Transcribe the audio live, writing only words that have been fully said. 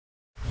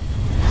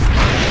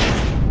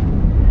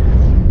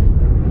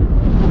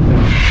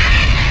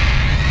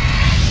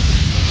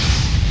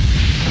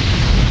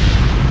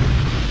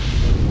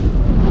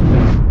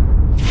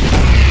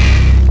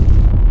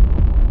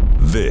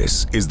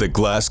is the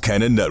Glass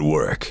Cannon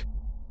Network.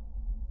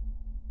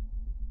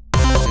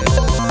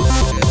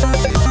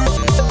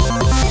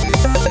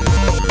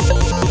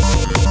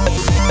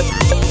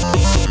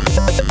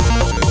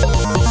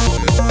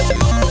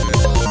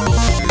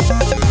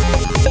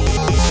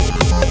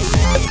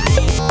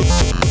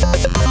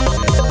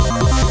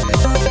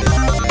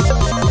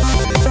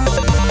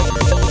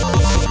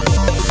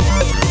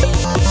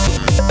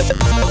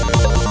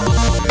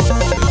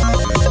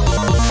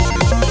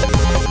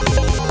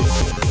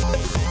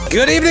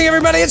 Good evening,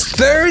 everybody. It's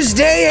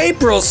Thursday,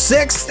 April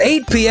 6th,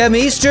 8 p.m.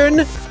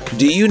 Eastern.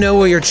 Do you know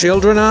where your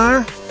children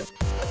are?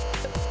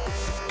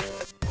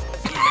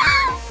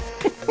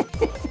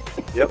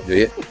 Yep. Do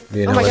you? Do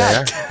you know where they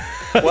are?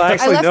 Well,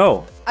 actually,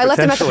 no. I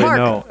left him at the park.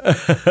 No.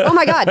 Oh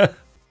my god.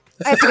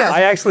 I have to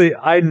go.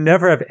 I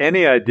never have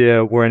any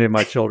idea where any of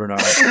my children are.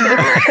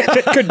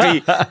 It could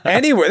be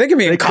anywhere. They could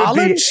be in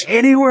college. Could be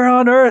anywhere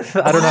on Earth.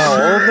 I don't know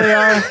how old they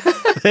are.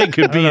 They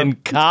could be in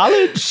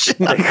college.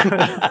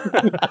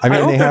 I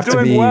mean, they have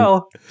to be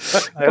well.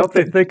 I hope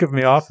they think of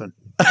me often.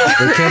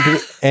 They can't be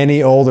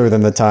any older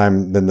than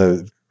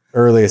the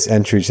earliest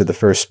entry to the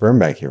first sperm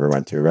bank you ever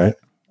went to, right?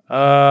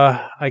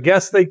 I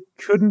guess they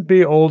couldn't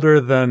be older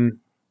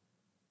than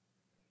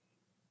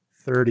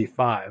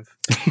 35.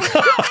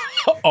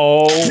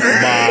 Oh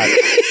my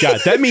God.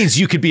 That means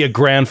you could be a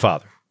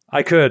grandfather.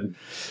 I could.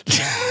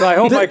 So I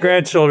hope my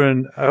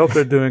grandchildren, I hope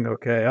they're doing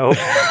okay. I hope,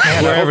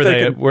 wherever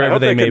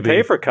they may can be.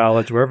 Pay for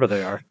college wherever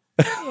they are.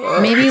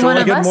 Maybe It's one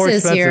only of getting us more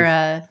is expensive.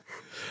 your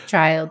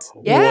child.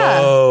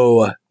 Yeah.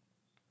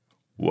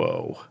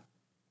 Whoa.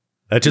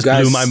 That just You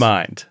guys blew my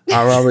mind.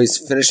 are always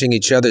finishing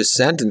each other's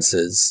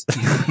sentences.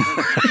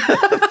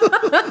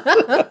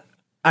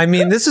 I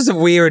mean, this is a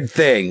weird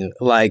thing.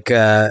 Like,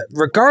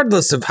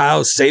 regardless of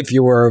how safe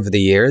you were over the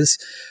years,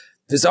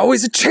 there's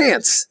always a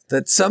chance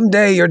that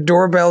someday your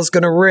doorbell's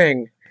going to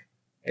ring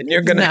and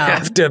you're going to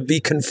have to be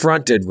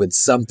confronted with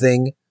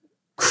something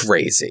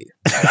crazy.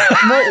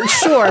 Well,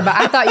 sure, but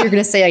I thought you were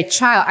going to say a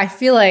child. I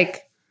feel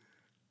like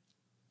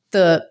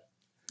for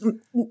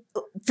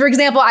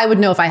example, I would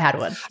know if I had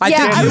one. I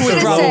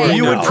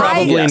would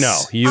probably know.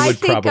 I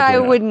think I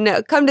would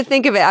know. Come to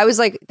think of it, I was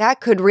like,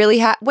 that could really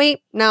happen.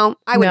 Wait, no,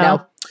 I would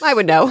know. I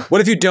would know.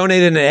 What if you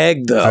donated an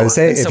egg, though? I would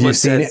say, if you've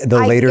seen the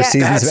later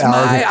seasons of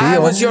Ally I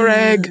was your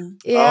egg.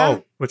 Yeah.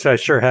 Oh, which I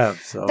sure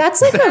have. So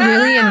That's like a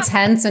really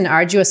intense and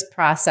arduous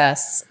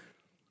process.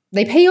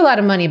 They pay you a lot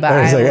of money, but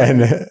It's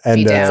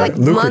like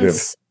lucrative.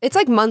 Months. It's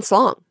like months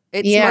long.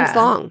 It's months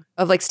long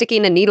of like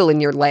sticking a needle in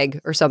your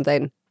leg or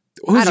something.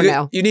 I don't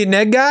know. You need an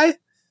egg guy?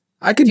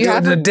 I could do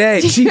it in a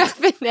day. Do you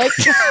have an egg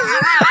guy?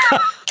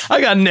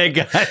 I got an egg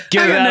guy.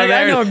 Get it out of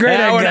there. I know a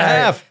great egg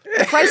guy.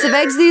 Price of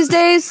eggs these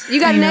days? You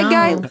got an egg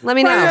guy? Let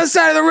me know. Right on the other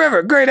side of the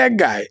river. Great egg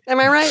guy. Am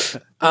I right?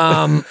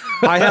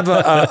 I have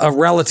a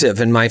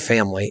relative in my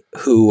family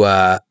who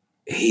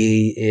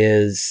he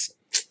is,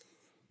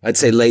 I'd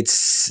say late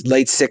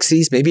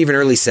 60s, maybe even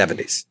early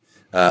 70s.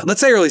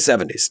 Let's say early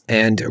 70s.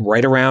 And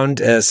right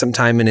around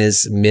sometime in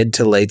his mid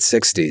to late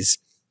 60s,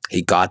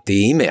 he got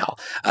the email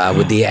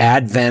with the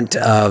advent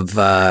of,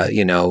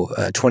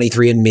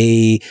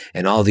 23andMe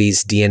and all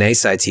these DNA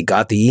sites. He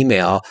got the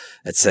email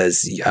that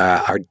says,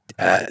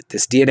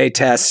 this DNA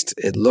test,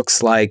 it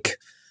looks like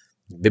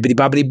bibbidi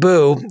bobbidi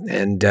boo.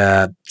 And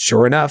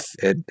sure enough,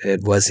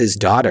 it was his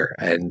daughter.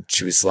 And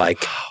she was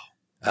like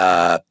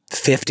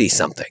 50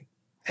 something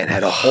and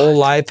had a whole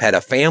life, had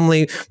a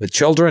family with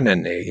children.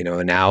 And,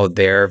 now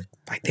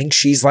I think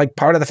she's like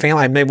part of the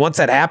family. I mean, once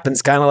that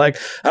happens, kind of like,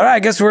 all right, I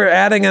guess we're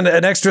adding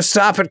an extra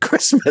stop at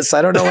Christmas.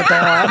 I don't know what the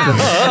hell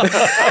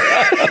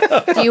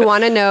happened. Do you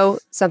want to know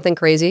something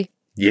crazy?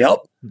 Yep.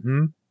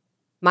 Mm-hmm.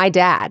 My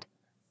dad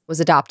was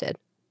adopted.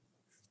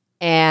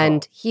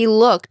 And he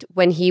looked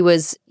when he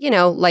was,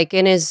 like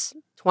in his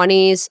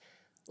 20s,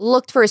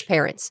 looked for his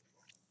parents.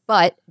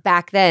 But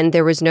back then,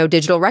 there was no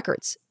digital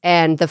records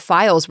and the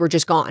files were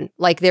just gone.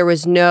 Like there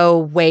was no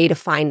way to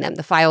find them.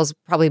 The files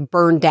probably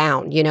burned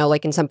down,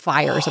 like in some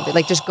fire or something,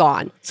 like just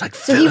gone. It's like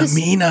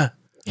Philomena.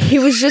 He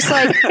was just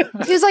like,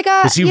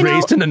 was he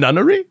raised in a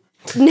nunnery?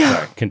 No.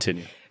 Sorry,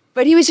 continue.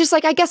 But he was just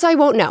like, I guess I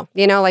won't know,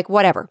 like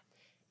whatever.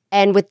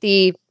 And with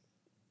the,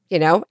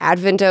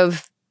 advent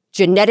of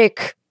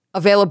genetic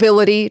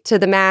availability to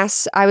the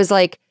mass, I was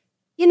like,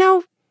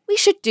 we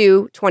should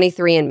do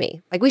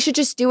 23andMe. Like, we should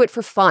just do it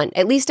for fun,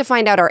 at least to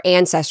find out our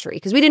ancestry,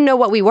 because we didn't know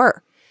what we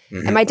were.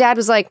 Mm-hmm. And my dad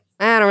was like,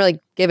 I don't really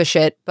give a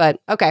shit, but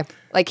okay.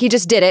 Like, he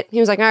just did it. He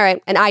was like, all right.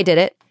 And I did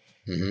it.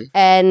 Mm-hmm.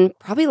 And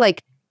probably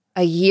like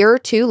a year or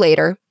two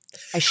later,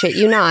 I shit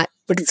you not.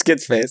 Look at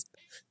Skid's face.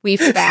 We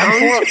found... I'm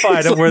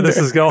horrified at where this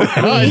is going.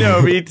 I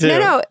know, me too.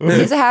 No,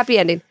 it's a happy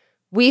ending.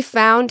 We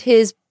found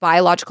his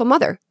biological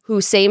mother,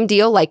 who, same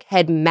deal, like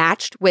had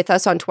matched with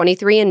us on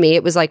 23andMe.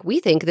 It was like,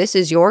 we think this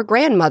is your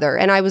grandmother.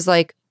 And I was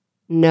like,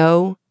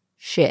 no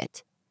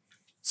shit.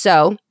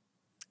 So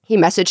he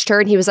messaged her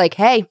and he was like,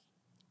 hey,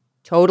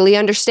 totally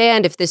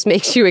understand if this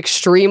makes you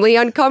extremely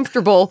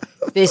uncomfortable.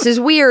 This is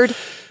weird.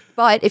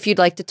 But if you'd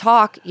like to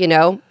talk,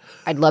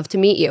 I'd love to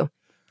meet you.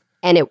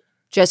 And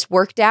just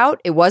worked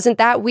out. It wasn't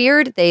that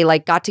weird. They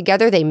like got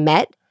together, they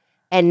met,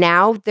 and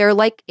now they're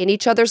like in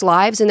each other's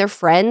lives and they're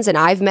friends. And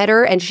I've met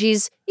her, and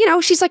she's, you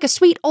know, she's like a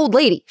sweet old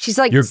lady. She's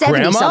like Your 70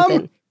 grandma?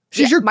 something.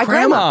 She's your my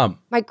grandma.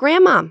 My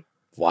grandma.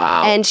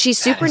 Wow. And she's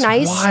super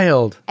nice.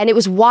 Wild. And it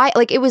was wild.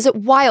 Like, it was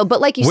wild.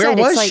 But like you Where said,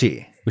 was it's like,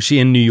 she? Was she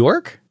in New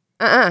York?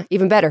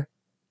 even better.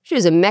 She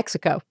was in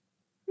Mexico.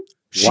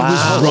 She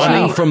was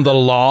running from the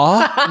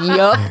law?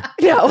 Yup.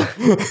 No.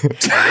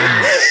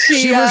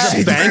 She was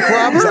a bank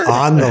robber?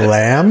 On the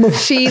lamb? Did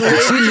she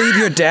leave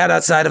your dad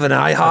outside of an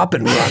IHOP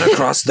and run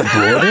across the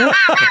border?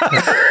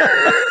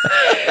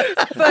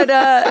 But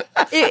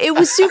it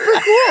was super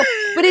cool.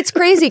 But it's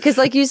crazy because,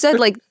 like you said,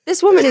 like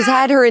this woman has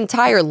had her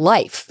entire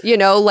life. You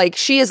know, like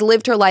she has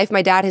lived her life.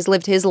 My dad has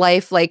lived his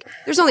life. Like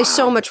there's only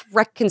so much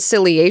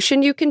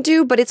reconciliation you can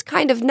do, but it's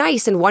kind of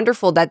nice and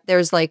wonderful that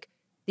there's like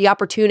the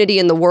opportunity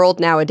in the world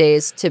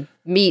nowadays to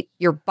meet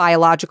your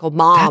biological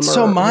mom. That's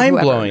so mind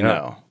blowing,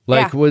 though.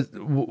 Like,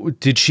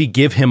 did she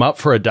give him up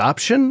for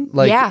adoption?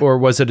 Like, or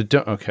was it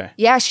okay?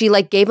 Yeah, she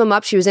like gave him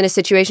up. She was in a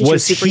situation. She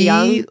was super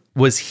young.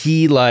 Was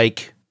he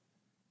like,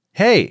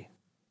 hey,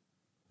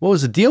 what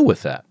was the deal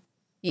with that?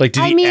 Like,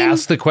 did he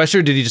ask the question,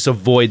 or did he just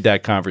avoid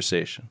that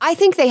conversation? I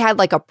think they had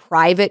like a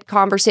private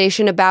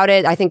conversation about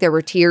it. I think there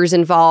were tears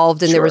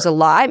involved, and there was a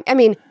lot. I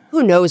mean,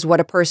 who knows what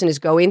a person is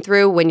going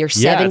through when you're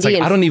 70? It's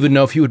like, I don't even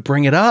know if he would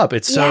bring it up.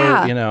 It's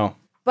so, you know.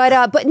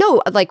 But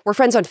no, like we're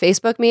friends on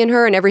Facebook, me and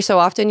her, and every so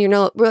often, you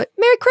know, we're like,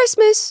 Merry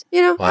Christmas,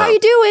 you know, how you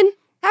doing?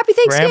 Happy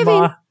Thanksgiving.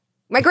 Grandma.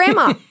 My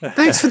grandma.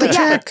 Thanks for the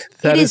check.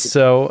 That is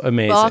so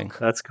amazing.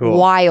 That's cool.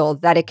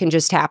 Wild that it can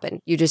just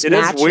happen. You just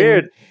match. It is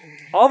weird.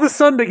 All of a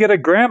sudden to get a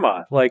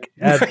grandma, like,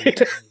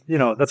 you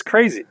know, that's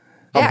crazy.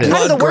 Yeah,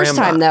 kind of the worst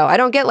time though. I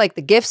don't get like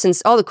the gifts and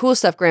all the cool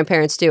stuff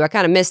grandparents do. I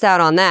kind of missed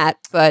out on that,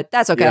 but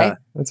that's okay. Yeah,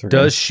 that's okay.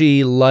 Does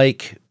she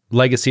like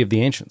Legacy of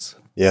the Ancients?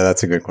 Yeah,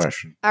 that's a good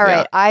question. All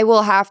right. I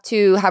will have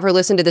to have her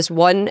listen to this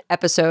one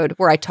episode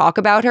where I talk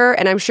about her,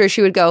 and I'm sure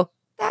she would go,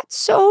 that's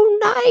so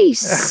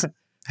nice.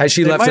 Has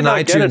she left an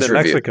iTunes review?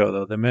 Mexico,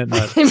 though. They might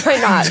not. They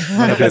might not.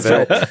 That's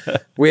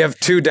right. We have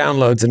 2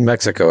 downloads in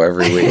Mexico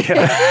every week.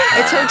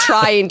 It's her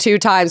trying 2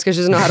 times because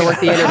she doesn't know how to work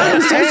the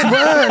internet.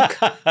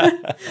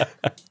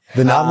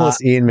 The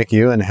novelist Ian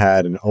McEwan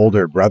had an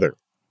older brother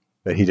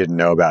that he didn't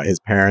know about. His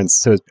parents,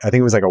 so I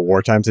think it was like a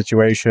wartime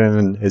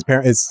situation. His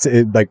parents,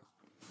 like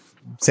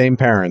same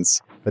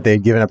parents, but they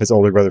had given up his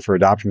older brother for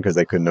adoption because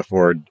they couldn't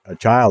afford a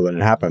child when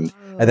it happened.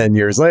 And then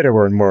years later,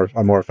 we're in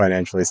a more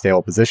financially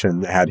stable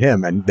position, had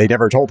him, and they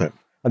never told him.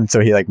 And so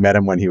he like met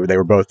him when they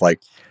were both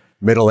like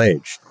middle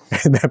aged.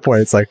 At that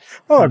point, it's like,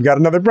 oh, I've got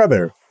another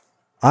brother.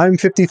 I'm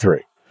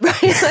 53. Right?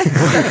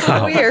 That's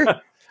so weird.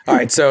 All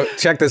right, so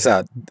check this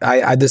out.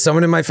 There's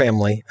someone in my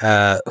family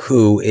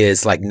who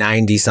is like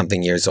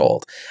 90-something years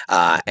old,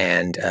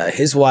 and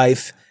his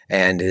wife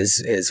and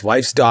his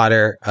wife's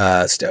daughter.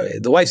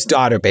 The wife's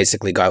daughter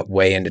basically got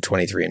way into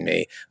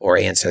 23andMe or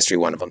Ancestry,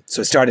 one of them.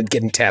 So started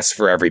getting tests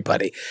for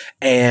everybody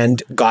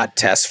and got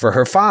tests for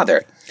her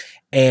father.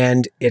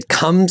 And it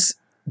comes,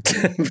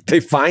 they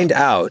find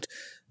out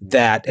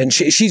that, and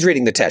she's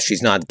reading the test.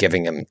 She's not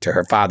giving him to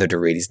her father to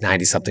read. He's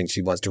 90-something.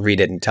 She wants to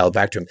read it and tell it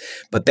back to him.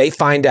 But they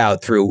find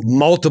out through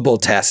multiple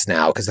tests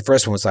now, because the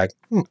first one was like,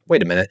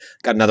 wait a minute.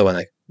 Got another one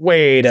like,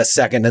 wait a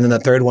second. And then the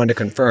third one to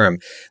confirm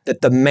that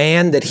the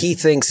man that he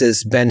thinks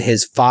has been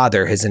his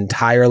father his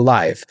entire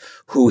life,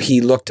 who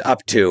he looked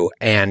up to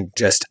and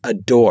just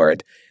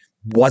adored,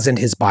 wasn't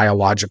his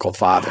biological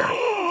father.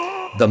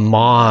 The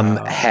mom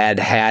had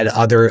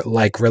other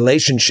like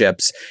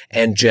relationships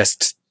and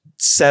just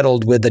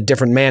settled with a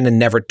different man and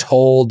never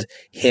told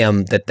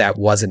him that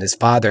wasn't his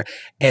father.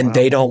 And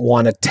they don't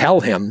want to tell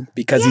him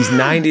because he's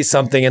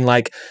 90-something and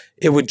like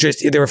it would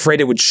just, they're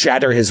afraid it would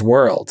shatter his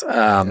world.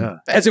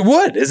 As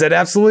it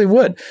absolutely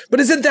would.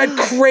 But isn't that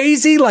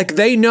crazy? Like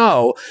they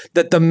know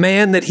that the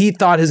man that he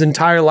thought his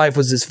entire life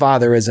was his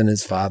father isn't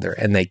his father.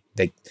 And they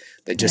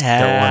just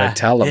don't want to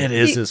tell him. It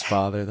is his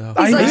father, though.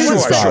 He's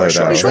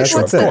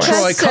like,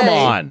 Troy, come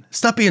on.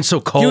 Stop being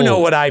so cold. You know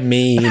what I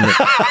mean.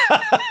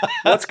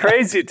 What's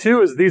crazy,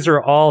 too, is these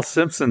are all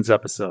Simpsons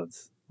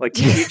episodes. Like,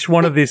 each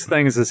one of these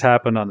things has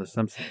happened on The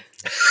Simpsons.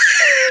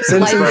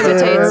 Life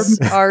imitates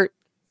art.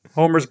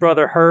 Homer's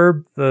brother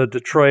Herb, the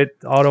Detroit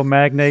auto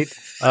magnate,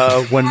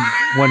 when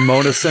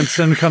Mona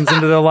Simpson comes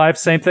into their life,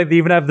 same thing. They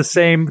even have the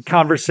same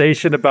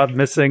conversation about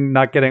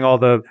not getting all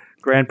the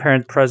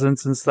grandparent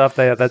presents and stuff.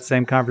 They have that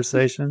same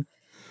conversation.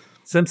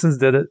 Simpsons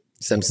did it.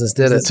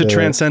 It's a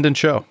transcendent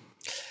show.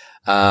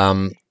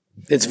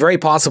 It's very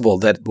possible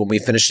that when we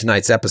finish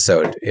tonight's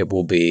episode, it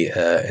will be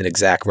an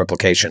exact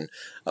replication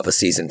of a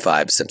season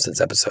 5 Simpsons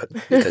episode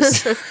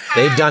because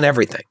they've done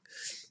everything.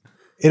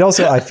 It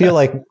also, I feel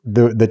like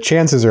the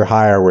chances are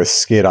higher with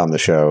Skid on the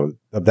show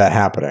of that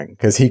happening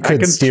because he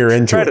could steer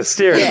into try it. to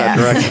steer in that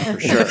direction for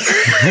sure.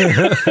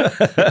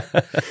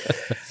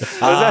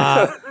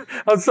 I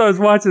was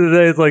watching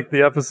today. It's like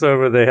the episode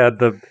where they had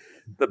the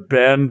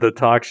Ben, the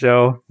talk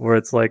show, where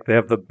it's like they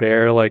have the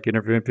bear like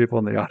interviewing people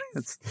in the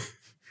audience.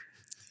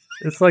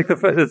 It's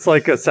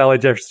like a Sally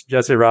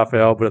Jesse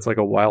Raphael, but it's like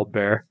a wild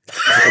bear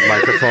with a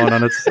microphone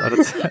on its head.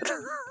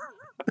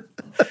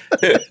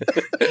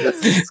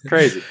 It's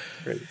crazy.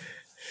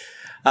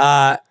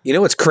 You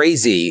know what's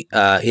crazy?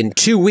 In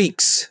 2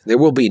 weeks, there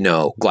will be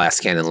no Glass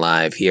Cannon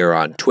Live here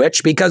on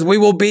Twitch because we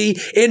will be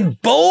in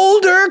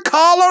Boulder,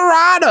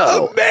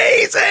 Colorado.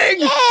 Amazing!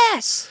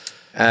 Yes!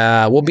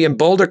 We'll be in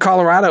Boulder,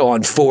 Colorado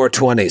on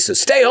 4/20. So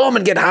stay home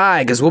and get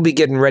high because we'll be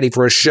getting ready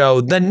for a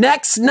show the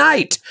next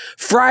night,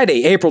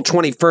 Friday, April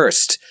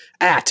 21st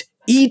at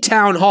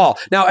E-Town Hall.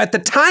 Now, at the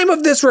time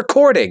of this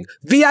recording,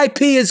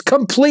 VIP is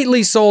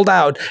completely sold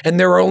out and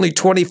there are only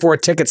 24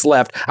 tickets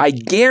left. I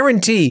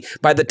guarantee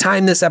by the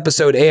time this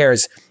episode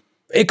airs,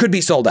 it could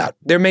be sold out.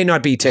 There may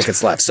not be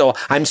tickets left. So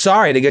I'm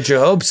sorry to get your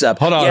hopes up.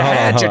 Hold on, you hold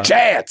had on. your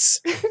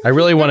chance. I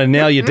really want to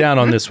nail you down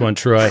on this one,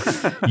 Troy.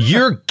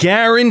 You're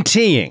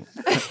guaranteeing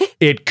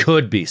it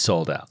could be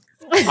sold out.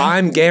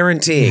 I'm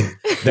guaranteeing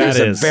there's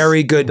a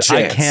very good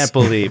chance. I can't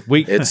believe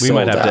we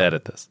might have to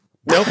edit this.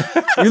 Nope.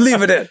 You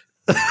leave it in.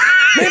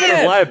 Leave it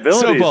in.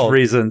 Liability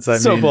reasons. I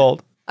mean.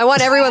 bold. I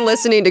want everyone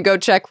listening to go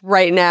check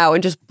right now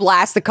and just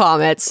blast the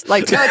comments.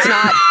 Like, no, it's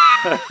not.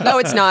 No,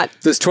 it's not.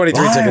 There's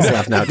 23 tickets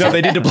left now. No,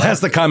 they need to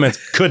blast the comments.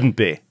 Couldn't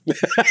be.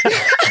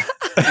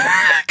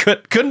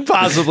 Couldn't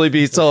possibly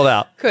be sold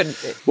out. Couldn't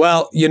be.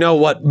 Well, you know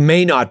what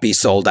may not be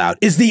sold out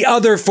is the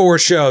other 4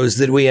 shows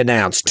that we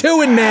announced.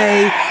 2 in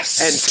May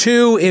and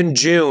 2 in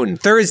June.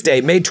 Thursday,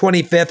 May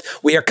 25th,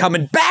 we are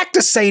coming back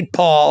to St.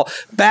 Paul,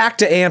 back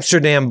to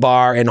Amsterdam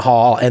Bar and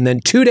Hall, and then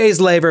 2 days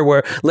later,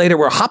 we're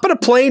hopping a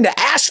plane to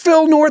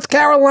Asheville, North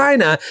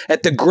Carolina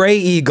at the Gray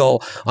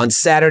Eagle on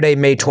Saturday,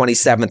 May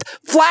 27th.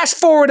 Flash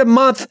forward a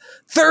month,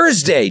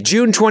 Thursday,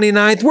 June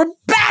 29th, we're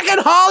back in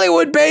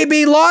Hollywood,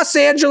 baby! Los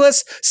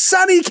Angeles,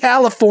 sunny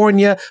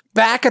California,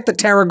 back at the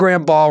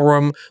Terragram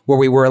Ballroom where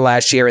we were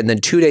last year. And then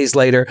 2 days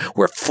later,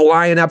 we're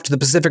flying up to the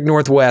Pacific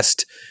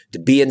Northwest to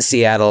be in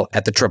Seattle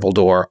at the Triple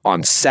Door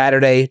on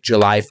Saturday,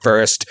 July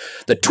 1st.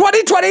 The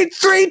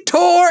 2023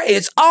 tour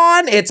is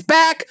on. It's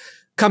back.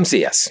 Come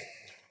see us.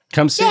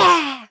 Come see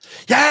us.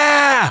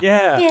 Yeah!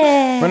 Yeah.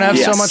 We're going to have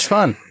so much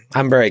fun.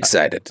 I'm very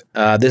excited.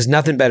 There's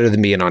nothing better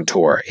than being on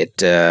tour.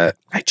 I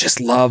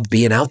just love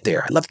being out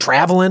there. I love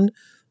traveling.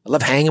 I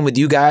love hanging with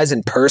you guys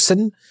in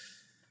person.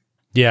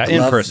 Yeah,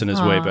 in person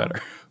is way better.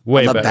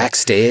 Way better.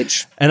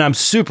 Backstage. And I'm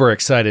super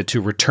excited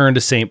to return to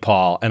St.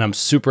 Paul, and I'm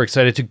super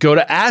excited to go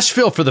to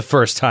Asheville for the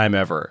first time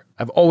ever.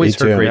 I've always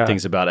heard great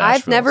things about Asheville.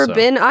 I've never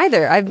been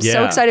either. I'm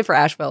so excited for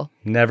Asheville.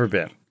 Never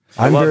been.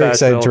 I'm very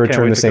excited Asheville. to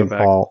return to Can't wait St. go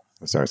Paul.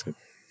 Oh, sorry, it's good.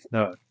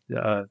 No,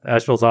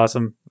 Asheville's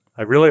awesome.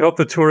 I really hope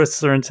the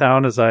tourists are in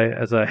town, as I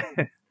as I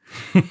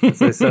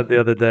said the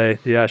other day,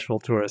 the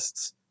Asheville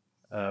tourists.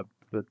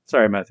 But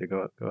sorry, Matthew,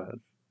 go ahead.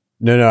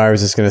 No, I was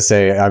just going to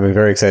say I'm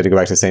very excited to go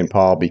back to St.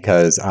 Paul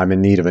because I'm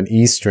in need of an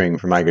E string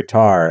for my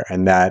guitar,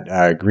 and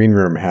that green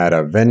room had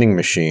a vending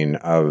machine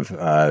of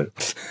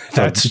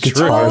That's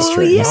guitar true.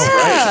 strings.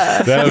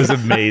 Yeah. That was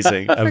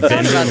amazing. A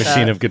vending about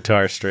machine that. of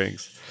guitar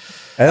strings.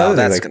 And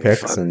that's like gonna be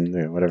picks fun.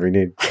 and whatever you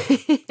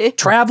need.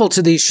 Travel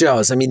to these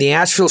shows. I mean, the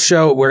Asheville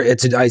show, where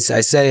I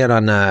say it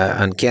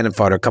on Cannon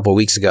Fodder a couple of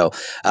weeks ago.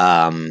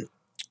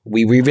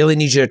 We really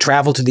need you to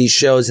travel to these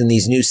shows in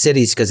these new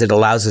cities because it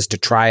allows us to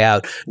try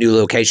out new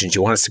locations.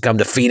 You want us to come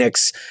to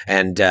Phoenix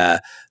and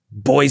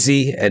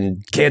Boise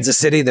and Kansas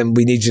City, then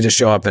we need you to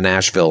show up in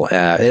Asheville.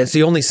 It's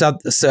the only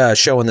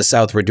show in the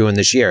South we're doing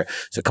this year.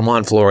 So come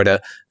on,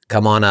 Florida.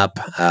 Come on up.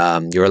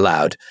 You're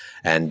allowed.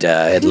 And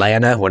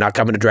Atlanta, we're not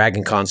coming to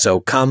Dragon Con, so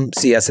come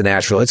see us in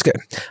Asheville. It's good.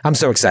 I'm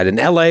so excited.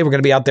 In LA, we're going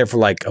to be out there for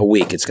like a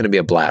week. It's going to be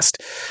a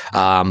blast.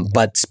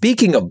 But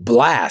speaking of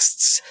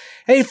blasts,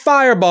 a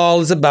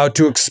fireball is about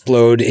to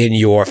explode in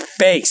your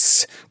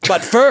face.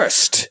 But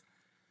first,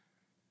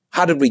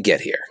 how did we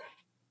get here?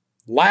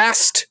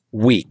 Last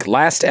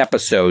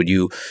episode,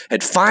 you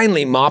had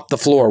finally mopped the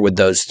floor with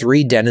those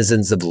 3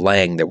 denizens of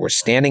Lang that were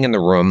standing in the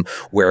room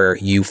where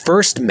you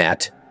first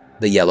met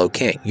the Yellow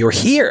King. You're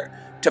here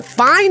to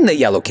find the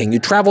Yellow King. You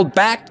traveled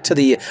back to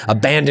the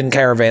abandoned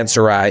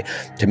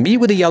caravanserai to meet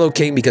with the Yellow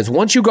King because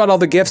once you got all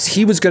the gifts,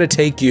 he was going to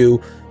take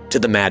you to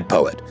the Mad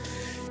Poet.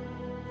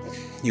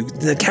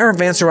 The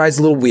caravanserai is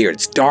a little weird.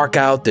 It's dark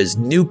out. There's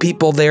new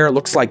people there. It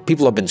looks like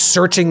people have been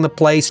searching the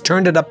place,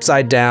 turned it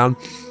upside down.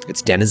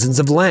 It's denizens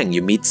of Lang.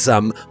 You meet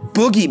some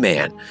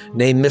boogeyman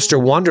named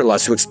Mr.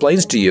 Wanderlust who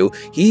explains to you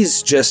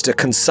he's just a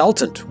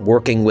consultant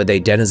working with a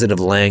denizen of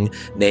Lang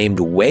named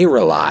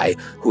Wayrelai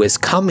who has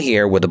come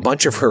here with a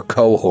bunch of her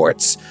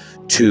cohorts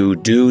to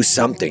do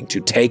something, to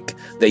take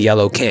the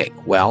Yellow King.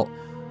 Well,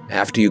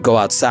 after you go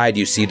outside,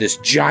 you see this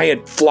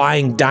giant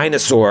flying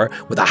dinosaur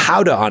with a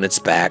howdah on its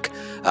back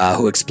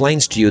who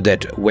explains to you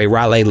that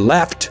Wayrelai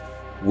left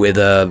with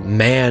a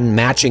man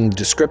matching the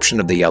description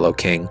of the Yellow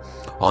King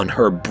on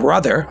her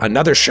brother,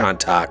 another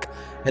Shantak,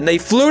 and they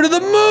flew to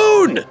the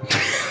moon!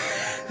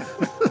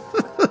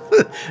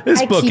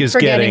 This I book keep is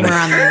forgetting getting we're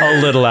on the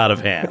a little out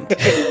of hand.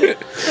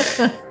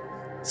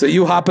 So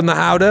you hop in the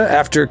howdah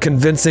after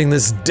convincing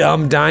this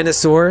dumb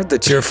dinosaur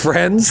that you're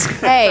friends?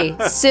 Hey,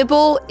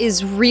 Sybil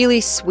is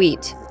really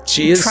sweet.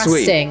 She is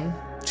trusting.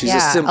 Sweet. She's a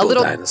simple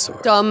little dinosaur.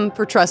 Dumb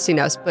for trusting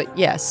us, but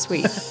yes,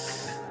 sweet.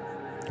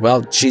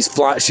 Well, she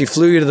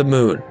flew you to the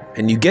moon,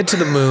 and you get to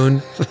the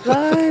moon.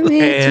 Fly me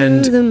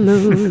to the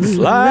moon.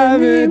 Fly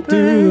me to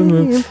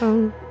the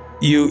moon.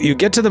 You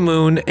get to the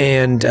moon,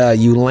 and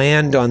you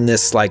land on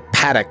this like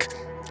paddock,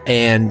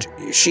 and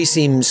she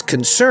seems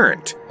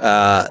concerned.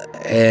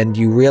 And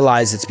you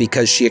realize it's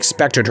because she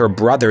expected her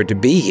brother to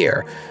be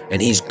here,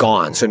 and he's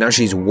gone. So now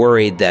she's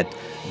worried that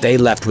they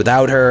left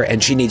without her,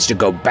 and she needs to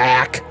go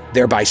back,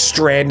 thereby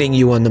stranding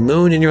you on the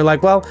moon. And you're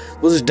like, well,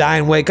 we'll just die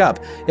and wake up.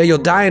 Yeah, you'll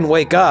die and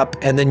wake up,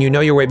 and then you know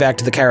your way back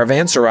to the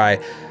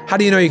caravanserai. How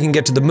do you know you can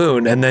get to the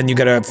moon? And then you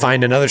gotta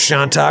find another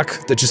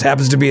Shantak that just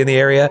happens to be in the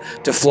area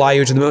to fly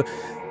you to the moon.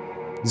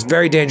 It's a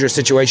very dangerous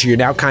situation. You're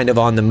now kind of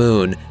on the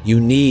moon. You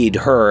need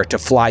her to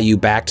fly you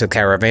back to the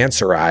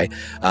caravanserai.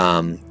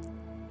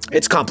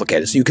 It's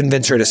complicated, so you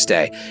convince her to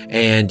stay.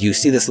 And you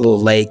see this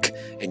little lake,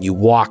 and you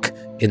walk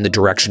in the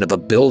direction of a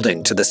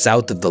building to the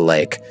south of the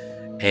lake.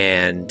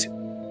 And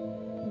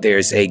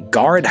there's a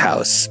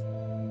guardhouse.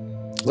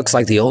 Looks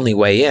like the only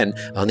way in.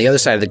 On the other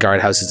side of the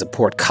guardhouse is a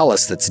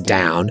portcullis that's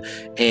down.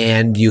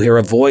 And you hear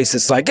a voice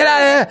that's like, get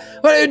out of here!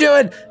 What are you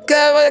doing?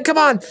 Come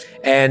on!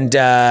 And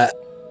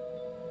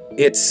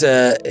it's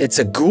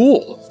a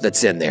ghoul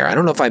that's in there. I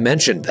don't know if I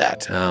mentioned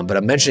that, but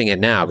I'm mentioning it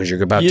now because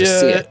you're about to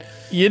see it.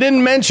 You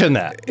didn't mention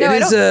that.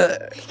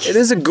 It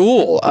is a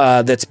ghoul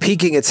that's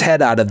peeking its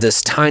head out of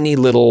this tiny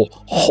little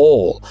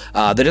hole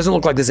that doesn't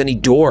look like there's any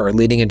door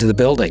leading into the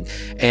building.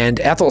 And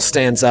Ethel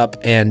stands up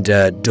and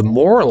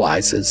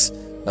demoralizes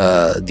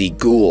the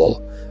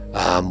ghoul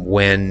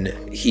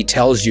when he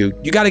tells you,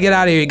 you got to get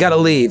out of here, you got to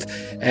leave.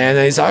 And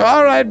then he's like,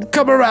 all right,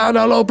 come around,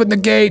 I'll open the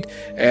gate.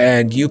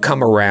 And you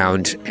come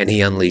around, and he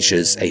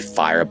unleashes a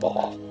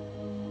fireball.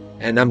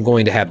 And I'm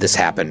going to have this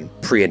happen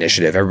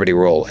pre-initiative. Everybody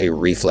roll a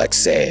reflex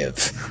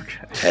save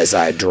as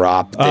I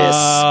drop this.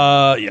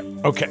 Yeah,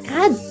 okay.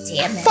 God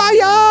damn it.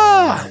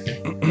 Fire!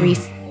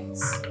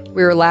 Reflex.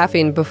 We were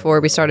laughing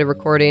before we started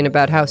recording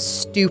about how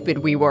stupid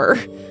we were.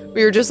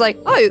 We were just like,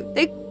 oh,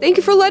 thank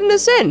you for letting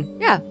us in.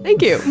 Yeah,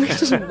 thank you. We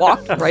just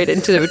walked right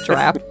into a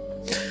trap.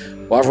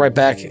 Walk right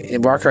back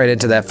and walk right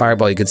into that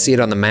fireball. You can see it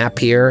on the map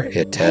here.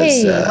 It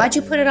has. Hey, why'd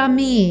you put it on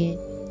me?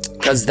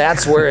 Because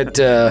that's where it.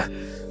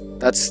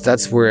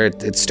 That's where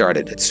it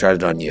started. It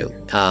started on you.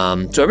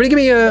 So everybody give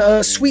me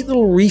a sweet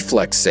little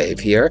reflex save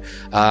here,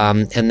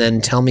 and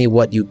then tell me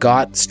what you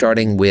got,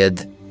 starting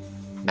with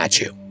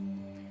Matthew.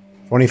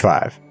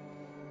 25.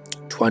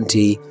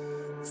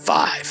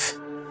 25.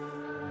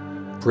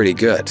 Pretty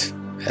good,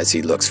 as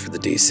he looks for the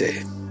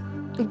DC.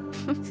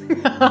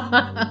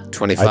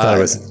 25. I thought it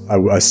was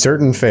a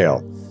certain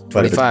fail.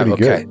 But 25, it's pretty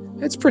okay.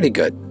 good. It's pretty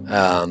good.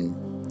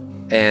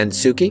 And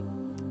Suki?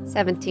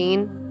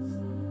 17.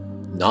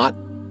 Not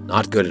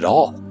good at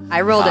all.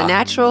 I rolled a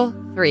natural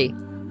 3.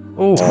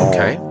 Oh,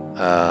 Okay.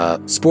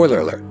 Spoiler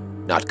alert,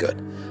 not good.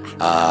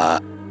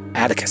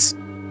 Atticus.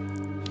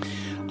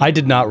 I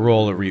did not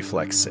roll a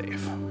reflex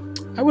save.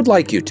 I would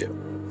like you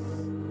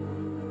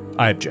to.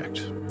 I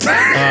object.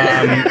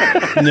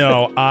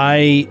 No,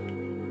 I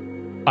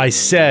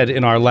said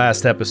in our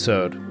last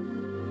episode,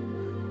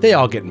 they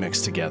all get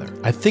mixed together.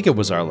 I think it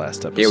was our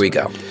last episode. Here we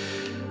go.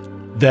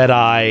 That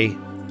I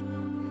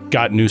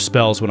got new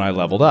spells when I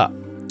leveled up.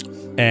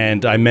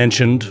 And I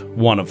mentioned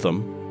one of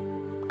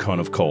them, Cone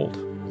of Cold,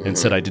 and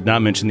said I did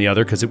not mention the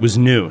other because it was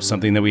new,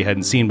 something that we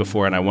hadn't seen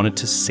before, and I wanted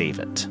to save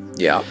it.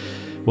 Yeah.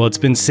 Well, it's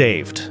been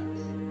saved,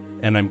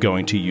 and I'm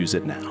going to use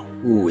it now.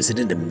 Ooh, is it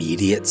an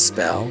immediate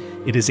spell?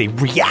 It is a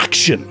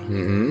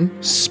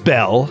reaction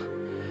spell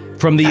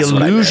from the That's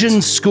what I meant.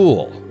 Illusion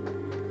School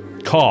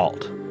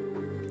called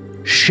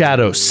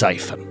Shadow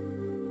Siphon.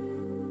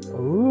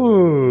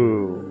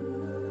 Ooh.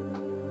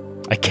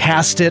 I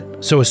cast it,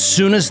 so as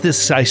soon as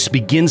this ice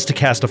begins to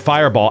cast a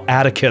fireball,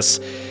 Atticus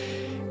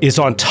is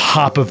on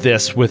top of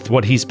this with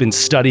what he's been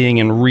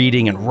studying and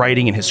reading and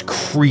writing in his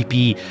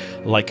creepy,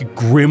 like,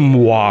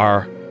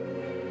 grimoire.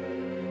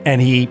 And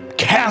he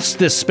casts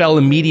this spell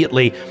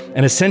immediately,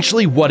 and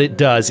essentially what it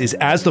does is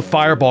as the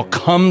fireball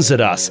comes at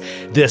us,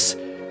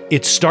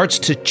 it starts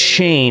to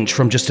change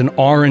from just an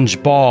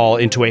orange ball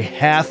into a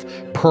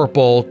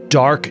half-purple,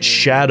 dark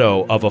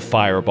shadow of a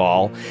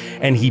fireball,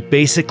 and he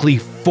basically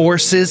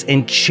forces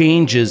and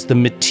changes the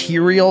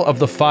material of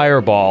the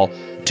fireball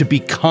to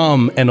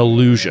become an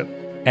illusion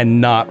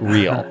and not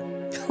real.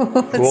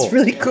 That's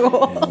really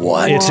cool.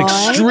 What? It's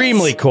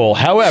extremely cool.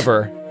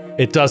 However,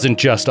 it doesn't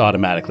just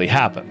automatically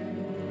happen.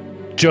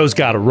 Joe's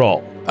got to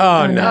roll.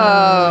 Oh, no.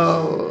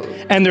 Oh.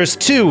 And there's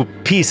two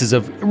pieces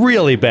of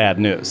really bad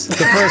news. The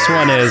first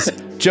one is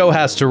Joe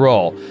has to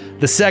roll.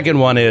 The second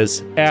one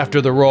is after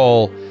the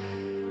roll,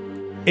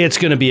 it's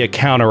going to be a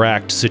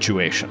counteract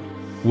situation,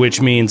 which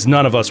means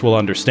none of us will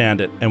understand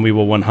it and we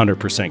will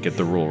 100% get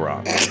the rule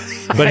wrong.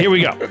 But here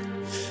we go.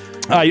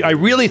 I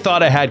really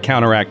thought I had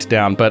counteract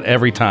down, but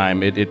every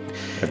time it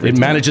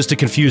manages to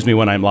confuse me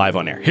when I'm live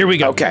on air. Here we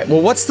go. Okay,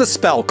 well, what's the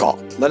spell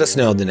called? Let us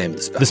know the name of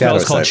the spell. The spell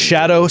is called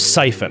Shadow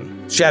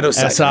Siphon. Shadow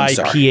Siphon.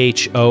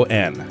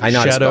 Siphon. I know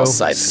how to spell Shadow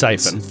siphon. It's a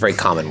Siphon. very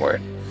common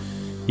word.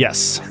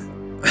 Yes.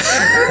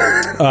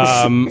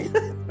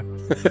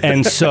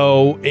 And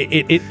so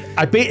it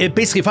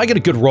basically, if I get a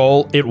good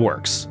roll, it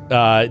works.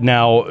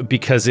 Now,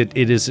 because it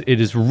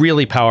is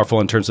really powerful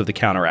in terms of the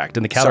counteract.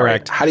 And the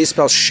counteract. Sorry, how do you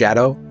spell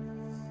shadow?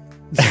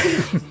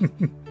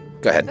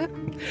 Go ahead.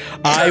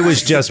 I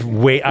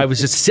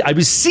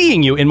was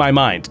seeing you in my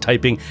mind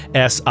typing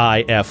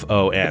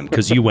SIFON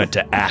because you went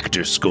to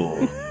actor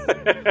school.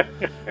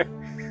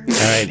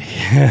 All right.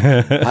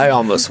 I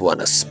almost won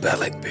a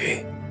spelling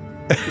bee.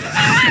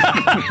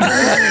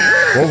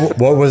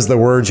 What was the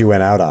word you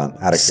went out on?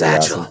 Out of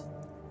Satchel.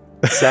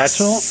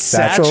 Satchel?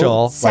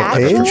 Satchel? Like I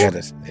page? forget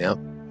it. Yep.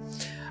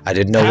 I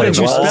didn't know How what did it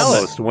you was. spell it?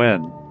 Almost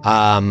win.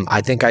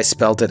 I think I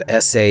spelled it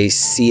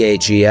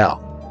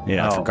SACAGL.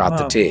 Yeah. I forgot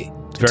the T.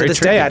 very To this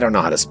tricky. day, I don't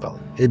know how to spell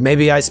it.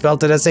 Maybe I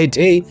spelled it SAT,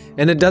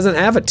 and it doesn't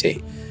have a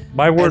T.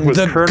 My word And was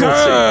the Colonel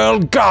girl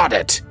got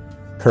it.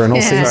 Colonel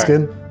Yeah.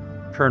 Seaskin? C.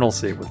 Colonel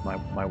C was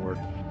my word.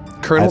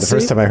 Colonel The C?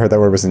 first time I heard that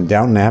word was in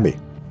Downton Abbey.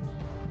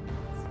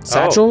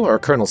 Satchel or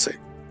Colonel C?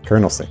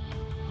 Colonel C.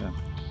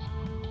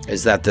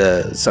 Is that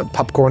some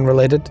popcorn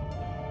related?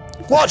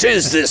 What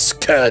is this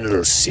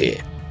Colonel C?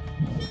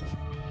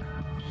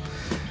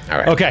 All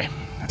right. Okay.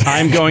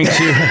 I'm going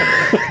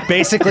to.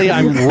 Basically,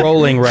 I'm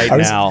rolling right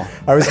now.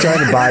 I was trying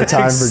to buy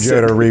time for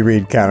Joe to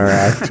reread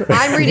Counteract.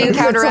 I'm reading It's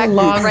a Counteract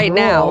long right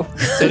roll. now.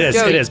 It is.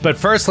 Joe, It is. But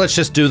first, let's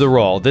just do the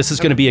roll. This is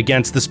going to be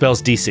against the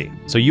spell's DC.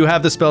 So you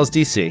have the spell's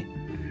DC.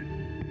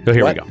 So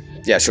here What? we go.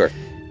 Yeah, sure.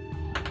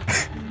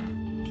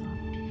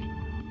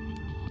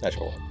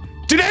 Natural.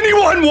 Did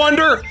anyone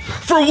wonder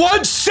for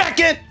 1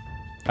 second?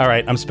 All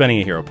right, I'm spending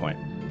a hero point.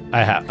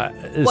 I have.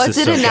 This Was is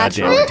it so a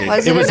natural? goddamn ridiculous.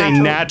 Was It it a was a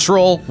natural?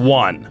 natural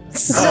 1.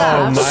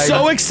 Stop.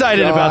 So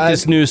excited about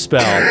this new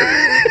spell.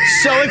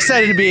 So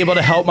excited to be able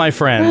to help my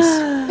friends.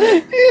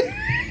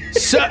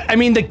 So, I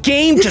mean, the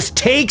game just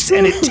takes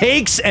and it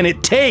takes and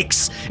it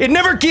takes. It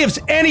never gives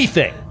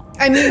anything.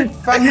 I mean,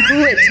 from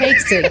who it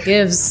takes, it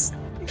gives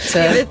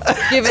to.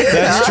 Give it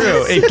That's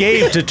true. It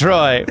gave to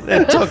Troy.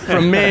 It took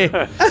from me.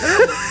 I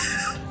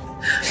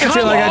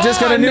feel like I just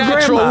got a new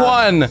natural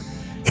grandma. 1.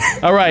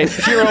 All right,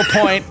 hero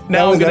point.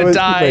 Now I'm going to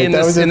die in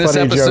this joke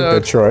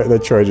episode.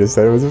 that Troy just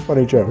said. It was a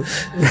funny joke.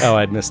 Oh,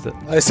 I'd missed it.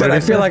 I said I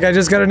feel like I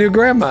just got a new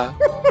grandma.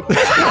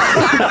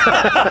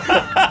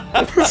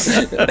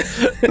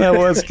 That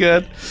was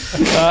good.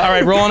 All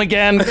right, rolling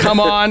again. Come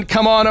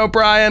on,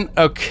 O'Brien.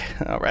 Okay,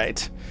 all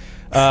right.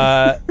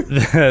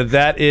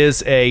 That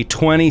is a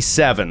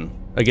 27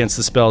 against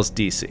the spell's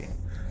DC.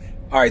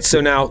 All right,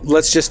 so now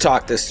let's just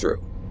talk this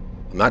through.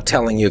 I'm not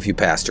telling you if you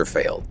passed or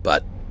failed,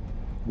 but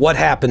what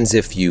happens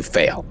if you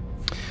fail?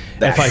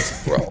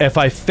 If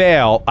I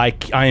fail, I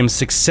am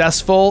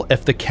successful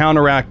if the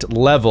counteract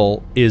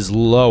level is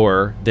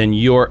lower than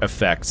your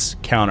effect's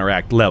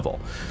counteract level,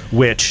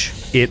 which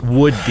it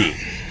would be.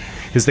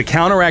 Because the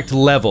counteract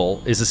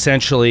level is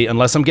essentially,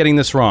 unless I'm getting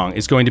this wrong,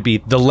 is going to be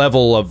the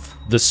level of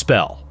the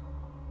spell.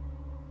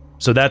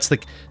 So that's the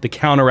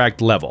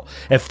counteract level.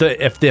 If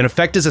the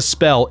effect is a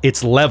spell,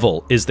 its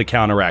level is the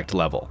counteract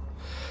level.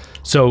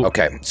 So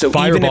Okay, so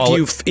Fireball,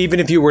 even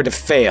if you were to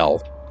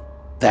fail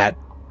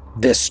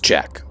this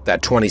check,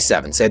 that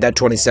 27, say that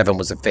 27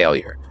 was a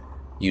failure,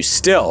 you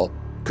still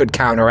could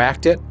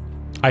counteract it?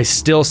 I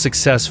still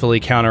successfully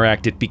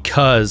counteract it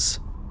because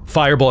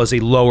Fireball is a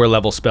lower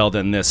level spell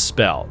than this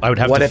spell. I would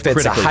have What to if it's a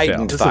critically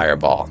heightened fail.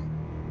 fireball?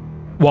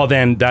 Well,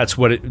 then that's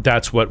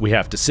what we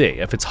have to see.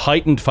 If it's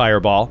heightened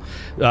Fireball,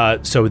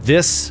 so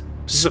this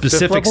is a fifth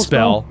specific level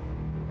spell.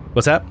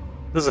 What's that?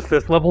 This is a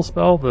 5th level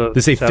spell?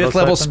 This is a Shadow 5th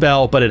level Siphon?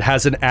 spell, but it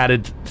has an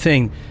added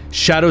thing.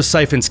 Shadow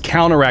Siphon's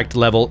counteract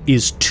level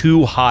is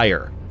 2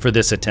 higher for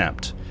this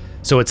attempt.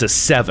 So it's a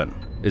 7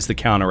 is the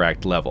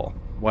counteract level.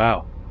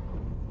 Wow.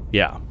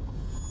 Yeah.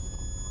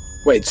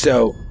 Wait,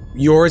 so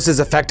yours is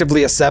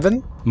effectively a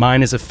 7?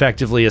 Mine is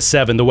effectively a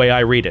 7, the way I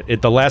read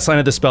it. The last line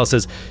of the spell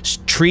says,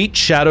 treat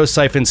Shadow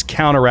Siphon's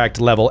counteract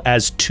level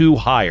as 2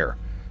 higher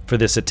for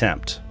this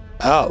attempt.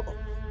 Oh,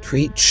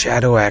 treat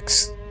Shadow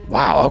X.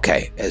 Wow,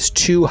 okay, as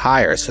 2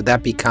 higher, so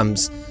that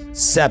becomes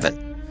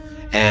 7.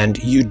 And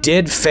you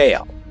did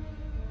fail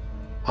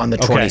on the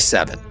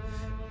 27.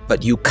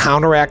 But you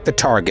counteract the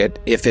target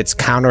if its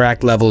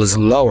counteract level is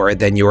lower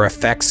than your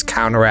effect's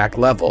counteract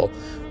level,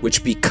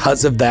 which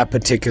because of that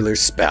particular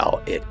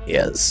spell, it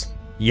is.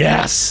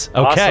 Yes.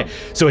 Okay. Awesome.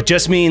 So it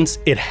just means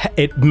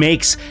it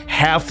makes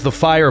half the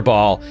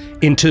fireball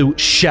into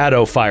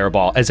shadow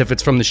fireball, as if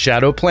it's from the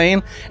shadow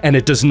plane, and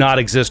it does not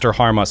exist or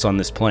harm us on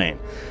this plane.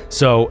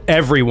 So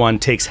everyone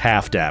takes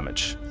half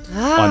damage.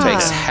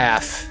 Takes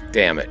half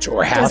damage,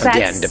 or half Does that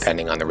again, s-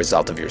 depending on the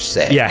result of your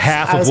save. Yeah,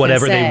 half I of was gonna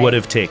whatever they say. would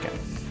have taken.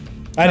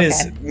 That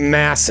is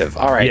massive.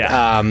 All right.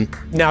 Yeah.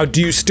 Now, do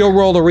you still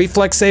roll the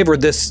reflex save, or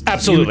this?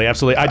 Absolutely,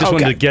 absolutely. I just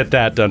wanted Okay. to get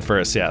that done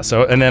first. Yeah.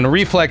 So, and then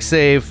reflex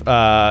save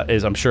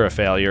is, I'm sure, a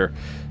failure.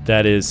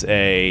 That is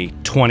a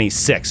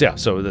 26. Yeah.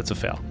 So that's a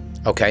fail.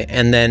 Okay.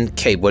 And then,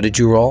 Kate, what did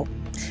you roll?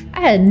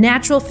 I had a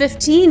natural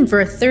 15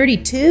 for a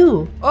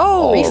 32.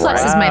 Oh,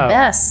 Reflex is my wow.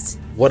 best.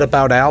 What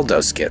about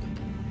Aldo, Skip?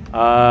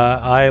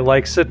 I,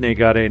 like Sydney,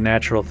 got a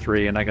natural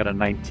 3, and I got a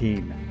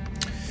 19.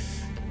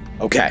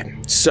 Okay,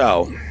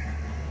 so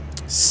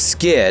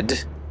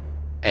Skid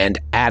and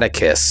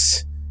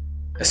Atticus.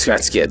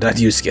 Not Skid, not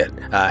you, Skid.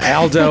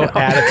 Aldo,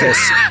 Atticus.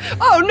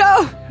 Oh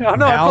no! Oh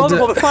no, I'm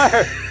vulnerable to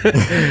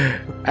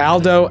fire.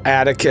 Aldo,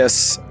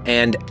 Atticus,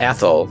 and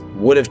Ethel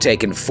would have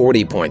taken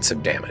 40 points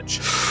of damage,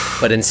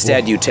 but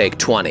instead you take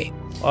 20.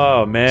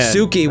 Oh man.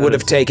 Suki would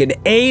have taken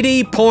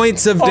 80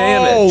 points of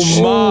damage.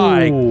 Oh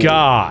my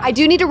god. I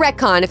do need a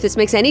retcon if this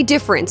makes any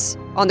difference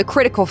on the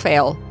critical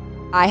fail.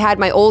 I had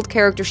my old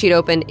character sheet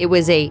open. It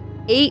was a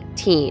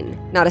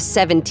 18, not a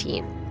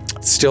 17.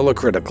 Still a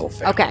critical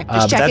fail. Okay,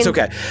 just checking. That's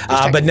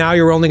okay. But now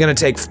you're only going to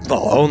take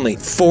only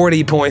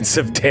 40 points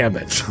of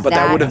damage. But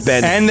that would have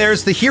been And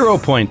there's the hero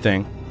point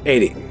thing.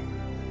 80.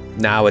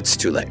 Now it's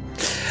too late.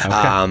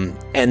 Okay.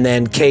 And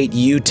then Kate,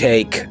 you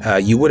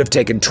would have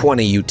taken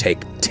 20, you take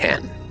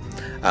 10.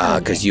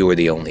 Because you were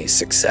the only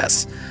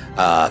success.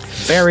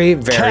 Very,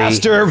 very...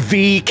 Caster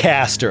v.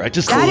 Caster. I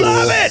just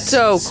love it!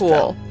 So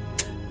cool.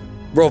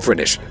 Roll for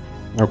initiative.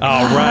 Okay.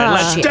 All right,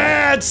 let's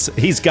dance!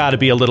 He's got to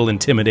be a little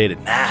intimidated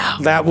now.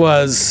 That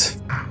was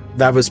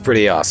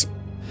pretty awesome.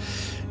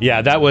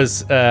 Yeah, that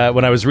was,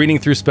 when I was reading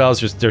through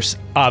spells, there's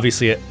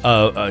obviously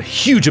a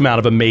huge amount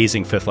of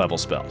amazing 5th level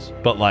spells.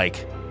 But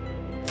like,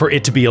 for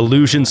it to be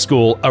Illusion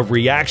School, a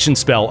reaction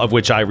spell of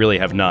which I really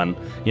have none,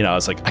 you know, I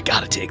was like, I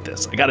gotta take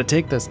this.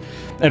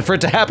 And for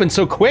it to happen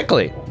so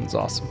quickly, it's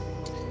awesome.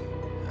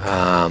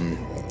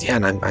 Yeah,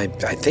 and I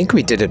think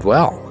we did it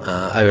well.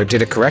 I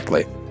did it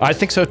correctly. I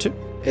think so too.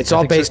 It's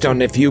all based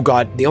on if you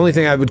got, the only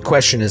thing I would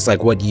question is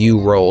like what you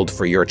rolled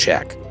for your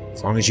check.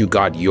 As long as you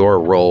got your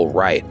roll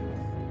right,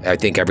 I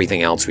think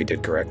everything else we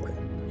did correctly.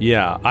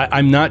 Yeah,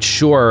 I'm not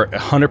sure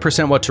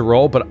 100% what to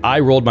roll, but I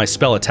rolled my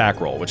spell attack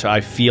roll, which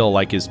I feel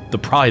like is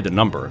probably the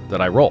number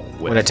that I roll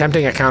with. When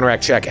attempting a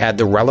counteract check, add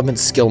the relevant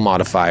skill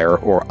modifier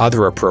or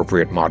other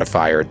appropriate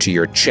modifier to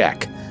your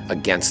check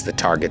against the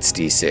target's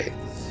DC.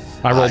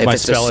 I rolled my if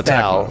it's spell a attack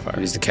spell,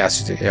 modifier. use the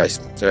caster. Yeah,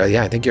 so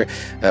yeah, I think you're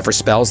for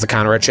spells. The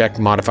counteract check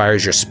modifier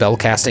is your spell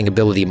casting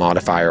ability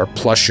modifier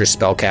plus your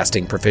spell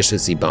casting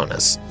proficiency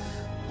bonus,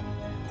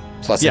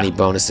 plus any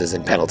bonuses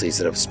and penalties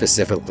that have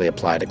specifically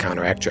applied to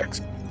counteract checks.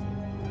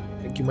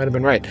 I think you might have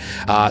been right.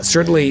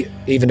 Certainly,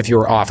 even if you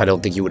were off, I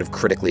don't think you would have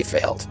critically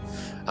failed.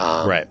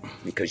 Right,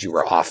 because you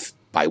were off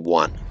by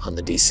 1 on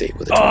the DC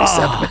with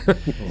a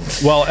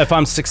 27. Well, if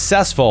I'm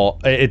successful,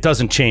 it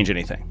doesn't change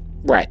anything.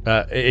 Right.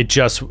 So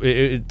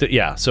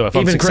if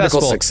I'm even critical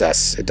successful,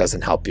 success, it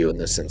doesn't help you in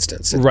this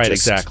instance. Right,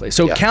 exactly.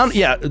 So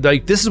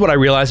like this is what I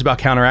realized about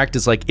counteract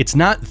is like it's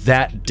not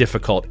that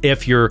difficult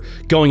if you're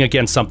going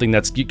against something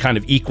that's kind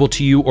of equal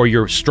to you or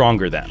you're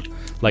stronger than.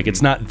 Like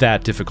it's not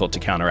that difficult to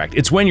counteract.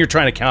 It's when you're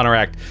trying to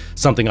counteract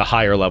something a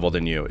higher level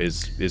than you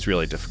is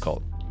really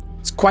difficult.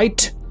 It's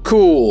quite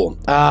cool.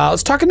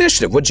 Let's talk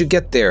initiative. What'd you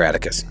get there,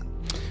 Atticus?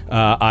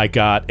 I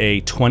got a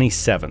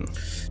 27.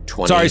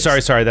 20.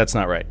 Sorry, that's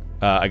not right.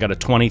 I got a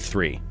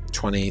 23.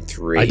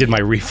 23. I did my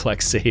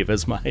reflex save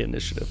as my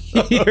initiative.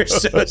 You're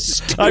so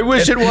stupid. I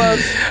wish it was.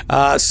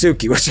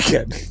 Suki, what'd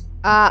you get?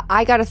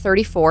 I got a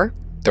 34.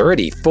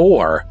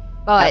 34?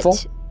 But Ethel?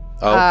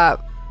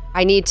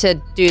 I need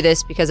to do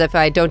this because if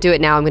I don't do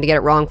it now, I'm going to get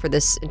it wrong for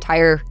this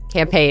entire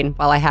campaign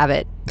while I have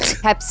it.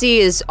 Pepsi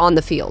is on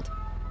the field.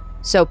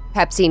 So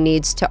Pepsi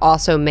needs to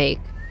also make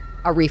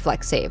a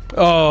reflex save.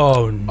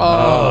 Oh, no.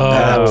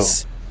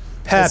 Pepsi.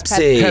 Pepsi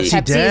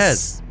dead.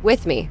 Pepsi's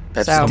with me.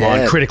 Pepsi so dead.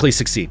 Come on, critically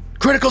succeed.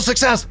 Critical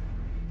success!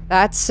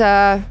 That's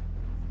a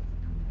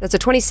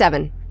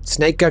 27.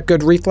 Snake got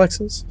good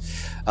reflexes?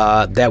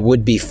 That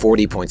would be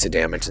 40 points of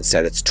damage.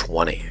 Instead, it's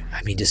 20.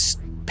 I mean, does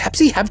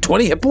Pepsi have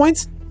 20 hit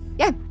points?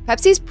 Yeah,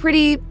 Pepsi's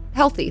pretty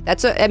healthy.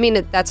 That's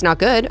not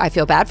good. I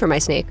feel bad for my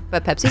snake,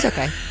 but Pepsi's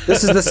okay.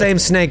 This is the same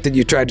snake that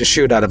you tried to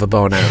shoot out of a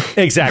bow and arrow.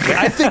 Exactly.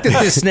 I think that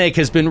this snake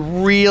has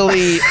been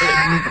really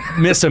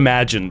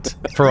misimagined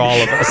for all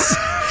of us.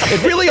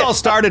 It really all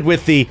started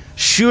with the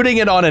shooting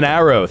it on an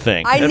arrow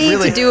thing. I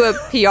need to do a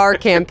PR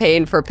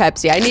campaign for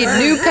Pepsi. I need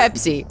new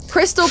Pepsi.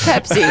 Crystal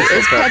Pepsi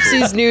is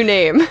Pepsi's new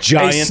name.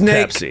 Giant a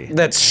snake Pepsi.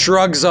 that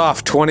shrugs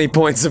off 20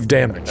 points of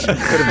damage. Could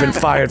have been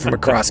fired from a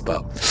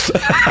crossbow. All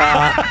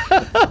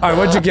right,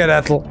 what'd you get,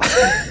 Ethel?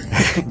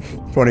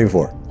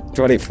 24.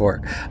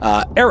 24.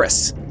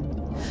 Eris.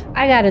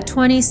 I got a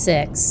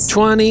 26.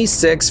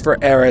 26 for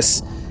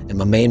Eris. And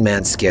my main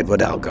man, Skid.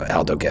 What'd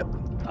Aldo get?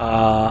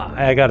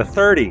 I got a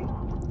 30.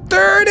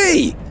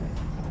 30!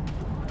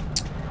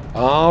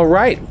 All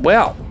right,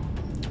 well,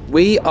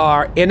 we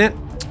are in it,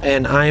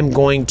 and I'm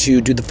going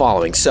to do the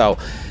following. So,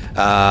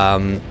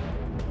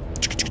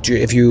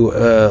 if you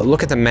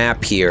look at the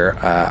map here,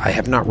 I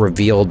have not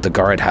revealed the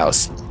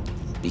guardhouse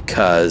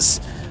because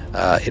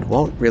it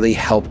won't really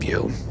help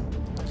you.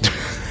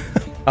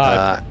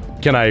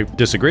 Can I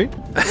disagree?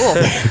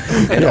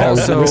 And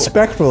also,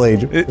 respectfully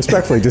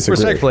disagree.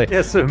 Respectfully.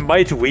 Yes,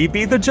 might we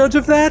be the judge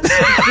of that?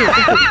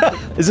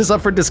 Is this up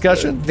for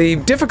discussion? the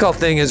difficult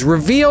thing is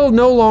reveal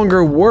no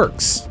longer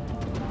works.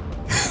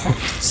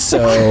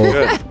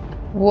 So,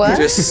 What?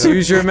 just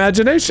use your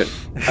imagination.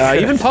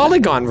 Even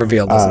polygon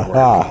reveal doesn't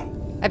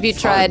work. Have you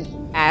tried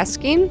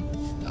asking?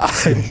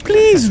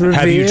 Please reveal.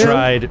 Have you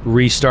tried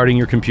restarting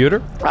your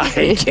computer?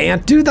 I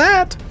can't do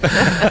that.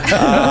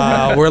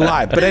 We're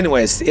live. But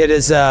anyways, it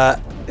is...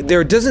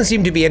 there doesn't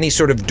seem to be any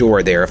sort of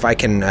door there. If I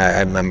can...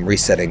 I'm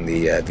resetting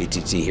the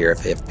VTT here.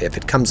 If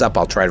it comes up,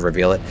 I'll try to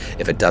reveal it.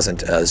 If it doesn't,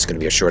 this is going to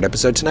be a short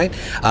episode tonight.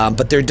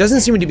 But there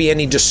doesn't seem to be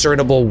any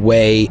discernible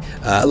way,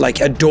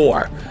 like a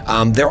door.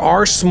 There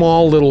are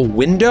small little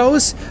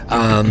windows,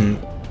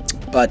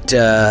 but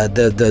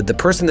the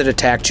person that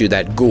attacked you,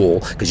 that ghoul,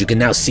 because you can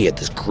now see it,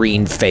 this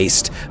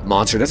green-faced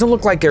monster, doesn't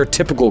look like their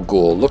typical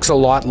ghoul. Looks a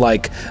lot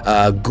like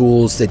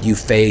ghouls that you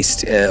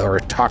faced or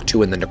talked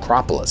to in the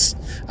necropolis,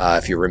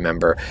 if you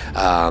remember,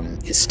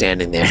 is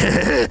standing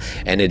there.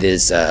 And it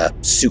is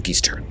Suki's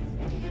turn.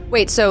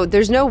 Wait, so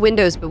there's no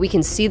windows, but we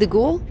can see the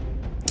ghoul?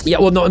 Yeah,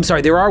 well, no, I'm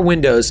sorry. There are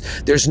windows.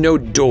 There's no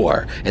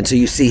door. And so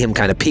you see him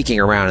kind of peeking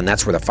around, and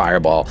that's where the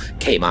fireball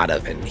came out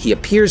of. And he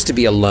appears to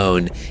be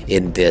alone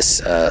in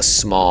this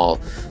small,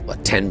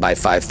 10 by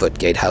 5 foot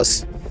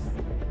gatehouse.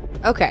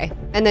 Okay.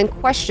 And then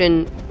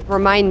question,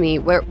 remind me,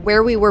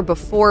 where we were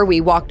before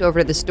we walked over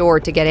to this door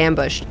to get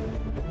ambushed,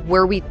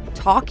 were we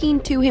talking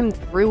to him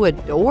through a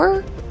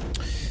door?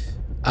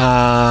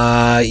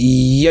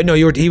 Yeah, no,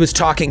 he was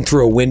talking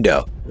through a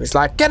window. He's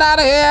like, get out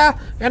of here.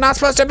 You're not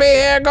supposed to be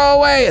here. Go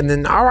away. And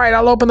then, all right,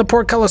 I'll open the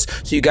portcullis.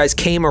 So you guys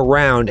came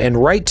around, and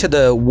right to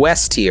the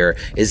west here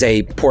is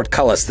a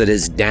portcullis that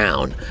is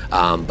down.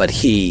 But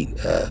he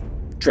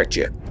tricked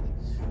you.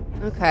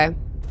 Okay.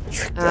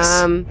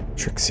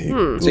 Trixie.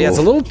 So yeah, it's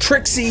a little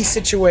tricksy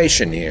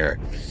situation here.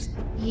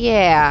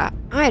 Yeah,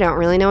 I don't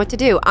really know what to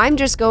do. I'm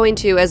just going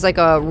to, as like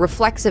a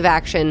reflexive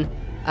action,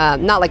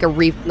 not like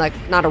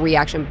not a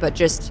reaction, but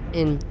just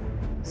in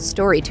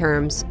story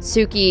terms,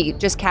 Suki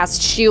just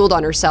cast shield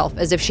on herself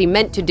as if she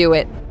meant to do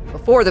it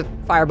before the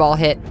fireball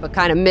hit, but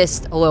kind of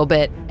missed a little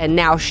bit, and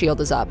now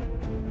shield is up.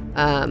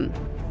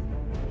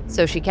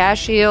 So she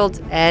cast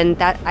shield,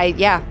 and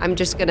I'm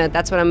just gonna.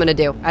 That's what I'm gonna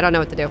do. I don't know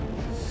what to do.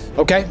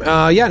 Okay.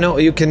 Yeah. No.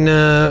 You can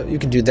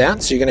do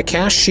that. So you're gonna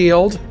cast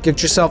shield, give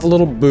yourself a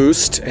little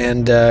boost,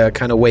 and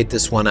kind of wait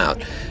this one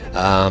out.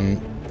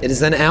 It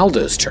is then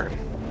Aldo's turn.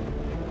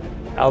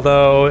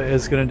 Aldo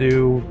is going to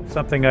do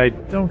something I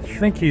don't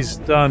think he's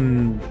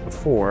done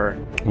before.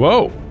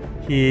 Whoa.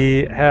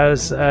 He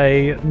has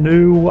a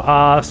new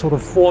sort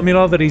of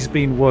formula that he's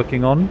been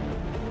working on,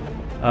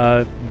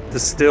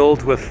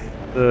 distilled with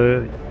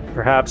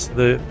perhaps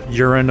the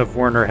urine of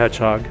Werner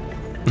Hedgehog.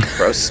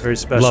 Gross. Very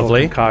special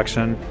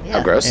concoction. Yeah.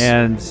 How gross.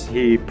 And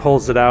he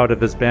pulls it out of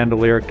his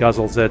bandolier,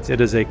 guzzles it.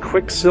 It is a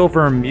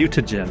quicksilver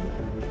mutagen.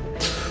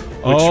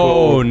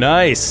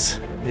 Nice.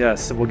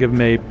 Yes, it will give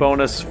him a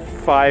bonus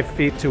 5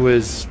 feet to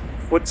his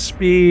foot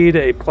speed,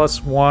 a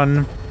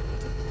 +1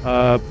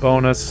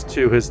 bonus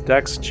to his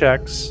dex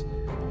checks,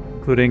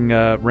 including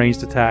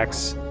ranged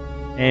attacks,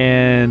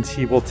 and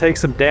he will take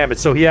some damage.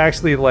 So he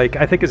actually,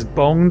 I think his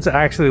bones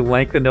actually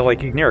lengthen to, you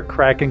can hear a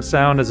cracking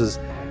sound as his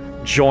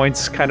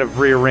joints kind of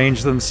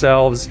rearrange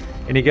themselves,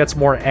 and he gets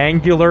more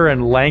angular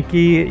and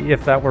lanky,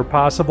 if that were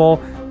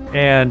possible,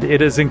 and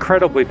it is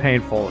incredibly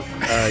painful.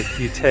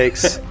 He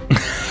takes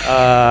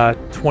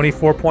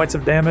 24 points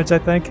of damage, I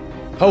think.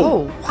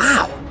 Oh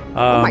wow!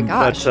 Oh my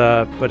gosh!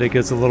 But it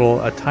gets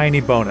a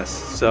tiny bonus.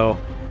 So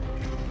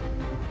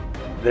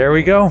there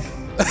we go.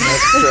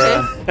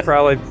 That's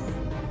probably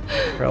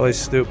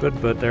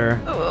stupid, but there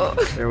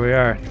we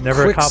are.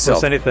 Never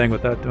accomplish anything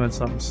without doing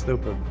something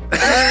stupid.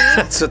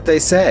 That's what they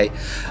say.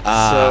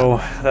 So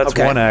that's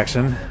one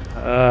action,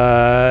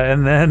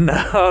 and then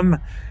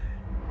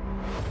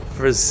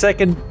for his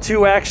second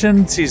 2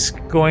 actions, he's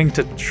going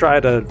to try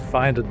to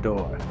find a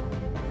door.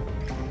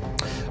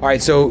 All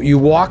right, so you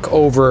walk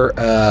over.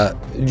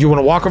 Do you want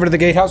to walk over to the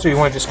gatehouse, or you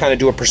want to just kind of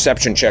do a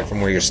perception check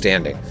from where you're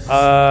standing?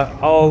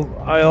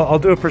 I'll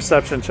do a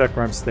perception check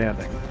where I'm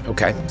standing.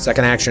 Okay.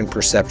 Second action,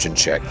 perception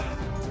check.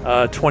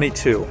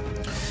 22.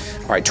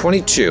 All right,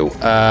 22.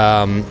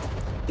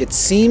 It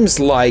seems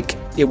like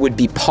it would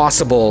be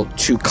possible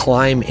to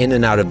climb in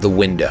and out of the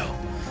window.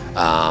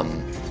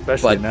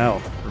 Especially now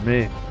for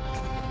me.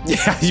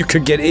 Yeah, you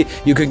could get in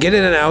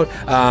and out,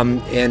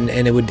 and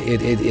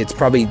it's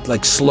probably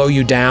slow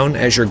you down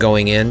as you're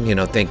going in.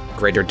 Think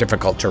greater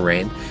difficult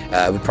terrain.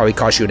 It would probably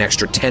cost you an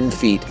extra 10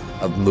 feet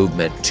of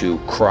movement to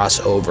cross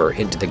over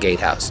into the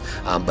gatehouse.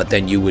 But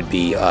then you would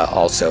be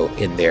also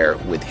in there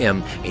with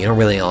him. And you don't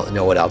really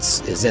know what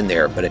else is in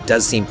there, but it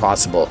does seem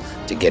possible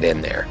to get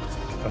in there.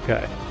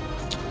 Okay.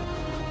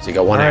 So you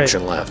got one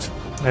action left.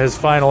 His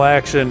final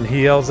action,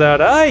 he yells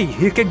out, "Hey,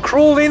 you can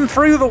crawl in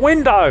through the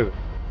window!"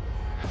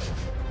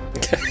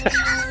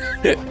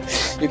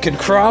 You can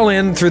crawl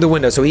in through the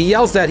window. So he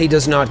yells that. He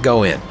does not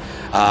go in.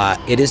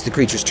 It is the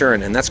creature's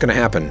turn, and that's going to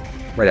happen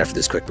right after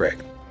this quick break.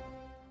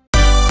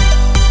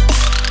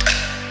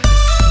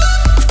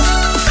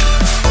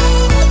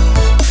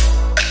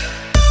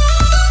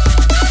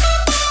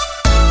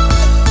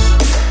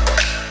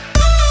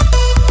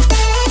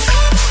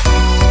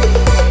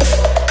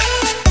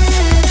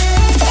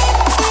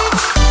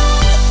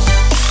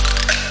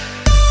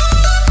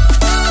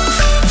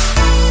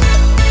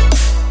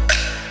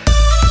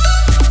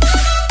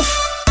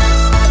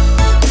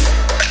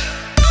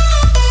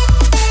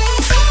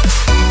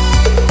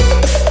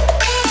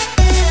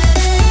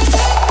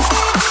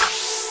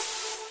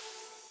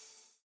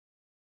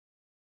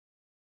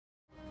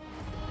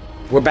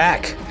 we're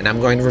back, and I'm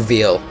going to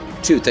reveal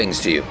 2 things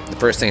to you. The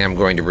first thing I'm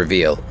going to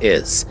reveal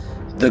is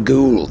the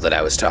ghoul that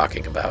I was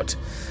talking about.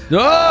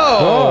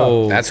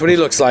 Oh! That's what he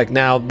looks like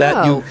now.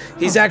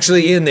 He's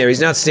actually in there. He's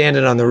not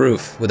standing on the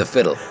roof with a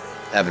fiddle,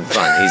 having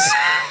fun.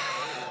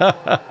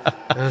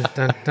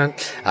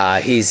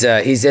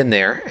 He's in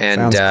there,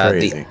 and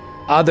the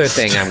other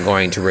thing I'm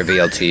going to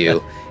reveal to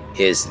you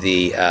is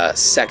the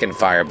second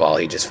fireball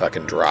he just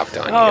fucking dropped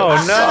on you.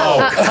 Oh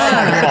no!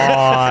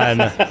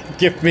 Come on!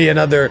 Give me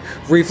another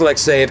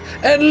reflex save,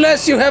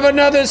 unless you have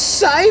another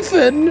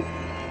siphon.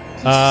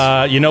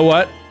 You know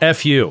what?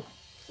 F you.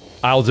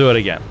 I'll do it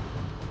again.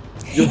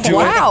 You'll do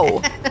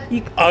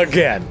it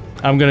again.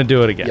 I'm gonna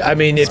do it again. I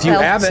mean, if you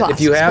have the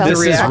This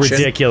reaction. is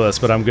ridiculous,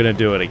 but I'm gonna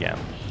do it again.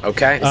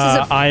 Okay.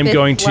 I'm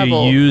going to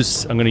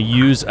use.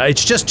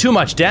 It's just too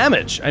much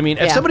damage. I mean,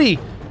 if somebody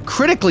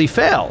critically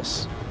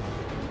fails,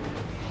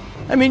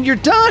 I mean, you're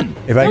done.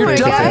 If I worry,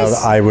 critically failed,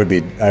 guys. I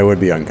would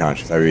be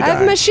unconscious. I would be I have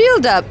dying. my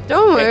shield up.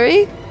 Don't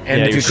worry.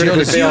 And if you your shield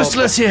critically is fail,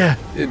 useless here.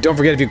 don't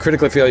forget, if you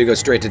critically fail, you go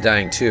straight to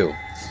dying too.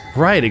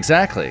 Right,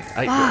 exactly.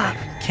 I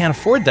can't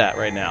afford that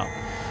right now.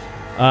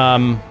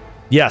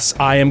 Yes,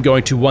 I am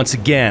going to, once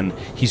again,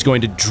 he's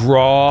going to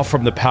draw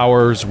from the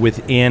powers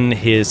within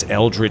his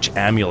Eldritch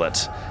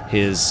Amulet,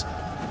 his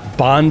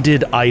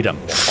bonded item.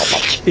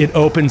 It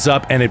opens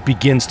up and it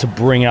begins to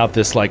bring out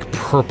this like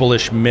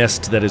purplish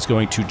mist that is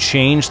going to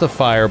change the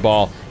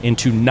fireball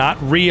into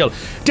not real.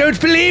 Don't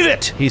believe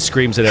it! He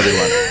screams at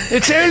everyone.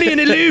 It's only an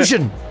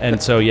illusion!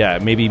 And so yeah,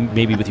 maybe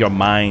with your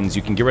minds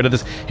you can get rid of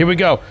this. Here we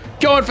go.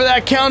 Going for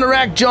that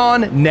counteract,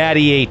 John.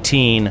 Natty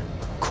 18.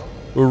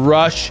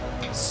 Rush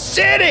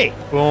City!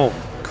 Boom.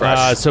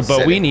 Crush But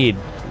City. we need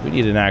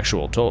an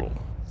actual total.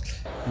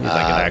 We need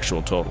like an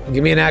actual total.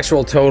 Give me an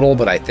actual total,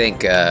 but I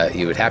think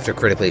you would have to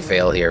critically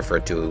fail here for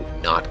it to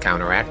not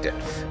counteract it.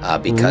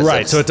 Because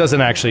Right, so it doesn't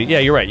actually. Yeah,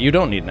 you're right. You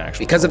don't need an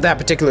actual. because of that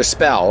particular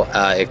spell,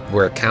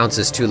 where it counts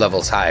as 2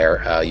 levels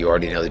higher, you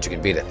already know that you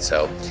can beat it.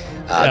 So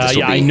this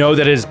will I be, know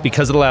that it is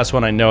because of the last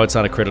one. I know it's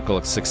not a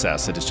critical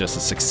success. It is just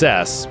a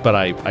success, but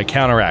I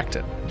counteract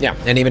it. yeah,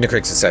 and even a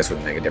crit success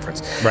wouldn't make a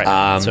difference.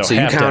 Right. So So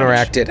you half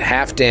counteract it,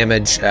 half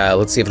damage.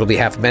 Let's see if it'll be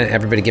half.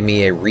 Everybody, give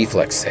me a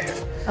reflex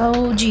save.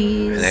 Oh,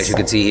 geez. And as you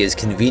can see, he is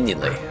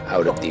conveniently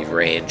out of the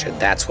range, and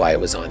that's why it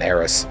was on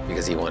Eris,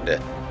 because he wanted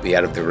to be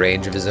out of the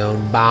range of his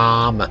own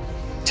bomb.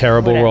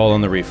 Terrible roll on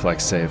the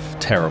reflex save.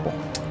 Terrible.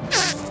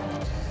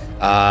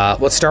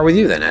 Let's start with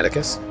you then,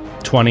 Atticus.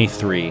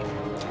 23.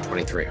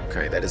 23.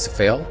 Okay, that is a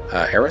fail.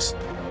 Eris?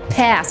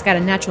 Pass. Got a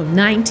natural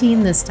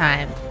 19 this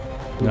time.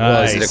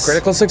 Was it a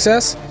critical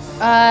success?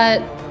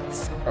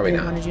 Probably I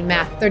not. want to do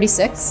math.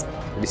 36.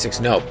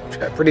 36, no.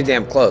 Pretty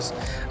damn close.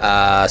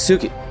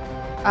 Suki.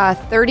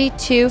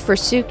 32 for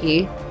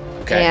Suki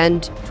Okay.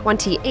 and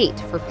 28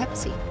 for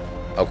Pepsi.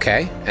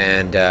 Okay,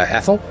 and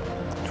Ethel?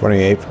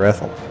 28 for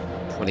Ethel.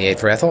 28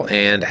 for Ethel,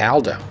 and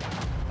Aldo?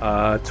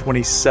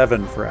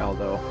 27 for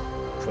Aldo.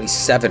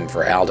 27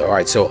 for Aldo. All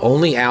right, so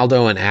only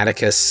Aldo and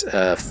Atticus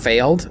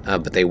failed,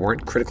 but they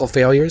weren't critical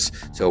failures.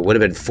 So it would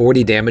have been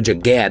 40 damage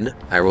again.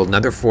 I rolled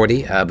another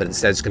 40, but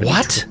instead it's going to be...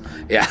 What?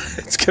 Yeah,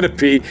 it's going to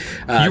be...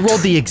 You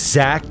rolled the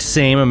exact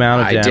same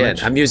amount of I damage.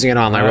 did. I'm using it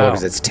on my roll Wow.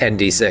 because it's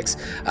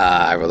 10d6.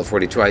 I rolled a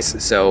 40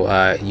 twice.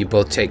 So you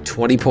both take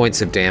 20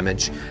 points of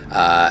damage.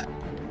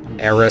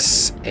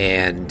 Eris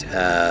and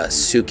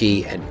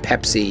Suki and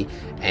Pepsi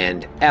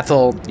and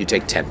Ethel, you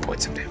take 10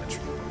 points of damage.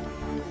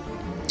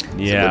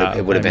 Yeah,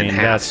 it would have been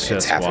half. That's It's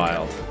just half again.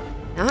 wild.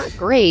 Not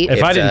great.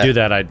 If I didn't uh, do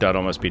that, I'd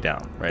almost be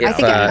down. Right? I I now.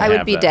 think I didn't would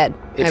have be that. dead.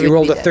 If I you would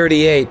rolled be a dead.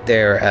 38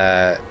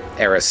 there,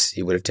 Eris,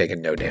 you would have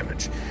taken no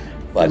damage.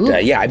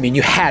 But yeah, I mean,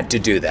 you had to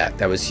do that.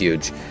 That was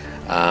huge.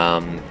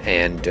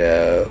 And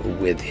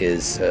with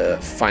his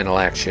final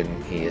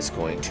action, he is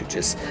going to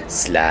just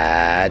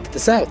slide to the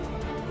south.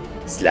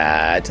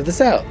 Slide to the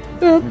south.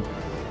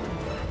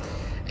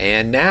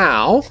 And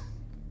now,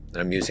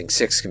 I'm using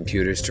 6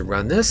 computers to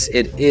run this.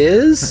 It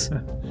is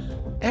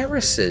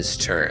Eris's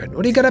turn.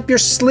 What do you got up your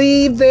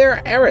sleeve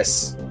there,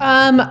 Eris?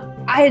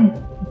 I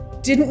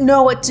didn't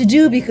know what to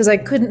do because I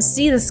couldn't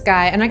see this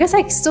guy, and I guess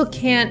I still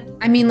can't.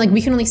 I mean, like,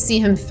 we can only see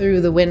him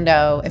through the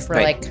window if we're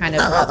Right. like kind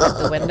of up at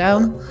the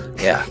window.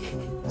 Yeah.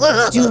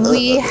 Do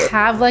we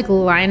have like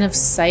line of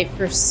sight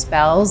for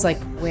spells? Like,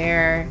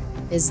 where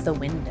is the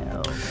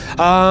window?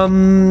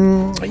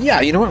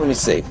 Yeah, you know what? Let me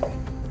see.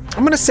 I'm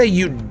going to say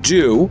you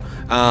do,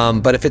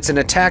 but if it's an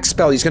attack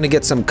spell, he's going to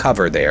get some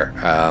cover there.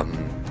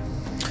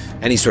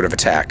 Any sort of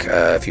attack.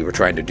 If you were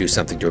trying to do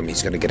something to him,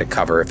 he's going to get a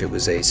cover if it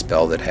was a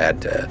spell that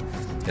had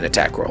an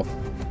attack roll.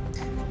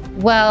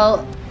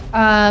 Well,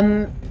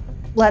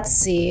 let's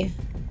see.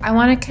 I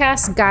want to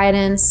cast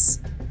guidance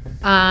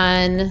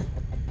on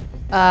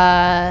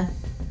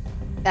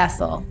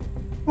Ethel.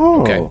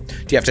 Oh. Okay.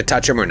 Do you have to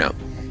touch him or no?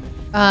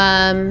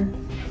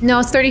 No,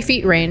 it's 30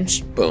 feet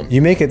range. Boom.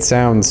 You make it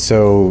sound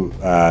so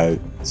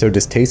so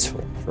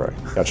distasteful for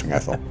touching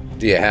Ethel.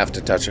 Do you have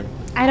to touch him?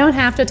 I don't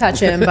have to touch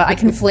him, but I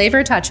can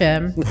flavor touch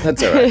him.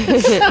 That's all right.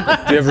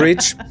 Do you have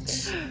reach?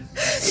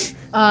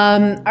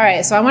 All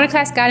right, so I want to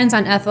cast guidance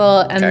on Ethel,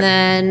 and Okay.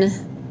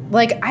 then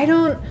Like, I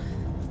don't...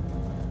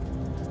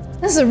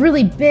 This is a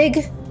really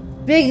big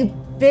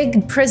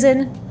prison.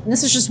 And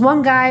this is just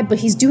one guy, but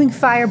he's doing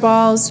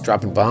fireballs.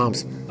 Dropping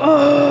bombs.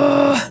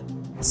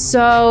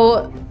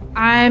 So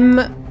I'm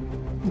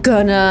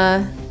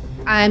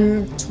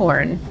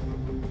torn.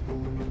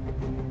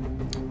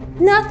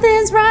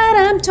 Nothing's right,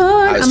 I'm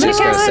torn. I was just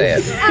going to say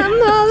it. I'm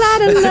all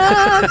out of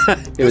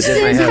love. It was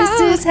in my head.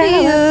 This is how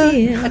I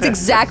feel. That's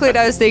exactly what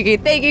I was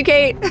thinking. Thank you,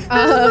 Kate.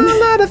 I'm a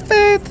lot of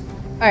faith.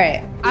 All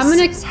right,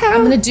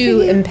 I'm gonna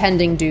do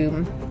impending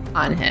doom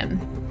on him.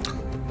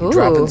 Ooh.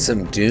 Dropping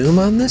some doom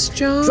on this,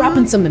 John?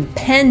 Dropping some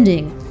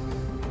impending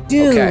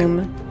doom.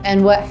 Okay.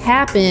 And what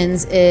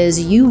happens is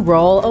you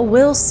roll a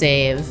will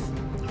save.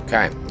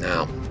 Okay,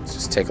 now let's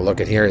just take a look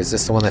at here. Is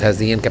this the one that has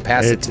the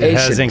incapacitation It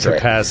has trait?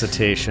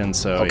 incapacitation,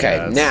 so Okay,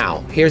 yeah,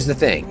 now here's the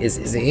thing: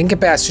 is the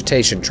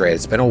incapacitation trait?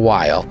 It's been a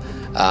while.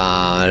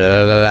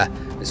 I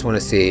just want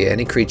to see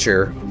any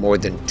creature more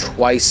than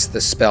twice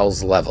the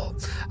spell's level,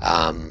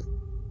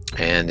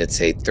 and it's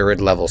a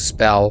 3rd level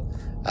spell.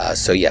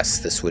 So yes,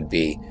 this would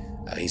be.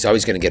 He's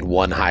always going to get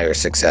 1 higher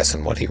success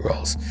in what he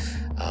rolls.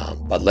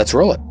 But let's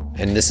roll it.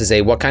 And this is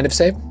a what kind of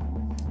save?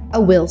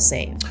 A will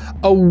save.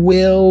 A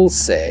will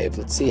save.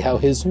 Let's see how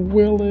his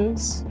will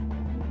is.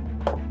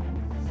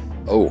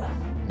 Oh,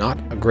 not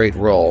a great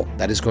roll.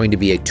 That is going to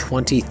be a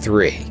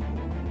 23.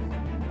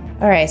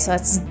 All right, so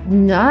that's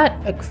not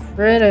a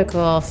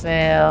critical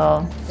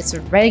fail. It's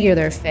a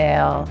regular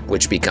fail.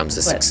 Which becomes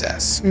a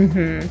success.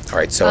 Mm-hmm. All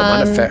right, so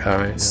I'm unaffected. All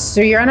right.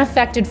 So you're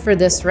unaffected for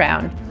this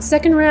round.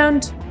 Second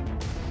round,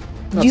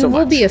 Not you so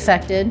will much. be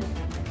affected.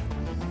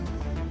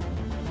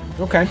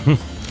 Okay.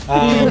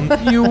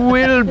 you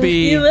will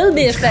be. You will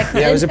be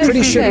affected. Yeah, it was a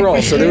pretty shit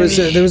roll, so there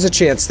was a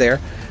chance there.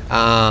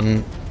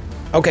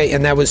 Okay,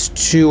 and that was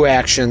 2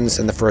 actions,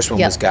 and the first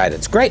one was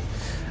guidance. Great.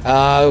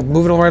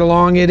 Moving right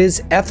along, it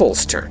is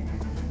Ethel's turn.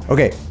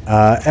 Okay,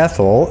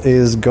 Ethel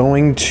is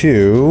going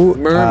to...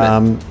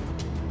 Merman.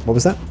 What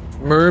was that?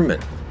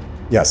 Merman.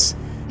 Yes.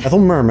 Ethel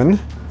Merman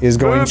is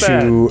going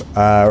to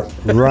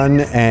run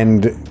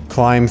and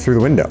climb through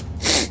the window.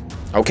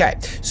 Okay,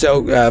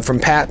 so from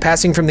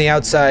passing from the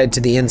outside to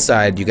the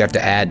inside, you have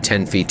to add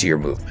 10 feet to your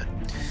movement.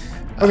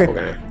 Okay. We're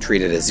going to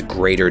treat it as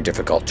greater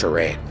difficult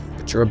terrain.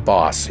 But you're a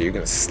boss, so you're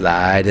going to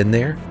slide in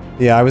there.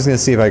 Yeah, I was going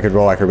to see if I could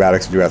roll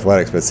acrobatics or do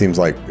athletics, but it seems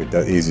like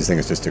the easiest thing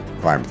is just to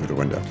climb through the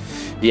window.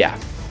 Yeah.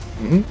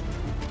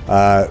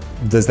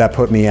 Does that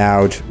put me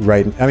out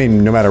right... I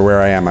mean, no matter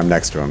where I am, I'm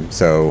next to him,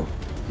 so...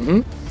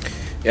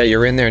 Yeah,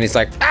 you're in there, and he's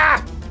like,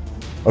 ah!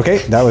 Okay,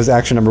 that was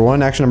action number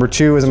 1. Action number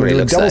 2 is I'm what going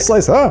he to do a looks double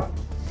like. slice. Ah!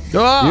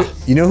 Ah!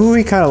 You know who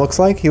he kind of looks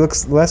like? He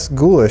looks less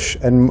ghoulish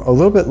and a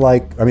little bit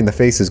like... I mean, the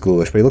face is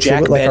ghoulish, but he looks a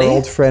Jack little bit like Benny? our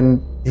old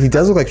friend... He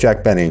does look like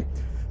Jack Benny,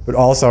 but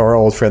also our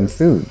old friend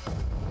Thune.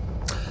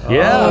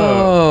 Yeah.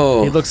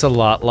 Oh. He looks a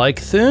lot like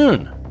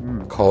Thune.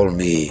 Call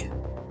me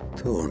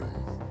Toon.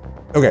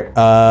 Okay,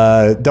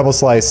 double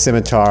slice,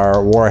 scimitar,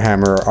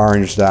 warhammer,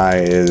 orange die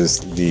is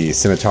the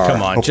scimitar.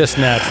 Come on, just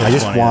natural I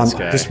just 20 want this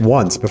guy. just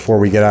once before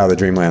we get out of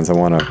the Dreamlands. I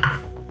want to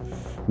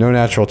no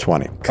natural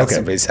 20. Cut Okay,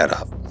 somebody's head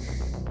off.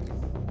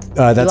 You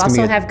that's also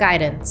gonna be have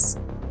guidance.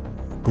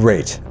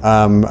 great.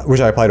 Which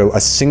I apply to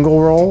a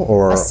single roll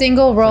or A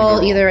single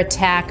roll, either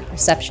attack,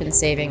 perception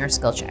saving, or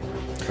skill check.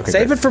 okay,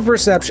 Save it for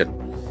perception.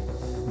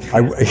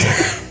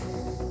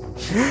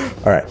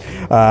 All right,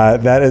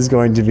 that is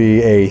going to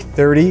be a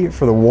 30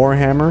 for the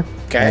warhammer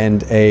Okay.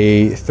 and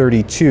a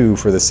 32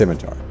 for the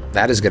scimitar.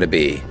 That is going to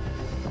be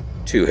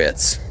 2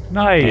 hits.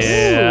 Nice.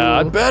 Yeah,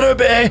 I'd better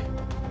be.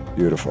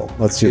 Beautiful.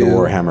 Let's do the Two.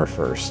 warhammer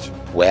first.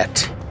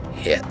 Wet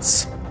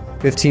hits.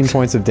 15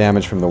 points of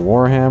damage from the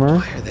warhammer.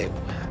 Why are they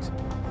wet?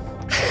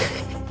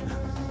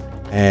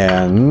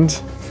 And,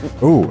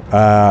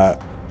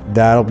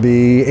 that'll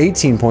be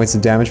 18 points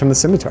of damage from the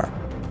scimitar.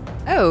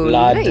 Oh,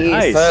 Blood.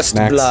 nice. First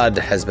Max. blood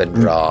has been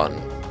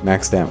drawn.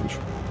 Max damage.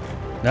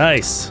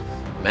 Nice.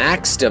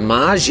 Max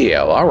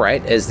DiMaggio. All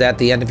right. Is that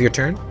the end of your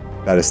turn?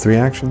 That is 3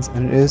 actions,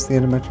 and it is the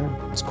end of my turn.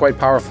 It's quite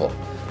powerful.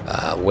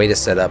 Way to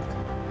set up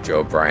Joe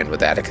O'Brien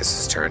with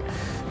Atticus's turn.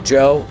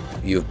 Joe,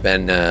 you've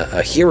been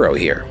a hero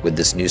here with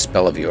this new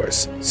spell of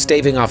yours,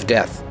 staving off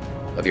death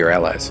of your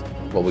allies.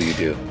 What will you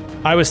do?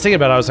 I was thinking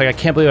about it. I was like, I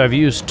can't believe I've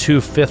used 2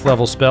 5th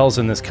level spells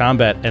in this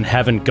combat and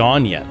haven't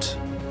gone yet.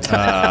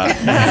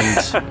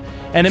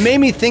 And it made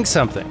me think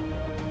something.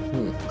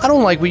 I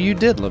don't like what you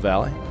did,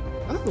 Lavallee.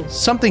 Oh.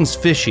 Something's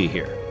fishy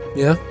here.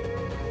 Yeah.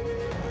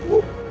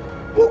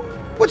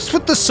 What's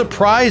with the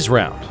surprise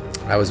round?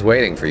 I was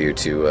waiting for you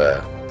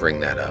to bring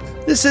that up.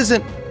 This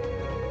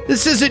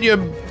isn't your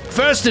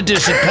first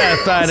edition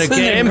Pathfinder This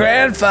isn't your game.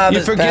 grandfather's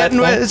You forgetting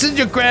Pathfinder. this is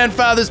your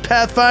grandfather's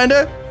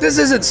Pathfinder? This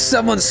isn't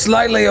someone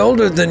slightly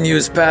older than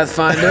you's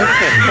Pathfinder.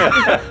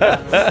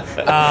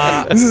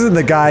 This isn't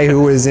the guy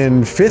who was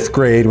in 5th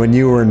grade when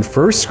you were in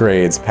 1st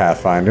grade's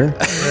Pathfinder.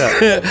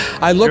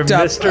 I Your looked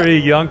up. mystery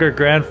younger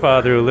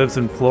grandfather who lives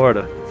in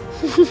Florida.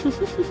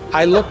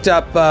 I looked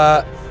up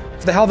for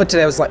the hell of it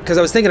today. I was like, because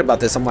I was thinking about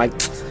this. I'm like,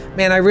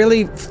 man, I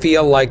really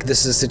feel like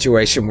this is a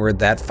situation where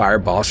that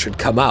fireball should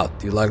come out.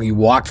 You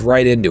walked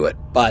right into it.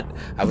 But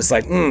I was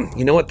like,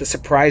 you know what? The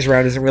surprise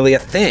round isn't really a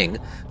thing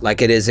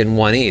like it is in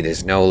 1E.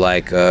 There's no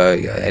like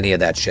any of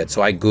that shit.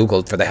 So I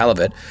Googled for the hell of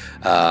it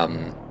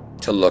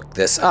to look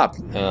this up.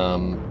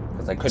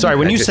 Sorry,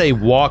 when you say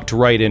walked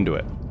right into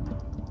it,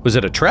 was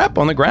it a trap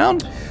on the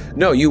ground?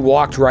 No, you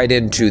walked right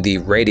into the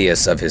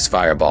radius of his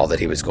fireball that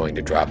he was going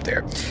to drop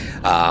there.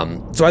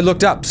 So I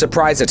looked up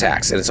surprise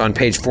attacks, and it's on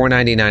page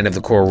 499 of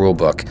the core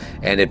rulebook,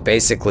 and it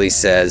basically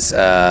says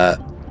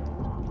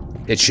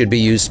it should be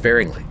used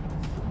sparingly.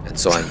 And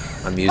so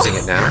I'm using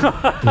it now.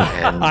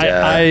 And,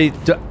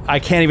 I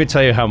can't even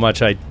tell you how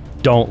much I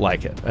don't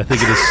like it. I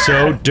think it is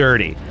so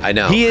dirty. I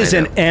know. He is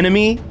an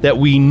enemy that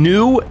we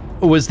knew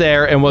was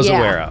there and was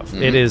aware of.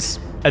 It is.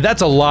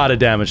 That's a lot of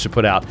damage to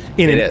put out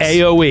in an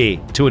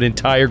AoE to an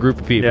entire group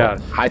of people. Yeah,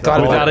 I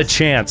thought without a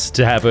chance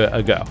to have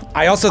a go.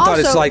 I also thought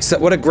it's like,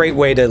 what a great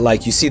way to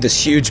like, you see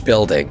this huge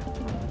building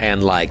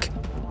and like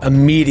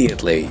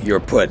immediately you're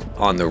put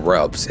on the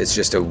ropes. It's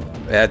just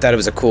I thought it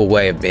was a cool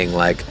way of being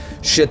like,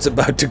 shit's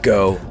about to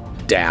go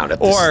down.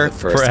 Or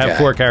have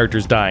 4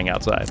 characters dying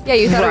outside. Yeah,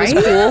 you thought it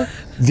was cool.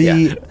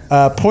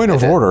 The point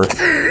of order,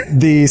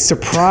 the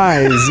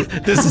surprise.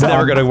 This is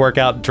never going to work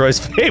out in Troy's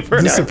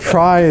favor. The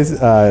surprise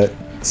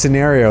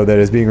scenario that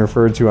is being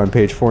referred to on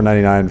page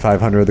 499 and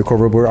 500 of the core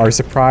rulebook are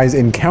surprise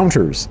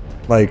encounters.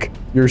 Like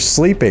you're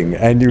sleeping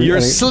and you're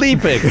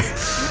sleeping,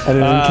 and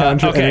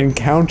an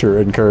encounter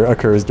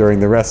occurs during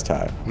the rest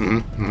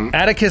time.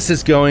 Atticus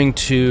is going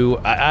to.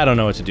 I don't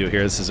know what to do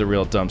here. This is a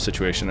real dumb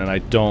situation, and I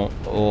don't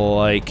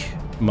like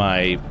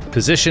my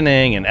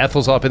positioning, and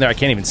Ethel's all up in there. I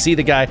can't even see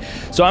the guy.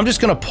 So I'm just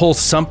going to pull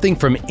something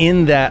from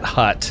in that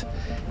hut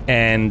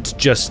and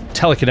just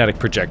telekinetic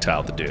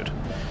projectile the dude.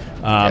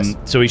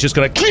 So he's just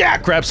going to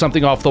grab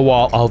something off the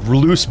wall, a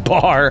loose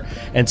bar,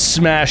 and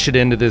smash it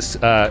into this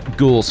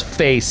ghoul's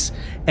face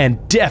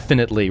and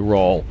definitely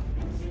roll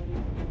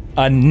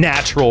a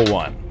natural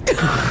 1.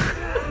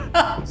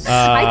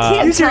 I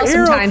can't tell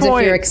sometimes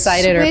if you're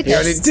excited or if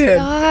you're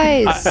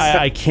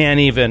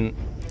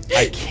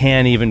I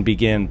can't even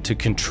begin to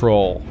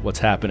control what's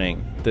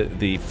happening,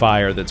 the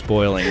fire that's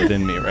boiling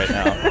within me right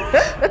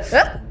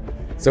now.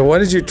 So what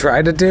did you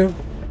try to do?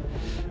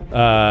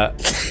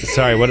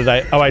 Sorry, what did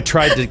I... Oh, I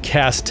tried to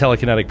cast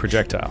telekinetic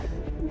projectile.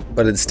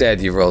 But instead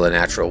you roll a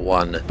natural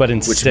 1. But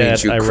instead which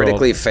means you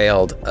critically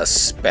failed a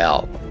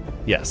spell.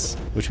 Yes,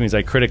 which means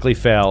I critically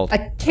failed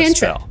a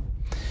cantrip.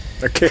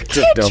 A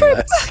cantrip, no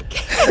less.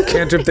 A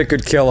cantrip that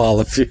could kill all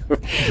of you.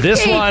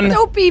 This one...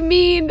 Don't be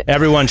mean.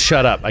 Everyone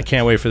shut up. I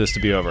can't wait for this to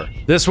be over.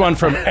 This one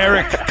from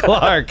Eric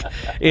Clark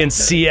in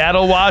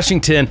Seattle,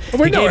 Washington.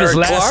 He gave his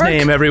last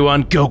name,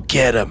 everyone. Go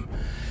get him.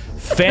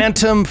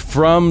 Phantom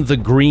from the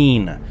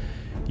Green.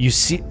 You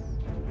see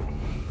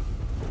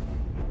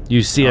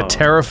a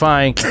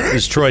terrifying, this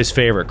is Troy's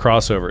favorite,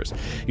 crossovers.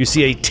 You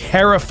see a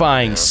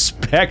terrifying,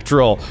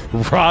 spectral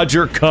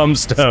Roger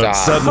Cumstone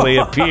suddenly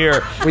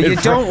appear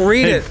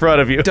in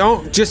front of you.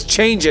 Don't, just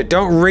change it.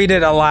 Don't read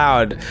it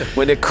aloud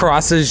when it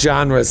crosses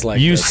genres like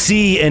You this.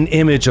 see an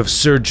image of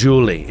Sir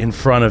Julie in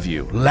front of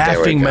you,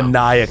 laughing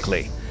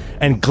maniacally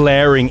and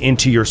glaring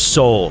into your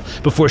soul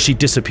before she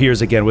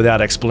disappears again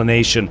without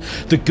explanation.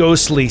 The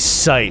ghostly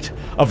sight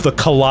of the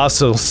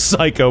colossal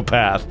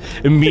psychopath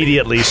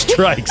immediately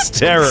strikes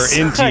terror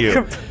into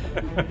you.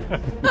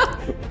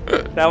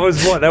 That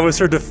was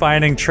her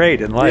defining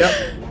trait in life.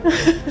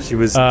 Yep. She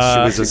was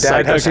a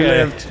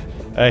psychopath.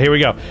 Here we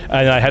go.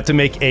 And I have to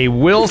make a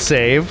will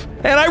save,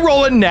 and I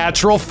roll a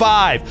natural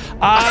 5.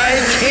 I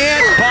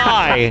can't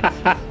buy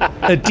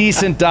a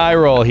decent die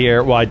roll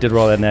here. Well, I did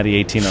roll that natty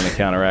 18 on the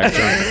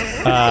counteraction.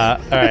 All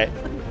right.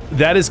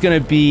 That is going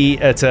to be,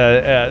 it's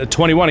a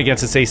 21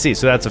 against its AC,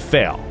 so that's a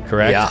fail,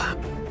 correct?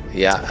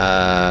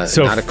 Yeah.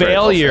 So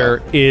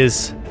failure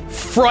is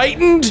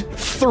frightened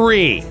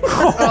 3.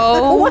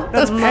 Oh,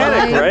 that's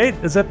panic, right?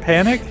 Is that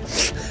panic?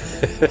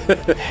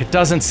 It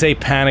doesn't say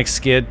panic,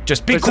 Skid.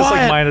 Just be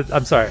quiet. Like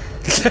I'm sorry.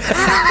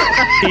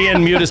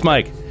 Ian, mute his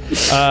mic.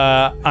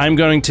 I'm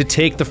going to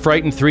take the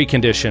frightened 3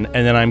 condition,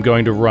 and then I'm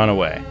going to run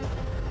away.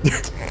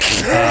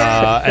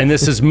 And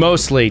this is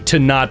mostly to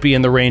not be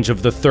in the range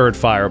of the 3rd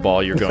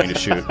fireball you're going to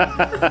shoot.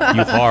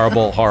 You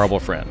horrible, horrible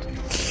friend.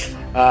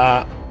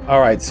 All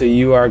right, so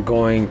you are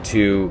going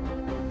to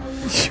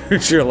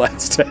use your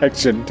last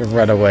action to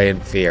run away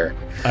in fear.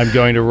 I'm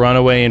going to run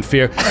away in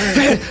fear.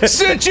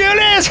 Sir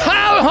Julius,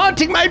 how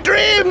haunting my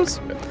dreams!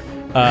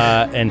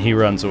 And he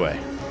runs away.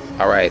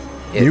 All right.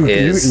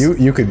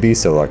 You could be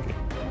so lucky.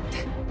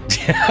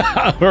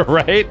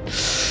 Right?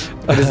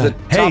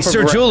 Hey,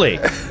 Sir Julie,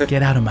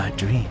 get out of my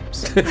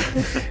dreams.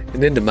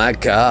 And into my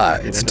car.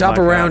 It's the top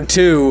of round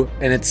 2,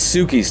 and it's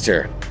Suki's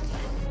turn.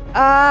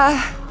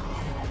 Yeah.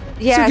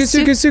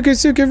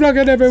 Suki,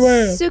 rocket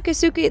everywhere.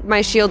 Suki.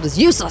 My shield is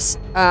useless.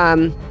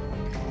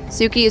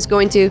 Suki is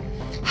going to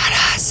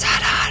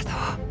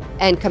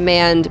and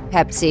command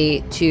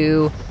Pepsi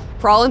to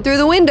crawl in through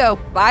the window.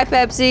 Bye,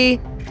 Pepsi.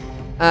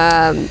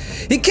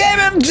 He came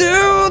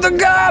into the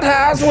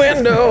guardhouse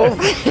window.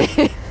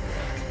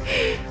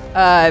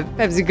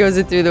 Pepsi goes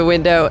in through the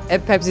window,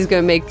 and Pepsi's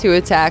going to make 2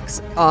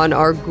 attacks on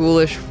our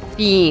ghoulish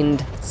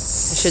fiend, I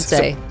should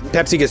say. So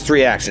Pepsi gets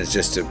 3 actions,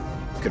 just to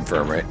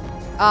confirm, right?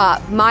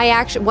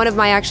 One of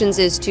my actions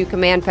is to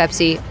command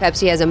Pepsi.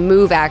 Pepsi has a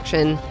move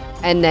action,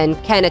 and then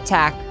can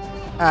attack.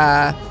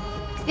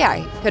 He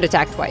could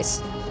attack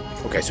twice.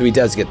 Okay, so he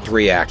does get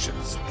 3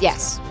 actions.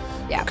 Yes.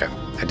 Yeah. Okay,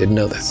 I didn't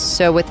know that.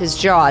 So with his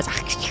jaws.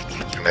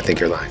 And I think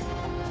you're lying.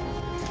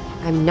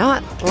 I'm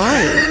not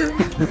lying.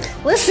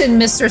 Listen,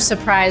 Mr.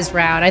 Surprise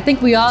Round, I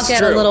think we all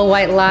get a little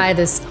white lie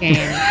this game.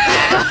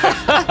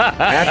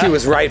 Matthew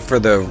was right for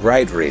the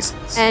right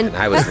reasons, and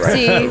I was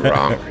right for the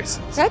wrong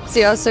reasons.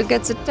 Pepsi also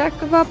gets attack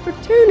of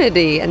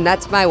opportunity, and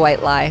that's my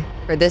white lie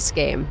for this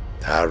game.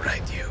 All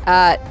right, you.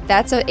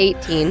 That's a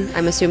 18.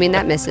 I'm assuming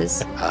that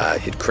misses.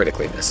 It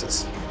critically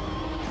misses.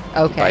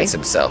 Okay. He bites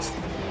himself.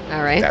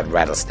 All right. That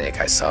rattlesnake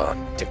I saw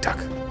on TikTok.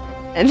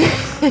 And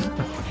then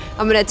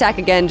I'm going to attack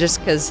again just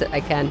because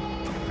I can.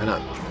 Why not?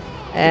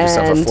 Give And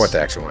yourself a 4th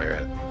action while you're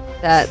at it.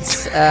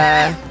 that's,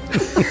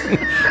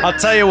 I'll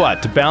tell you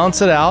what, to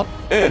balance it out,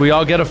 we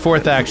all get a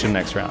 4th action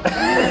next round.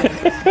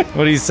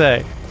 What do you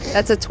say?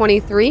 that's a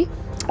 23.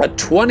 A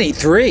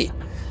 23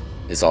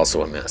 is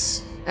also a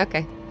miss.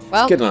 Okay.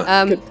 Well, Get a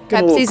little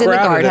Pepsi's in the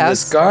crowded guardhouse.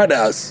 this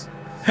guardhouse.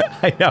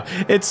 I know.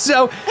 It's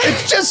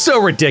just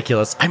so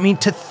ridiculous. I mean,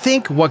 to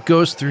think what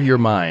goes through your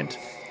mind.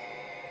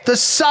 The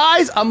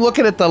size, I'm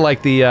looking at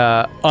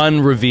the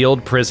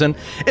unrevealed prison.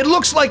 It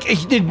looks like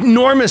an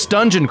enormous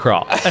dungeon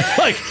crawl.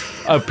 Like,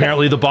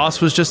 apparently the boss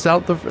was just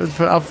outside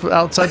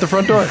the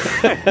front door.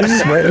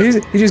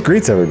 He just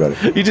greets everybody.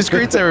 He just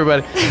greets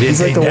everybody.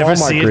 He's like the never Walmart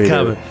see it greeter.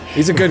 coming.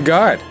 He's a good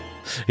guard.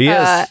 He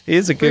is. He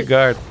is a good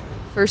guard.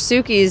 For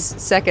Suki's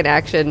second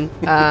action,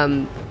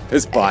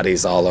 His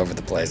body's all over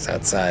the place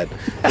outside.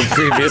 The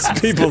previous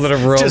people that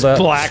have rolled Just up.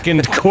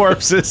 blackened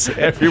corpses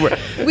everywhere.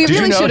 We Did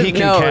really you know should he have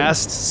can known.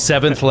 cast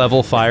 7th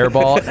level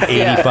fireball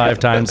 85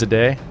 times a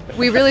day?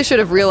 we really should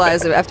have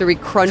realized that after we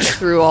crunched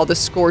through all the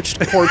scorched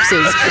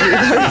corpses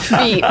beneath our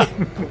feet.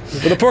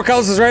 Well, the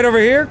portcullis is right over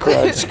here.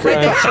 Crunch,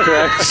 crunch,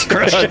 crunch.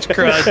 Crunch,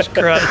 crunch,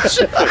 crunch.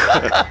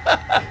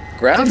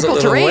 Ground's a Difficult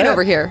little terrain wet.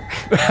 over here.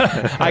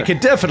 I could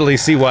definitely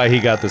see why he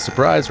got the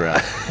surprise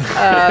round.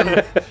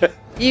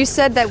 You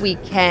said that we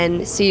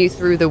can see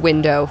through the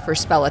window for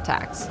spell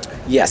attacks.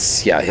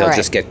 Yes, yeah, he'll All right.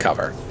 just get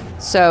cover.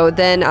 So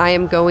then I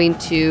am going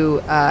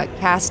to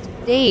cast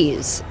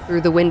Daze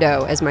through the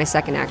window as my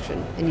second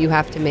action, and you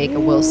have to make a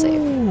will save.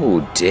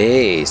 Ooh,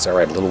 days. All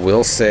right, a little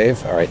will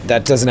save. All right,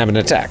 that doesn't have an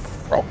attack.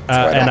 Roll.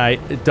 And I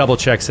double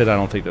checked it. I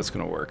don't think that's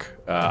going to work.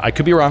 I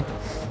could be wrong,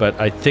 but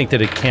I think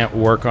that it can't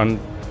work on.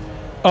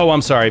 Oh,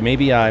 I'm sorry.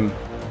 Maybe I'm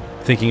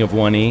thinking of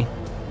 1E.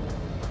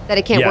 That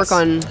it can't Yes. work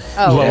on.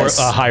 Oh, Lower, Yes.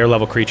 higher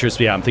level creatures.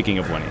 Yeah, I'm thinking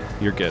of 1E.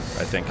 You're good,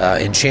 I think.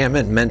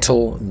 Enchantment,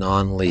 mental,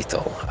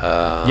 non-lethal.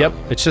 Yep,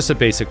 it's just a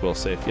basic will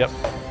save. Yep.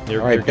 All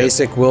right,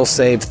 basic will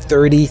save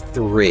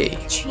 33.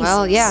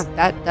 well, yeah,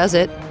 that does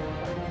it.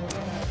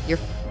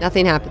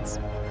 Nothing happens.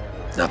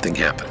 Nothing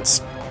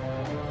happens.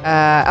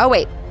 Oh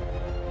wait.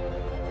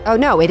 Oh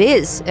no, it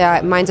is.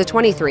 Mine's a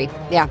 23.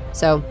 Yeah,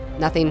 so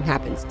nothing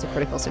happens. It's a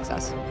critical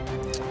success.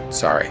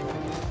 Sorry.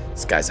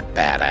 This guy's a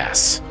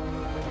badass.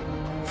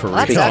 For Well,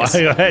 that real. sucks.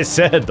 Like I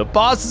said, the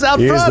boss is out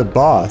He is front. the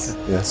boss.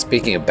 Yeah.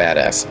 Speaking of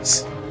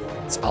badasses,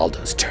 it's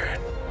Aldo's turn.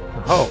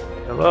 Oh,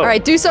 hello. All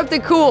right, do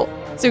something cool.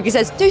 Suki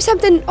says, "Do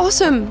something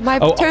awesome. My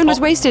turn was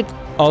wasted."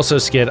 Also,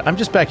 Skid, I'm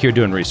just back here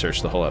doing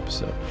research the whole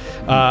episode.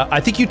 I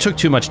think you took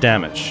too much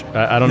damage.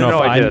 I don't know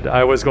No, if I did.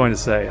 I was going to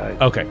say.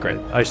 Okay, great.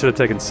 I should have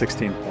taken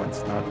 16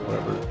 points, not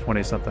whatever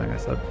 20 something I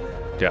said.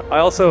 Yeah. I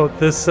also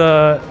this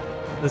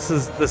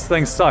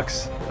thing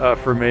sucks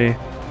for me.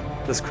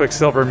 This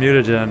Quicksilver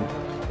mutagen,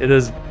 it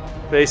is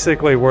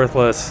basically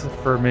worthless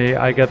for me.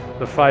 I get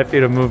the 5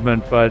 feet of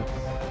movement, but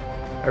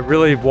I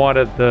really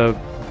wanted the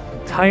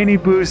tiny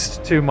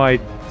boost to my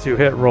 2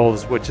 hit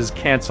rolls, which is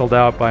canceled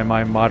out by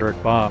my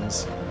moderate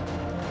bombs.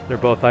 They're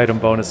both item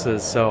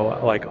bonuses, so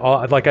like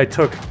I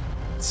took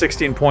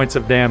 16 points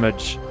of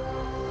damage,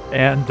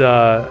 and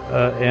I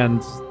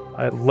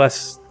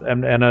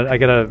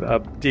get a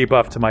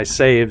debuff to my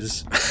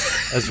saves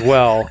as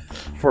well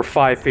for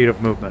 5 feet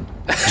of movement.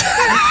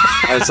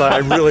 I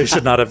really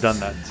should not have done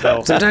that.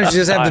 So Sometimes you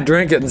just have to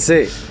drink it and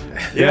see.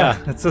 yeah,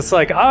 it's just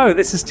like, oh,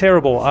 this is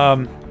terrible.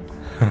 Like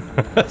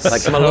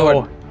my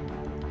lord.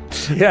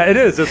 Yeah, it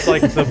is. It's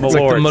like the Malort. It's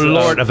like the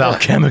Malort of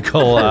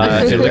alchemical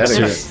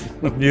elixirs.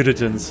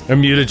 mutagens. Or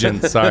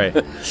mutagens, sorry.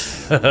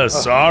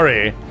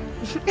 Sorry.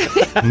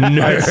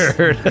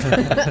 Nerd.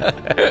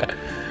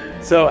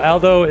 So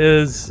Aldo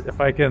is, if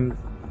I can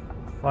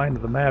find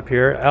the map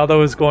here,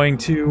 Aldo is going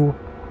to.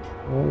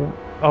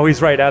 Oh,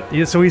 he's right at.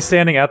 So he's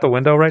standing at the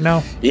window right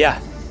now?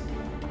 Yeah.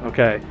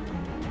 Okay.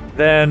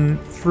 Then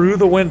through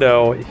the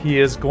window, he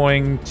is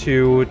going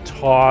to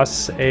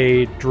toss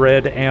a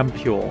dread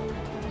ampule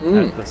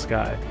at this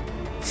guy.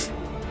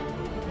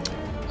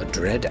 A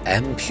dread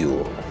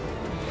ampule.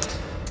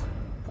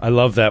 I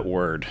love that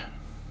word.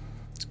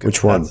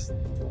 Which one?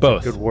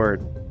 Both. Good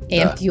word.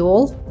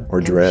 Ampule.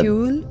 Or dread?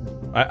 Fuel?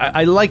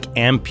 I like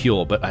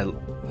ampule, but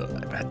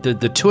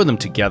The two of them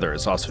together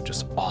is also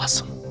just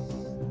awesome.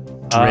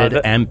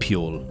 Dread and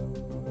Pule.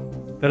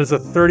 That is a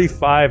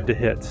 35 to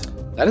hit.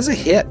 That is a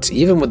hit,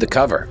 even with the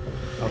cover.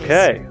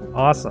 Okay,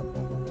 awesome.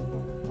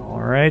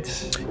 All right.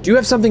 Do you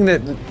have something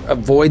that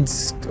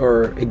avoids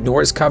or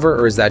ignores cover,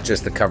 or is that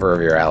just the cover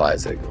of your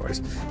allies that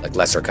ignores? Like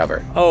lesser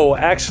cover? Oh,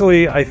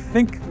 actually, I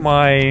think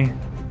my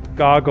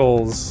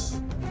goggles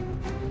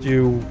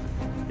do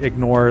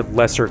ignore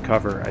lesser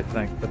cover, I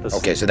think. But this,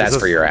 Okay, so that's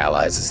for your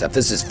allies and stuff.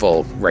 This is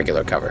full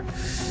regular cover.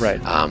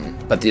 Right.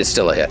 But it's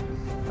still a hit.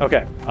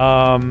 Okay.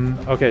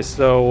 Okay,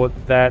 so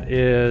that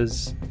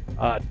is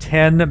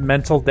 10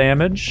 mental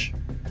damage.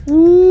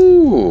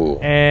 Ooh.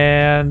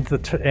 And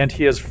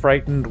he is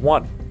frightened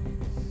 1.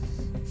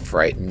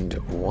 Frightened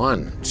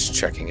 1. Just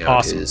checking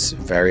out his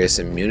various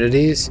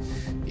immunities.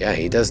 Yeah,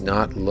 he does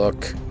not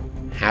look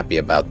happy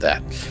about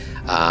that.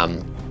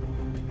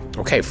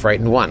 Okay,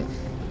 frightened 1.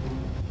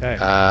 Okay.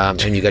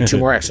 And you got 2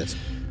 more actions.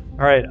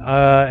 All right,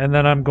 and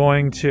then I'm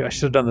going to... I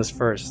should have done this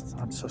first.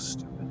 I'm so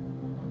stupid.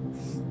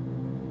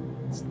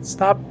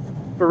 Stop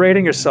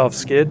berating yourself,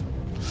 Skid.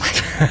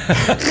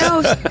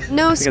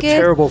 No, It's Skid. a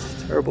terrible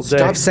day.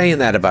 Stop saying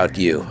that about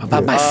you.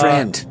 About my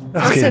friend.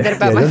 Don't say that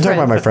about my don't talk friend.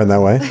 about my friend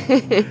that way.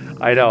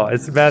 I know.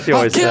 It's Matthew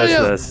always kill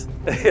says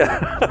this.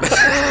 Yeah.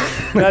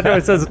 Matthew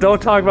always says,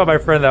 "Don't talk about my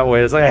friend that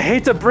way." It's like, I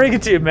hate to break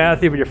it to you,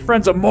 Matthew, but your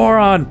friend's a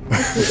moron.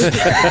 That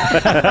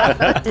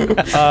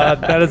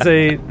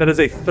is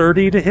a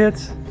 30 to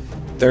hit.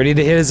 30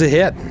 to hit is a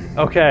hit.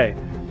 Okay,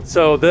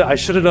 so I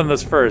should have done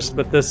this first,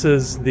 but this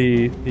is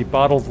the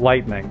bottled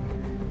lightning.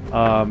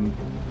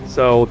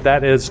 So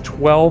that is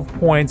 12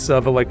 points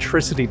of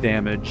electricity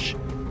damage,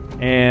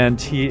 and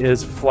he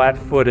is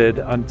flat-footed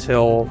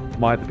until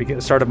the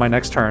start of my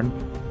next turn.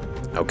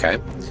 Okay.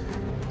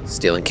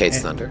 Stealing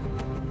Kate's thunder.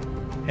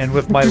 And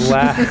with my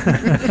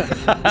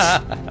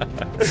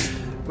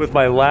with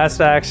my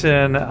last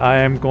action, I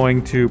am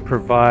going to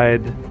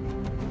provide.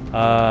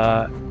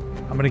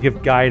 I'm going to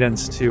give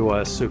guidance to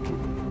Suki.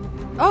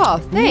 Oh,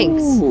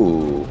 thanks.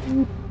 Ooh.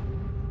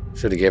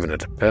 Should have given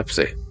it to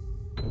Pepsi.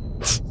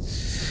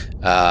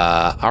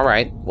 All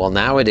right. Well,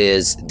 now it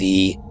is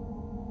the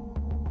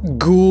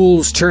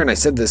ghoul's turn. I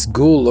said this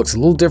ghoul looks a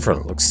little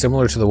different. It looks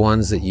similar to the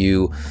ones that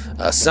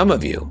some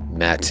of you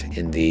met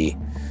in the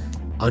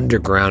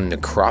underground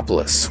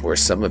necropolis where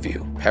some of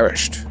you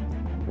perished.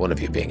 One of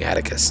you being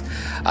Atticus.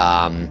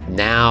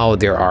 Now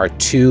there are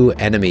 2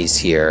 enemies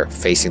here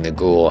facing the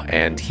ghoul,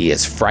 and he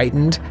is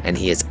frightened, and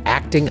he is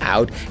acting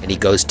out, and he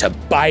goes to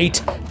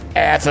bite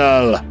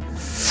Ethel.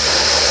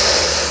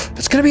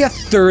 It's going to be a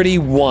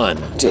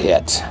 31 to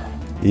hit.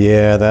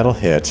 Yeah, that'll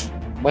hit.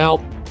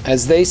 Well,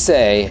 as they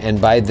say, and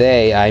by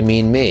they I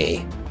mean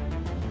me,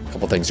 a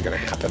couple things are going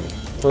to happen.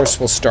 First,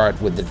 we'll start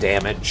with the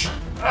damage.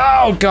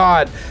 Oh,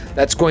 God.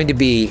 That's going to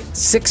be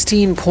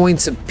 16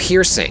 points of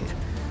piercing.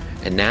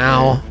 And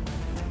now,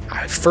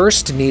 I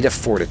first need a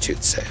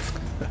fortitude save.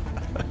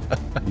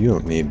 You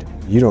don't need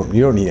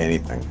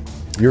anything.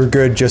 You're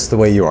good just the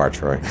way you are,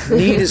 Troy.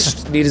 Need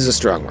is a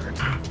strong word.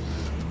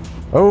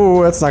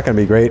 Oh, that's not going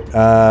to be great.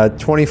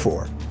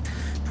 24.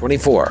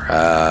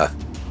 24.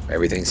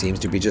 Everything seems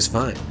to be just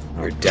fine.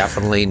 You're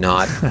definitely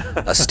not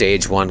a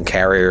stage 1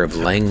 carrier of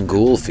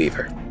Langul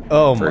fever.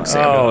 Oh, for my.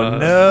 example. Oh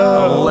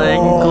no,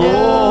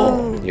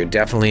 Langul. You're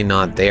definitely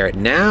not there.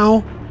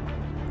 Now,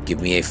 give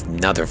me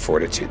another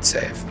fortitude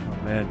save.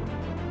 Oh, man.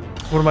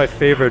 One of my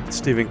favorite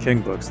Stephen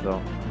King books,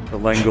 though, The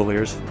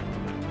Langoliers.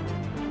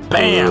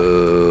 Bam!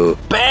 Ooh,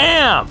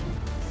 Bam!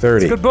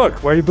 30. Good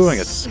book. Why are you booing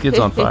it? Skid's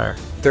on fire.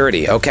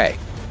 30. Okay.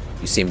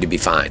 You seem to be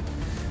fine.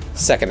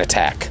 Second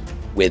attack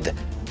with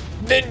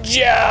the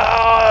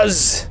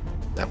jaws.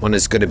 That one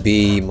is going to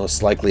be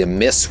most likely a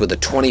miss with a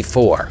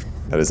 24.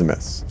 That is a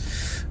miss.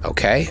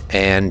 Okay.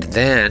 And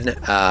then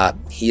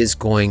he is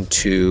going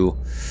to...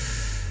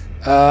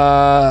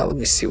 let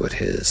me see what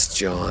his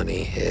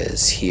Johnny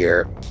is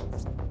here.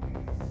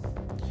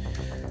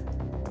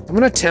 I'm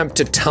going to attempt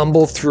to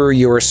tumble through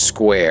your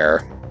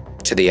square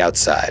to the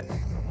outside.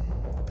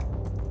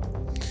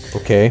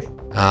 Okay.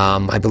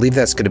 I believe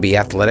that's going to be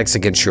athletics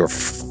against your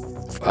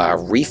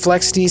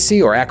reflex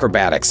DC or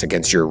acrobatics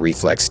against your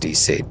reflex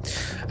DC.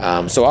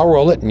 So I'll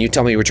roll it and you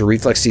tell me what your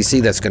reflex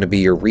DC. That's going to be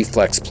your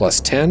reflex plus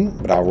 10,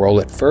 but I'll roll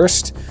it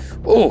first.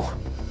 Oh,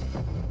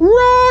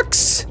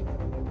 rocks!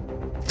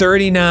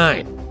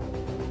 39.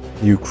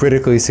 You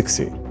critically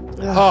succeed.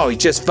 Oh, he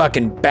just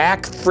fucking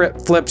back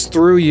flips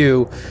through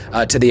you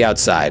to the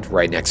outside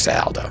right next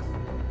to Aldo.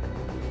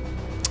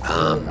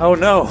 Oh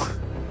no.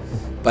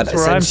 But That's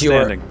where since I'm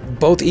you're standing.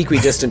 both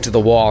equidistant to the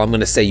wall, I'm going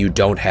to say you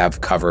don't have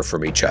cover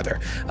from each other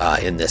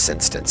in this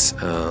instance.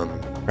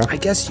 I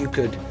guess you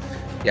could...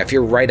 Yeah, if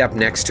you're right up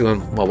next to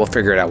him, well, we'll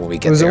figure it out when we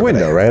get there. There's a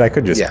window, right? I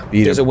could just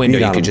beat there's a window.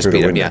 beat You on could him just through the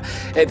beat him,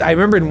 window. yeah. I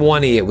remember in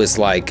 1E, it was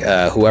like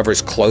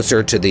whoever's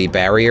closer to the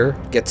barrier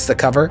gets the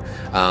cover,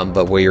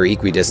 but where you're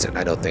equidistant,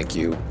 I don't think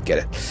you get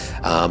it.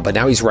 But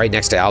now he's right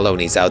next to Aldo,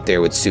 and he's out there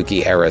with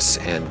Suki, Harris,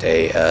 and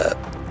a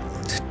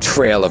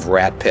trail of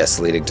rat piss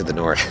leading to the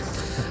north.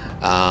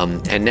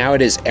 And now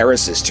it is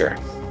Eris's turn.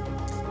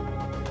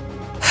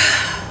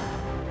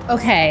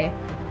 Okay,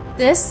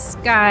 this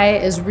guy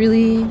is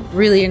really,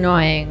 really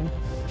annoying.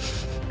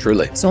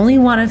 Truly. It's only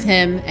one of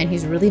him, and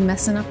he's really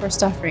messing up our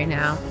stuff right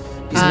now.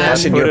 He's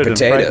mashing your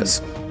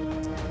potatoes.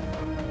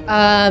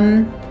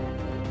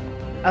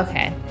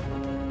 Okay.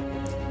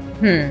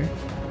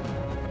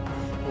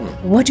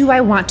 What do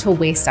I want to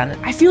waste on it?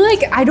 I feel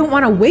like I don't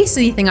want to waste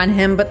anything on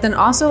him, but then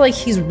also like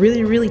he's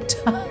really, really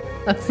tough.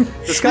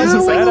 This guy's a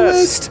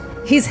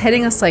badass. He's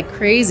hitting us like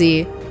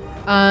crazy.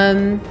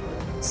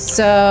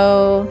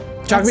 So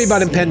Talk to me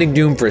about impending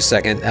doom for a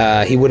second.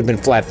 He would have been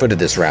flat-footed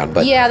this round,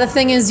 but yeah, the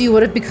thing is, you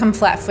would have become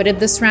flat-footed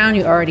this round.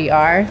 You already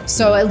are.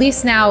 So at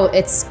least now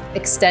it's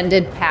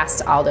extended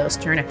past Aldo's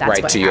turn, if that's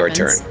right what to happens.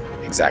 your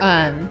turn.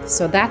 Exactly.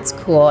 So that's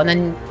cool. And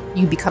then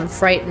you become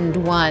frightened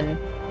 1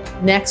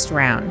 next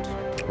round.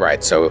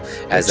 Right. So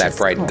as Which that is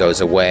frighten cool. goes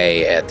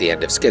away at the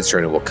end of Skid's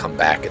turn, it will come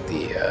back at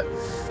the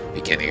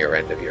beginning or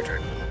end of your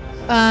turn.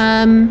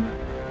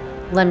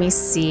 Let me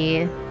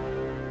see.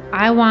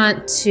 I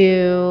want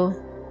to.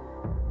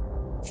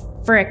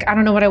 Frick, I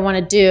don't know what I want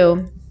to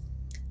do.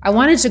 I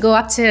wanted to go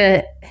up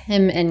to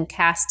him and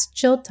cast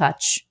Chill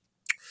Touch.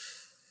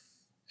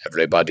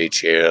 Everybody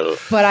chill.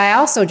 But I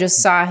also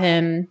just saw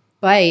him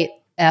bite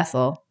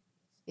Ethel.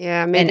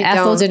 Yeah, maybe And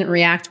Ethel don't, didn't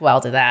react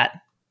well to that.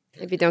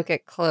 maybe don't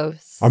get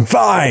close. I'm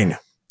fine.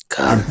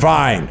 I'm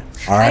fine.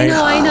 All right.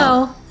 I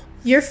know.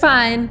 You're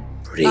fine.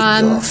 Bring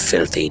your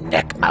filthy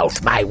neck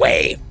mouth my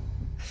way.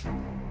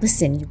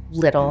 Listen, you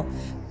little.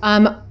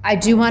 I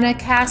do want to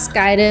cast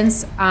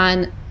guidance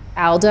on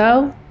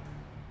Aldo.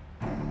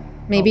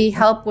 Maybe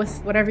help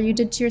with whatever you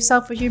did to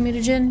yourself with your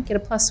mutagen. Get a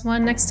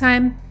 +1 next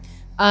time.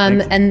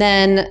 And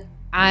then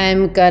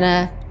I'm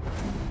gonna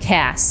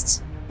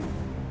cast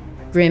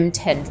Grim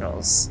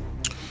Tendrils.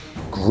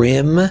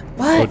 Grim?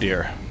 What? Oh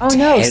dear. Oh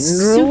no, Tendrils?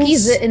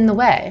 Suki's in the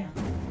way.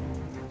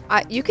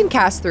 You can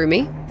cast through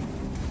me.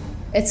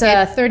 It's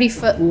a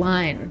 30-foot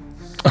line.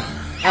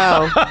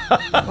 Oh,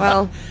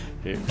 well,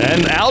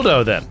 And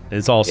Aldo then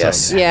is also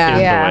Yes. Yeah.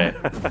 in Yeah.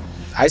 the way.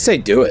 I say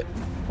do it.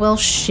 Well,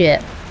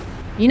 shit.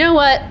 You know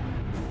what?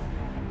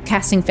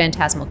 Casting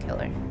Phantasmal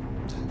Killer.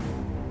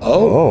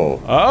 Oh.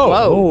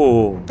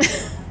 Oh.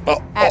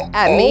 Oh,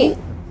 at me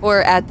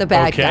or at the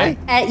bad Okay.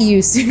 guy? At you,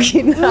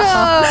 Suki. No.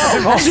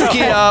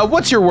 Suki,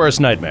 what's your worst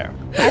nightmare?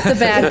 At the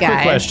bad Quick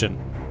guy. question.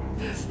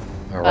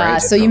 All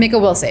right. So you make a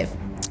will save.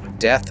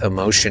 Death,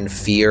 emotion,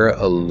 fear,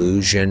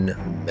 illusion,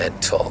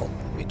 mental.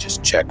 Let me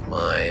just check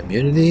my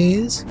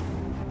immunities.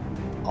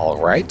 All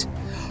right.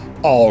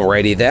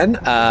 Alrighty then.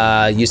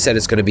 You said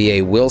it's going to be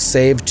a will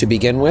save to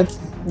begin with.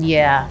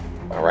 Yeah.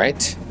 All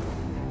right.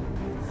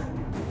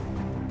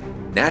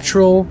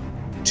 Natural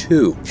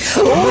 2. Boom!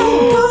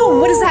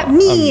 What does that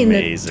mean?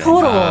 Amazing.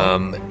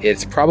 Total.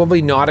 It's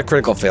probably not a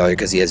critical failure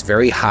because he has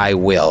very high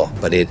will,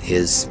 but it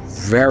is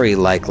very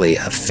likely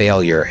a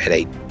failure at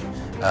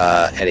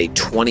a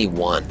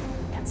 21.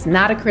 It's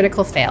not a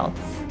critical fail.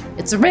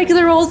 It's a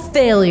regular old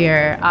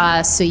failure.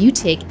 So you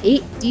take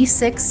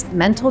 8d6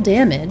 mental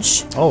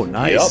damage. oh,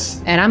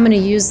 nice. And I'm going to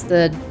use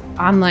the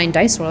online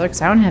dice roller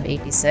because I don't have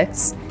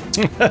 8d6.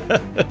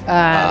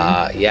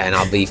 Yeah, and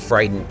I'll be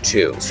frightened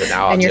 2. So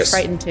now I'll And you're just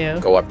frightened too.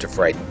 go up to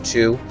frightened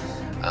 2.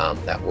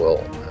 That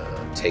will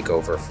take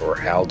over for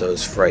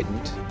Aldo's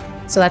frightened.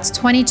 So that's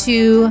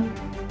 22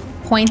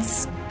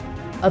 points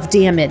of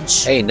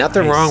damage. Hey,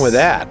 nothing wrong with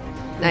that.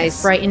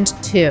 Nice. Frightened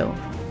 2.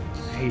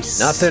 Nice.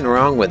 Nothing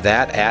wrong with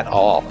that at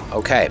all.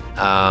 Okay.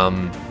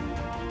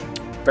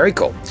 Very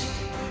cool.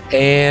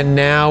 And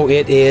now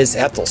it is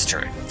Ethel's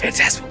turn.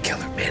 Phantasmal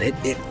Killer, man.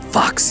 It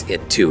fucks in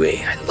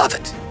 2E. I love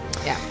it.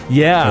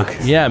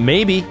 Yeah,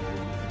 maybe.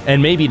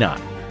 And maybe not.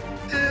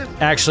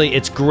 Actually,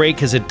 it's great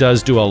because it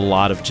does do a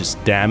lot of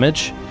just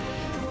damage,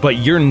 but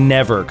you're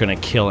never going to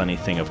kill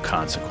anything of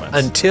consequence.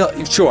 Until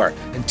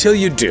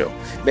you do.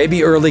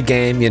 Maybe early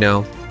game,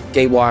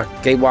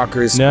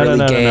 Gatewalkers,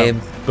 early game.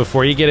 No.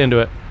 Before you get into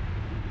it,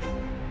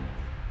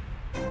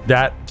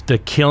 the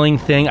killing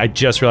thing, I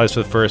just realized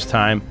for the first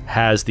time,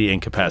 has the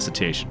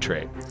incapacitation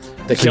trait.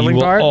 The So killing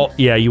you will part?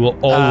 you will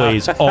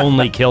always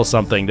only kill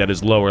something that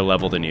is lower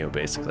level than you,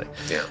 basically.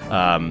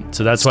 Yeah.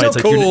 So that's why Still it's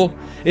like cool.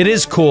 It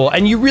is cool,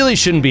 and you really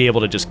shouldn't be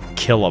able to just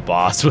kill a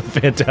boss with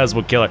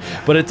Phantasmal Killer.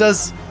 But it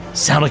does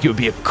sound like it would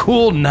be a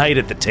cool night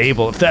at the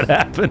table if that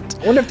happened.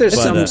 I wonder if there's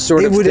some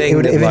sort of thing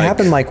that, if it like,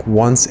 happened like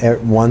once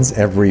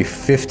every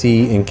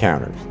 50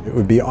 encounters, it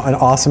would be an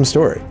awesome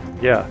story.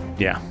 Yeah.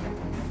 Yeah.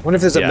 I wonder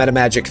if there's a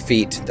metamagic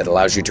feat that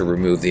allows you to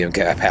remove the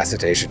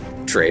incapacitation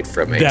trait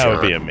from That HR.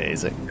 would be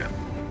amazing.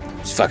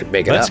 Just fucking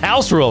make it Let's up.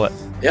 house rule it.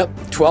 Yep,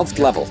 12th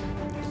level.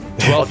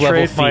 12th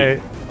level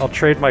feat. I'll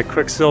trade my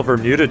Quicksilver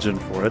mutagen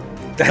for it.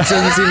 That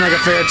doesn't seem like a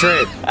fair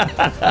trade.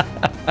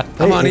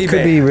 I'm on it eBay.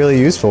 could be really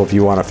useful if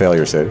you want a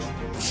failure save.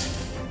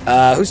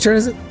 Whose turn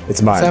is it?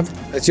 It's mine.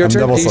 It's your I'm turn?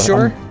 double Are you sli-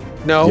 sure?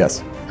 No?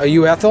 Yes. Are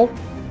you Ethel?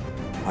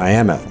 I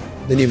am Ethel.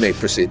 Then you may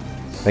proceed.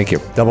 Thank you.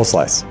 Double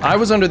slice. I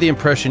was under the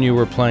impression you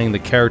were playing the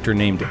character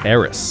named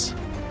Eris.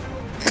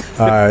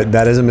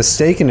 That is a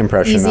mistaken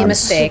impression. Easy I'm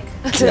mistake.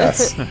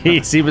 Yes.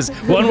 He was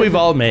one we've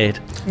all made.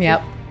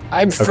 Yep.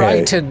 I'm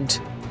frightened.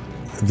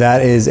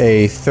 That is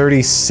a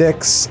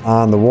 36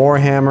 on the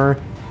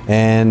Warhammer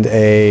and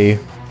a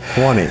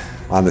 20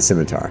 on the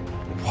Scimitar.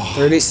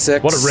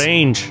 36. What a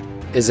range.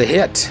 Is a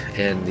hit,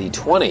 and the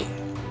 20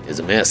 is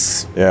a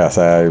miss. Yes,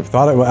 I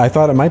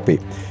thought it might be.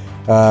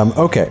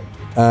 Okay,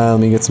 let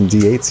me get some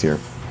D8s here.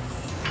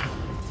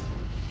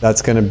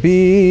 That's going to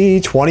be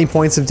 20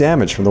 points of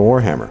damage from the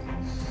Warhammer.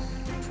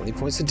 20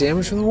 points of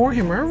damage from the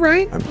Warhammer. All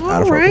right. I'm all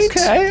out of right.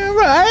 focus. Okay, all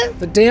right.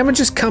 The damage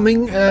is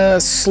coming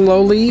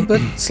slowly,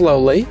 but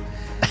slowly.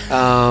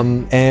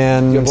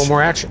 And you have one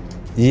more action.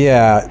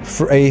 Yeah,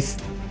 for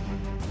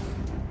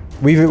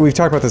we've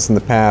talked about this in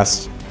the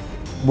past.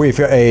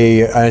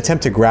 An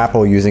attempt to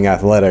grapple using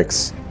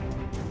athletics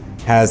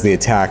has the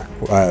attack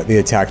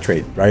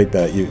trait, right?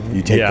 That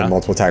you take the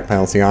multiple attack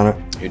penalty on it.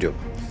 You do.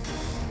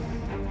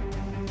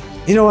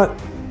 You know what?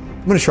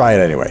 I'm gonna try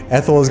it anyway.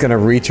 Ethel is gonna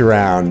reach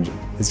around.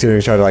 He's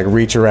gonna try to like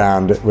reach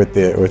around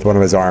with one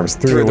of his arms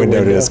through the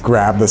window to just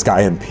grab this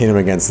guy and pin him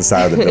against the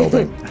side of the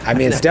building. I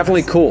mean, it's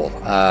definitely cool.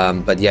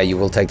 But yeah, you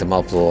will take the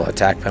multiple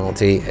attack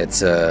penalty.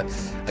 It's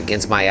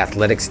against my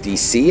athletics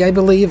DC, I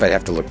believe. I'd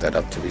have to look that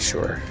up to be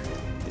sure.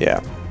 Yeah.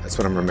 That's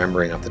what I'm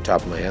remembering off the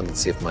top of my head. Let's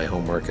see if my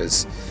homework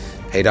is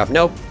paid off.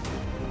 Nope.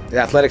 The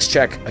athletics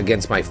check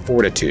against my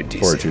fortitude DC.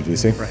 Fortitude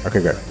DC? Right. Okay,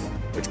 good.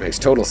 Which makes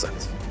total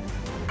sense.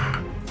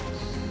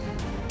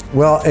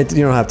 Well, you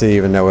don't have to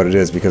even know what it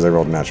is because I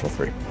rolled a natural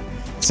 3.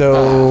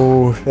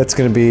 So that's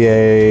going to be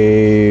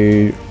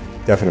a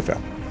definite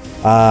fail.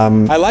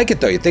 I like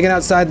it though. You're thinking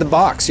outside the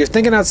box. You're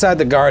thinking outside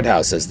the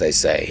guardhouse, as they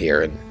say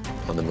here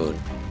on the moon.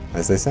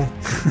 As they say.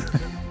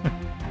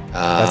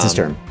 That's his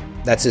turn.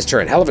 That's his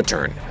turn. Hell of a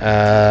turn.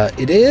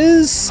 It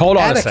is. Hold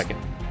on a second.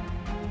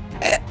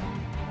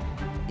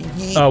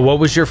 What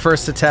was your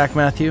first attack,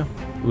 Matthew?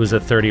 It was a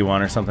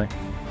 31 or something?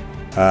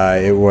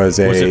 It was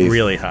a... Was it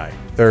really high?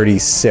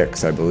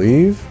 36, I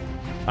believe.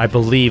 I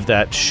believe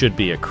that should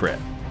be a crit.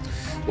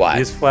 Why?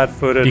 He's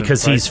flat-footed.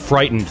 Because he's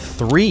frightened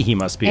 3, he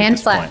must be And at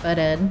this point.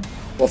 flat-footed.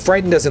 Well,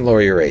 frightened doesn't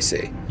lower your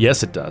AC.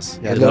 Yes, it does.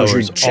 It lowers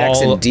your checks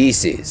and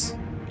DCs.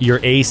 Your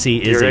AC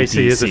is Your a AC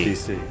DC. is a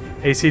DC.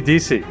 AC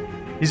DC.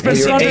 He's been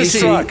Your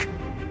thunderstruck.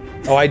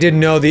 Oh, I didn't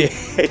know the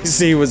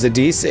AC was a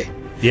DC.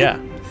 Yeah.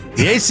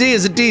 The AC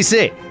is a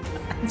DC.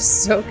 I'm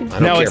so confused. I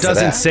don't Now, care it for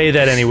doesn't that. say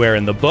that anywhere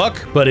in the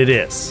book, but it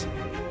is.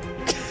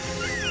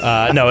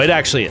 No, it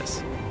actually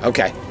is.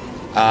 Okay.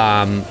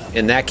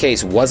 In that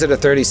case, was it a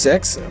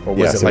 36? Or was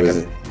Yes, it like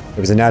it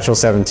was a natural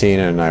 17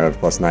 and I have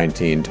plus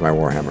 19 to my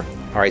Warhammer.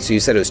 All right, so you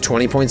said it was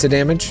 20 points of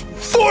damage?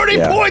 40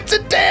 points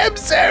of damn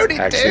Saudi,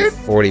 Actually, dude.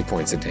 40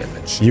 points of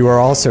damage. You are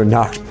also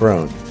knocked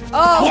prone.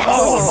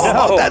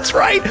 Oh, that's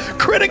right.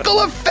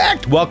 Critical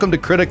effect. Welcome to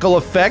Critical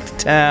Effect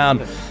Town.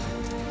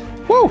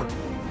 Woo.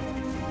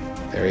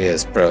 There he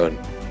is, prone.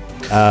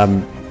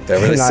 That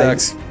really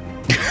sucks.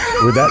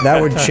 That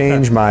would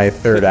change my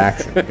third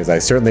action, because I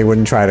certainly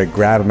wouldn't try to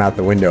grab him out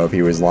the window if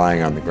he was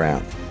lying on the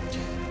ground.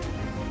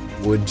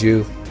 Would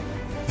you?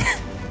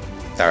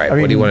 All right,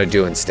 what do you want to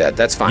do instead?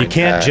 That's fine. You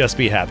can't just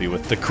be happy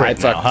with the crit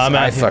now, huh, I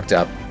Matt? fucked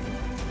up.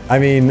 I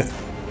mean,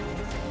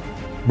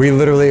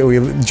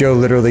 Joe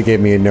literally gave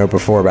me a note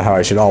before about how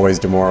I should always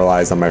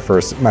demoralize on my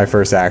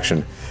first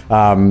action.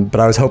 But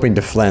I was hoping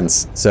to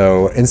flense,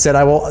 so instead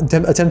I will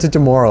attempt to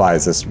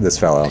demoralize this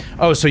fellow.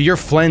 Oh, so your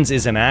flens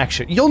is an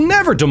action. You'll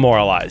never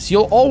demoralize.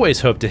 You'll always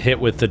hope to hit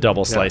with the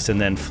double slice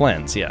and then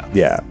flens, yeah.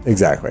 Yeah,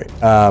 exactly.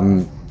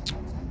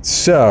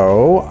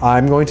 So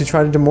I'm going to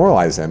try to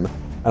demoralize him,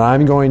 and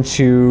I'm going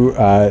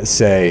to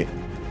say,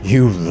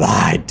 "You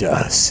lied to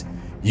us,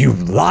 you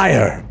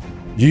liar,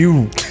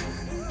 you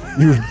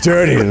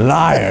dirty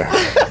liar."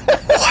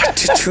 What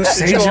did you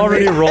say You to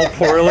already me? rolled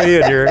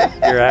poorly and you're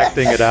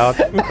acting it out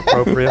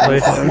appropriately.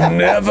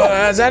 Never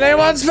has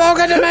anyone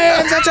spoken to me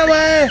in such a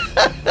way.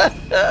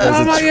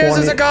 All my years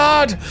as a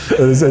god. It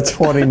is a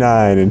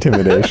 29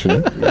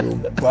 intimidation.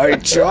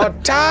 Bite your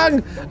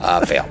tongue.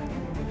 Fail.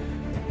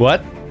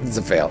 What? It's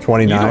a fail.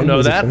 29. You don't know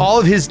was it that? 20? All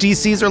of his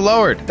DCs are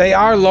lowered. They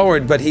are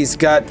lowered, but he's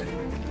got.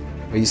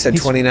 Well, you said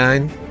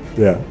 29.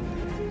 Yeah.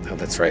 Oh,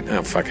 that's right.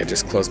 Oh, fuck, I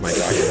just closed my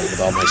document with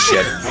all my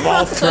shit. I'm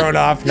all thrown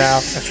off now.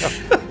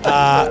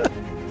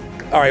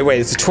 All right, wait,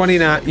 it's a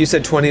 29. You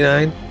said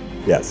 29?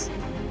 Yes.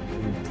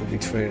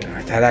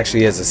 That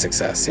actually is a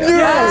success, yeah.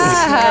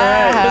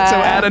 So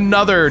add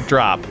another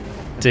drop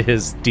to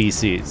his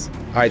DCs.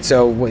 All right,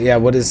 so, yeah,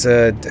 what is...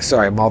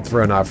 sorry, I'm all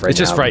thrown off right now. It's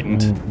just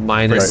frightened.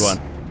 Minus... Right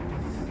one.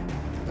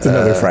 It's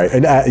another fright.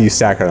 And you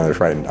stack another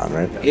frightened on,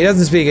 right? He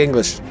doesn't speak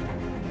English.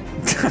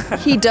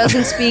 He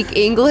doesn't speak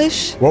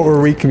English? What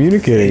were we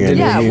communicating in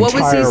Yeah, the what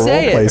was he entire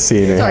saying? roleplay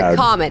scene he Sorry, had?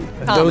 common.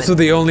 Those were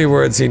the only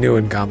words he knew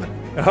in common.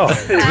 Oh,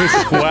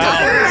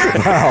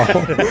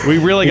 Wow. We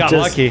really got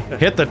just- lucky.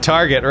 Hit the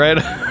target, right?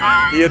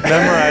 he had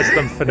memorized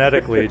them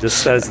phonetically. He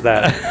just says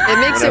that. It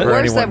makes it Whenever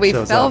worse that anyone we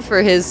shows fell up.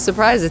 for his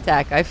surprise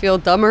attack. I feel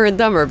dumber and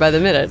dumber by the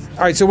minute.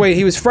 All right, so wait,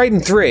 he was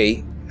frightened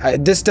 3.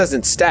 This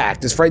doesn't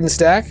stack. Does frightened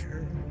stack?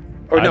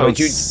 Or I no,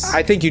 don't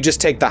I think you just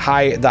take the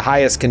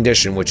highest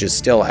condition, which is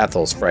still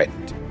Ethel's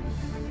frightened.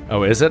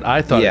 Oh, is it?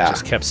 I thought Yeah. it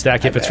just kept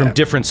stacking if it's from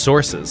different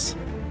sources.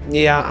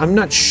 Yeah, I'm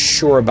not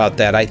sure about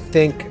that. I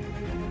think,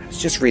 I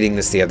was just reading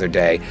this the other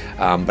day,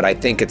 but I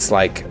think it's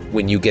like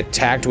when you get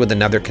tagged with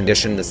another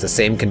condition that's the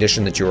same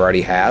condition that you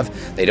already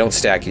have, they don't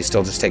stack, you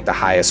still just take the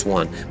highest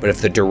one. But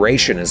if the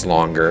duration is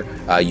longer,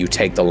 you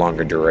take the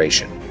longer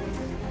duration.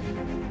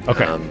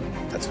 Okay.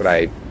 That's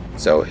what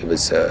so it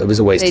was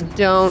a waste. They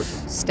don't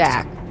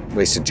stack.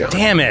 Wasted John.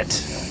 Damn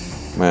it.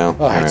 Well,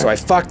 All right, so I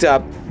fucked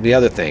up the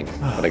other thing,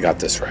 but I got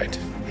this right.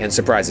 And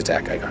surprise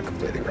attack, I got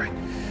completely right,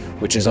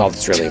 which is all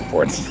that's really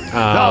important.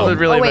 All that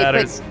really wait,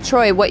 matters. but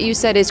Troy, what you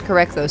said is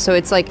correct though. So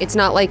it's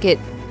not like it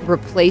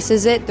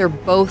replaces it. They're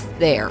both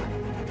there.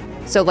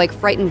 So like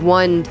Frightened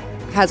 1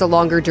 has a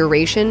longer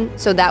duration,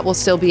 so that will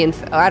still be in.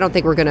 I don't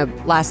think we're gonna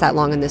last that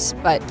long in this,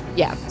 but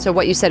yeah. So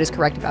what you said is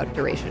correct about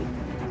duration.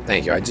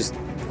 Thank you. I just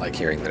like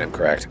hearing that I'm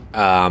correct.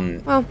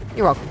 Well,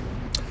 you're welcome.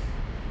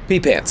 Pee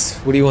Pants,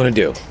 what do you want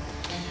to do?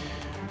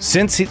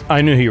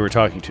 I knew who you were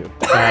talking to.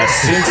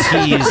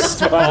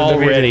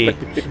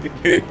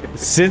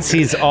 Since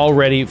he's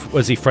already,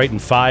 was he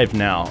Frightened 5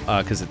 now?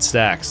 Because it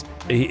stacks.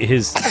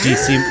 His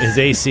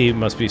AC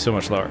must be so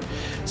much lower.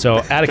 So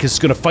Atticus is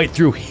going to fight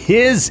through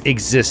his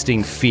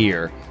existing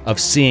fear of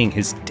seeing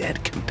his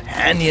dead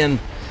companion,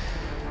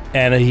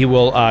 and he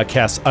will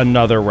cast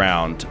another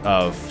round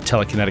of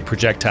telekinetic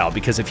projectile.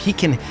 Because if he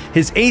can,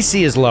 his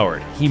AC is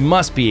lowered. He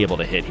must be able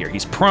to hit here.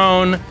 He's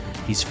prone.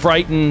 He's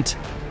frightened.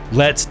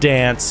 Let's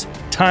dance.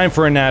 Time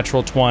for a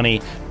natural 20.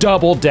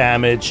 Double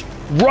damage.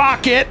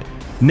 Rocket.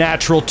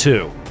 Natural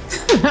 2.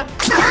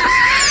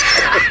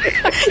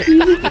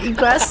 You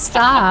must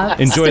stop.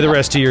 Enjoy the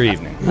rest of your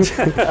evening.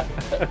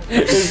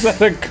 Is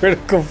that a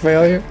critical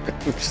failure?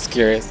 I'm just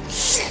curious.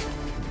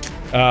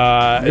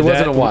 It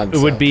wasn't a 1. It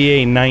would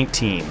be a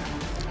 19.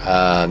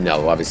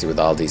 No, obviously with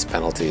all these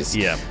penalties.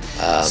 Yeah.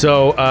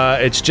 So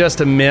it's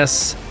just a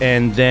miss,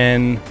 and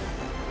then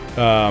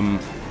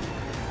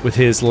with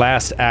his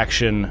last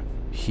action,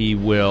 he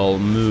will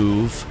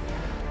move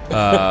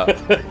a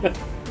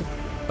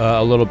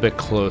little bit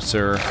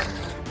closer.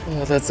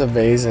 Oh, that's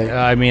amazing.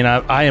 I mean,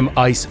 I am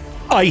ice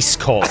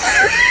cold.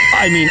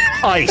 I mean,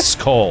 ice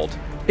cold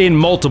in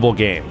multiple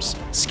games.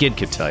 Skid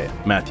could tell you,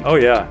 Matthew. Oh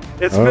yeah,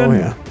 it's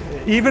been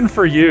even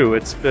for you.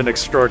 It's been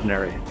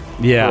extraordinary.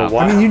 Yeah, For a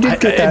while. I mean, you did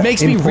get that it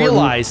makes me important-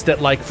 realize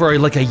that like for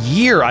like a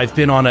year I've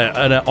been on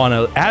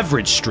a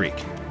average streak.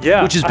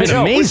 Yeah, which has been I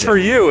know, amazing. Which for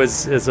you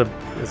is a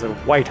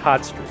white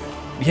hot streak.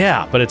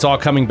 Yeah, but it's all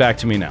coming back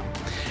to me now.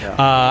 Yeah.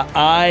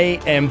 I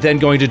am then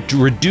going to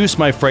reduce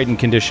my frightened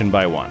condition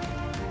by 1,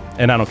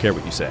 and I don't care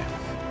what you say.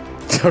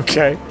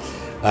 Okay.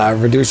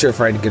 Reduce your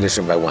frightened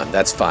condition by 1.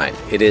 That's fine.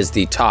 It is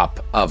the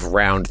top of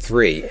round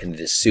 3, and it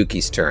is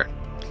Suki's turn.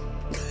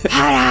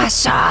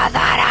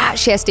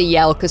 She has to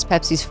yell because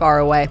Pepsi's far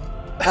away.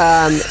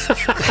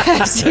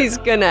 Pepsi's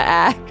gonna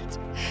act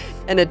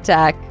and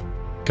attack.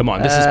 Come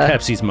on, this is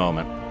Pepsi's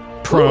moment.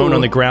 Prone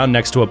on the ground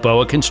next to a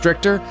boa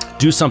constrictor,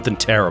 do something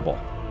terrible.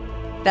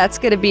 That's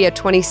gonna be a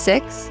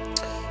 26.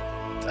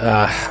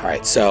 All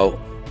right, so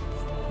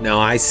now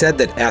I said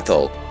that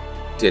Ethel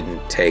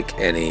didn't take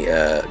any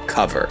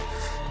cover,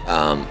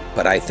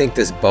 but I think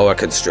this boa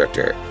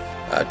constrictor,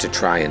 to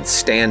try and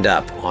stand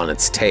up on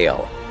its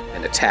tail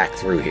and attack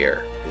through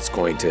here, is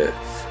going to.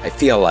 I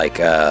feel like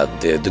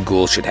the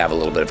ghoul should have a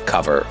little bit of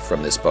cover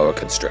from this boa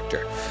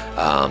constrictor.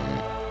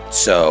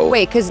 So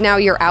Wait, because now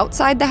you're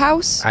outside the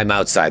house? I'm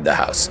outside the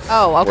house.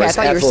 Oh, okay. Whereas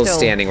I thought you were Ethel's still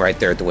standing right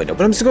there at the window.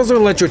 But I'm still going to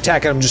let you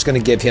attack, and I'm just going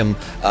to give him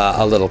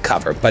a little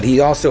cover. But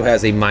he also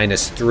has a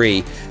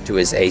 -3 to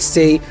his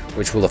AC,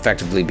 which will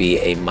effectively be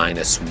a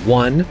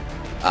 -1.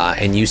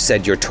 And you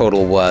said your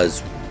total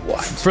was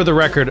what? For the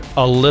record,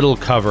 a little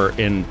cover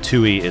in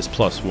 2E is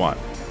 +1.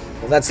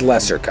 Well, that's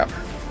lesser cover.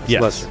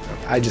 Yes. Lesser cover.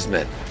 I just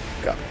meant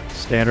cover.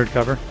 Standard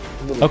cover.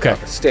 Little Okay.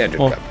 cover. Standard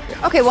Well, cover.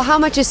 Yeah. Okay, well, how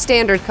much is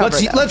standard cover?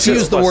 though? Let's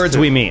use the words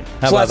we mean.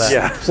 How about that?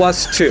 Yeah.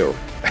 +2.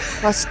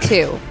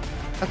 +2.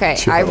 Okay,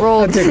 I I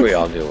rolled. think we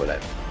all knew what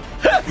it.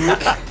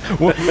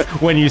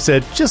 When you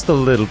said just a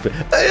little bit,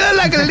 I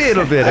like a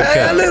little bit of A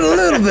cover.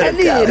 little bit.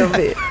 A little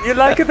bit. You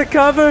liking the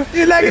cover?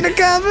 You liking the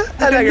cover?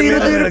 I like a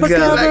little bit of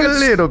cover. Like a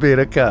little bit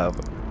of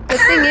cover. The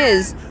thing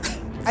is,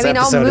 I mean,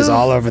 This episode is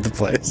all over the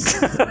place.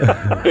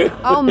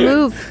 I'll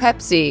move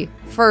Pepsi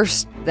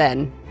first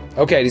then.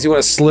 Okay, does he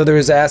want to slither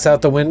his ass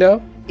out the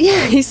window?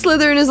 Yeah, he's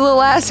slithering his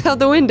little ass out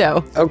the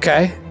window.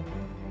 Okay.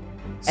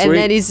 And Sweet.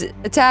 then he's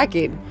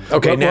attacking.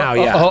 Okay, now,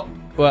 yeah.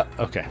 Well,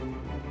 okay.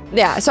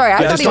 Yeah, sorry, I Yeah,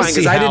 thought that's he fine, was...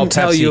 because I how didn't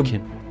tell Pepsi you.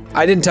 can-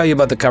 I didn't tell you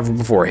about the cover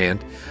beforehand.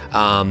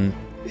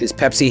 Does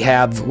Pepsi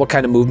have, what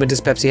kind of movement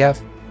does Pepsi have?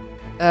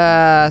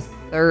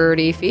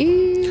 30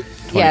 feet?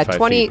 Yeah, 25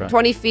 20, feet, right.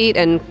 20 feet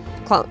and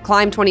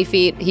climb 20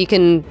 feet. He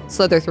can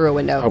slither through a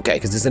window. Okay,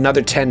 because there's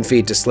another 10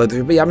 feet to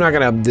slither. But yeah, I'm not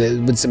going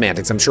to, with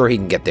semantics, I'm sure he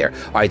can get there.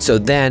 All right, so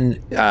then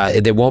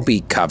there won't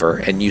be cover.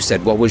 And you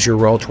said, what was your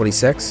roll,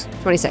 26?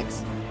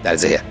 26. That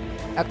is a hit.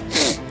 Okay.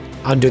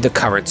 Under the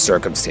current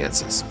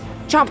circumstances.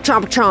 Chomp,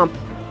 chomp, chomp.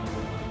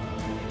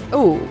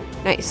 Ooh,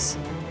 nice.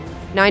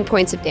 9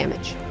 points of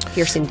damage.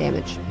 Piercing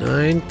damage.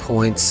 9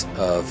 points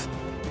of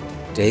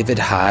David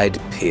Hyde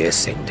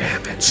piercing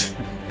damage.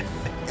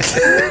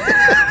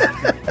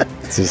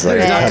 It's just like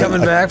He's not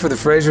coming back for the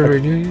Fraser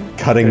reunion.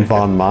 cutting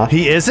Bon Mott.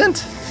 He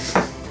isn't?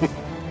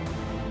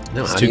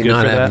 No, how too do you good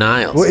not for have that.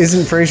 Niles? Well,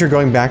 isn't Fraser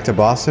going back to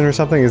Boston or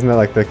something? Isn't that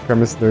like the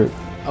premise?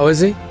 Oh, is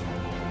he?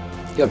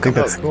 Yeah, I think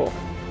that's Cool.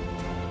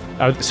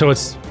 So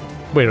it's...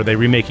 Wait, are they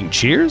remaking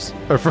Cheers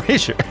or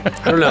Frasier?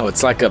 I don't know.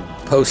 It's like a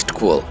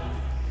post-quel.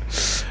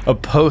 A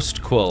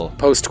post-quill.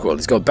 Post-quel.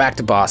 Let's go back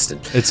to Boston.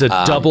 It's a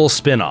double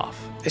spin-off.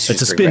 They should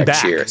It's a just bring spin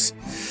back. Cheers.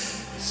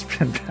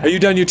 Are you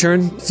done your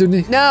turn,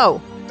 Sydney?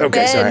 No.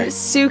 Okay, then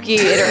sorry. Suki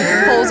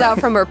pulls out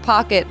from her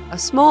pocket a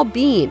small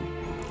bean.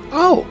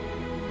 Oh.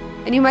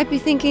 And you might be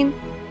thinking,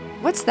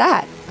 what's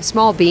that? A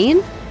small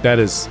bean? That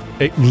is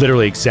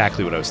literally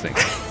exactly what I was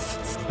thinking.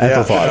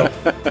 Amplified.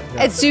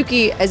 And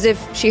Suki, as if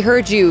she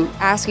heard you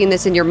asking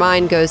this in your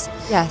mind, goes,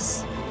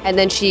 yes. And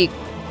then she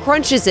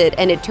crunches it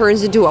and it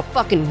turns into a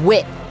fucking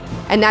whip.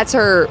 And that's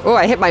her. Oh,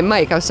 I hit my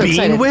mic. I was so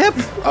excited. Bean whip?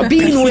 A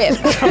bean whip.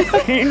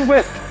 Bean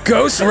whip.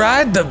 Ghost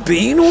Ride the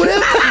Bean Whip?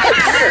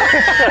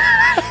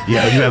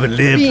 Yeah, you haven't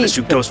lived Bean- unless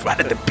you ghost ride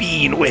the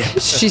bean whip.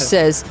 She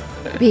says,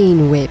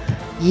 bean whip.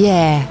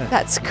 Yeah,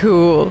 that's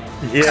cool.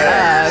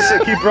 Yeah.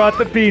 Suki brought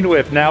the bean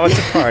whip. Now it's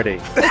a party.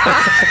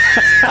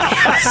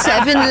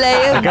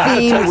 7-layer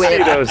bean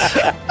whip. Tuxedos.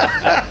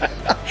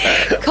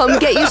 Come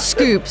get your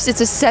scoops.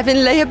 It's a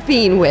 7-layer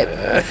bean whip.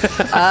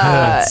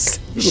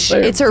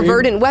 It's her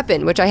verdant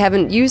weapon, which I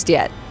haven't used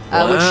yet. Which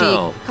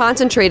Wow. she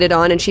concentrated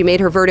on, and she made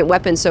her verdant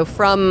weapon. So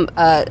from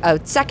a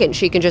second,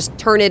 she can just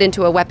turn it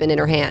into a weapon in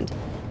her hand.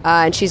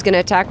 And she's going to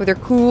attack with her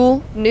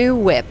cool new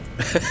whip.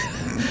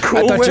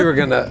 I thought you were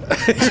gonna.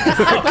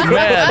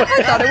 Man.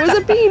 I thought it was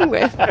a bean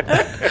whip.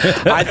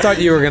 I thought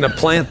you were gonna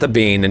plant the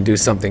bean and do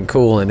something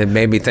cool, and it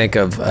made me think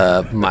of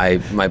my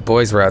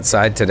boys were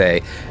outside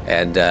today,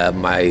 and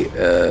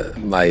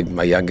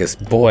my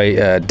youngest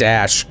boy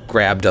Dash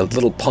grabbed a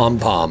little pom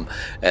pom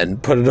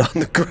and put it on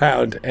the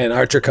ground, and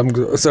Archer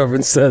comes over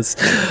and says,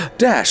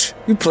 "Dash,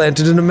 you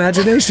planted an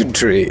imagination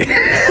tree."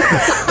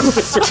 I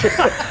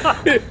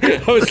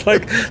was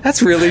like,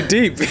 "That's really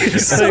deep."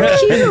 He's like,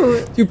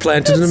 Cute. "You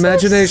planted an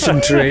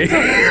imagination tree."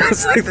 I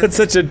was like, "That's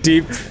such a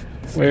deep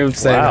way of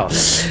saying Wow.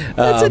 it."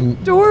 That's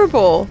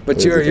adorable.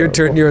 But your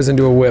turn yours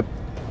into a whip.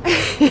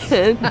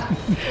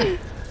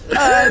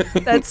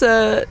 That's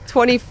a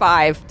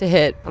 25 to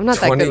hit. I'm not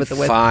that good with the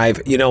whip.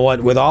 25. You know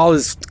what? With all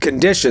his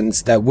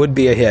conditions, that would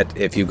be a hit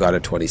if you got a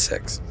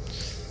 26.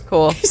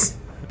 Cool.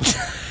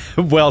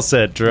 Well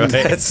said, Troy.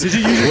 That's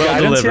well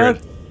Guidance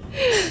delivered.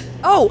 yet?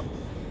 Oh,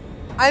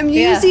 I'm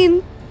Yeah.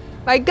 using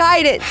my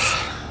guidance.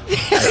 I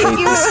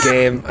hate this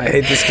game. I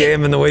hate this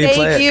game and the way you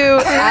play Thank it. you,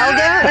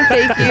 Aldo, and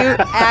thank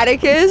you,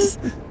 Atticus.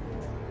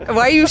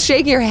 Why are you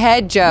shaking your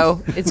head,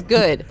 Joe? It's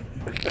good.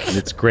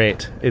 It's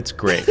great. It's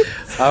great.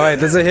 All right,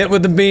 there's a hit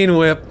with the bean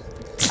whip.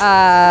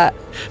 The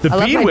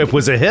love bean my- whip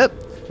was a hit.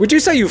 Would you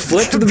say you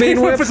flipped the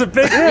bean whip? was a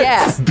big hit.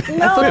 Yeah.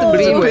 No,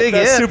 Bean whip.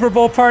 Best Super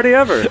Bowl party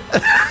ever.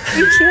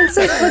 you can't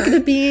say flick of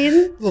the bean.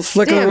 Little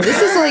flick Damn, of this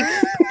is like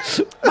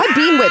my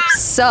bean whip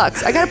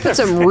sucks. I gotta put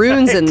some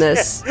runes in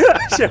this.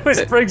 She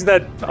always brings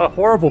that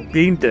horrible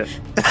bean dip.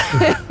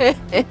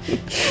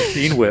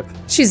 Bean whip.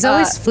 She's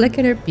always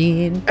flicking her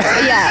bean.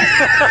 Yeah,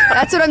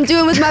 that's what I'm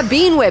doing with my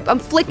bean whip. I'm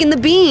flicking the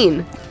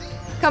bean.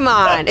 Come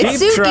on, it's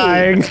Keep Suki.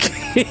 trying.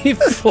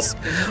 What's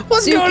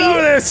Suki. going on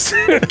with this?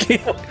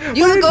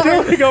 You look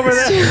over. Doing over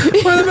there.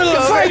 We're in the middle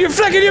of a fight. You're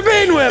flicking your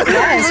bean whip.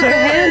 Has her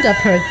hand up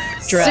her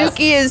dress.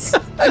 Suki is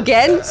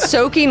again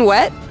soaking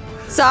wet,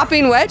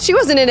 sopping wet. She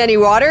wasn't in any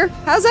water.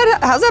 How's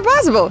that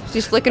possible?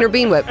 She's flicking her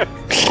bean whip.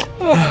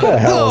 What the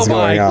hell is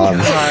going on?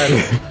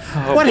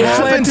 What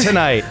happened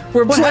tonight?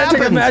 We're What planting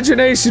happened?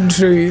 imagination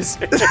trees.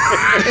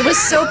 It was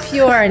so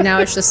pure, and now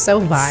it's just so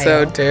vile.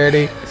 So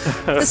dirty.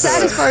 The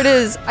saddest part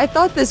is, I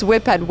thought this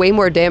whip had way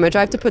more damage. I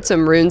have to put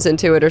some runes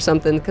into it or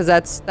something because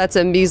that's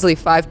a measly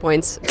 5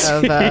 points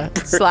of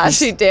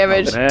slashing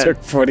damage. Man,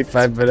 Took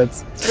 45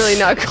 minutes. It's really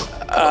not cool.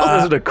 this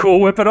isn't a cool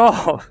whip at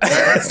all.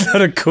 It's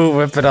not a cool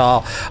whip at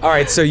all. All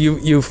right, so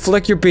you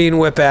flick your bean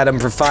whip at him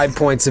for 5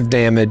 points of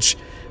damage.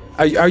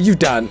 Are you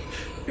done?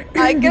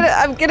 I'm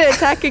gonna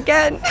attack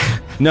again.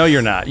 No,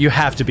 you're not. You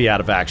have to be out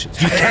of actions.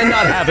 You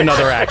cannot have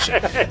another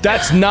action.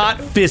 That's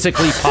not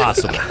physically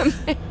possible.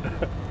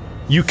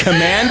 You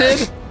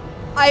commanded,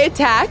 I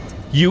attacked.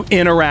 you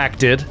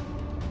interacted,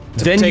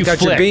 then you Take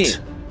out your bean.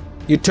 flicked.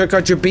 You took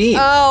out your bean.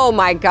 Oh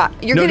my god!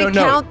 You're No, gonna no,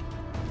 no.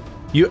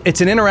 count.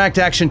 It's an interact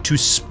action to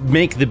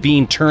make the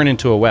bean turn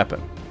into a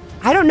weapon.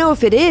 I don't know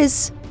if it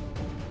is.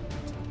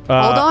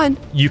 Hold on.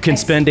 You can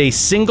spend a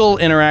single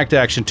interact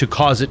action to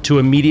cause it to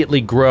immediately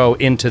grow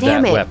into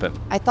Damn that it. weapon.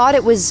 I thought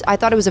it was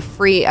a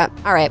free. All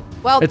right.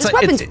 Well, It's this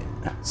like- weapon's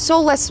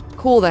so less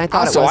cool than I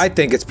thought Also, it was. I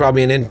think it's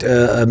probably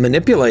a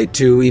manipulate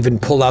to even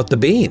pull out the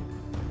bean.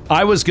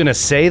 I was gonna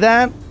say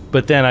that,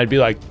 but then I'd be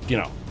like,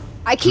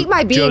 I keep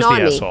my bean Joe's the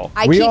on me. asshole.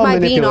 I We keep all my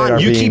bean manipulate on our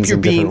me. you keep beans your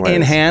in bean different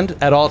in ways. hand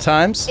at all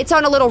times. It's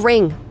on a little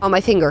ring on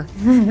my finger.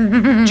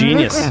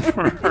 Genius.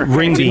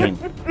 Ring bean.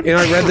 You know,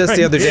 I read this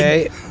the other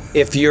day.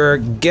 If you're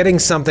getting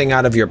something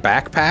out of your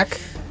backpack,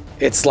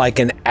 it's like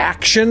an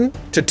action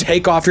to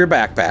take off your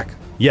backpack.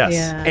 Yes.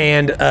 Yeah.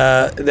 And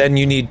then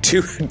you need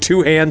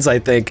two hands, I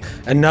think,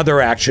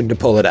 another action to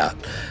pull it out.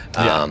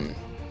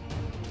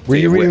 Were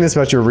you reading this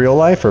about your real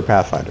life or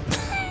Pathfinder?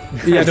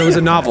 Yeah, there was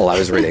a novel I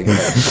was reading.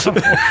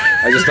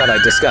 I just thought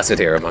I'd discuss it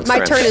here amongst My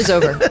friends. turn is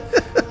over.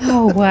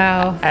 Oh,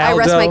 wow. I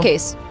rest my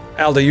case.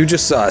 Aldo, you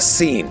just saw a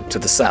scene to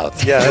the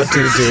south. Yeah, What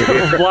do you do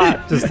here? A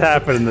lot just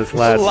happened in this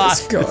last.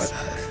 What's going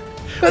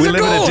on? We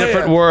live in a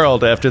different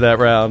world after that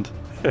round.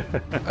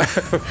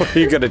 What are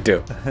you going to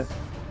do?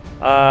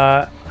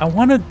 I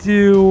want to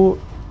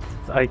do.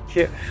 I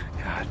can't.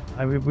 God,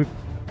 I mean,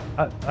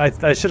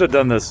 I should have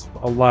done this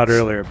a lot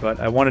earlier, but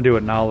I want to do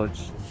a knowledge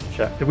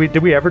check.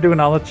 Did we ever do a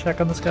knowledge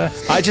check on this guy?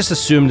 I just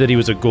assumed that he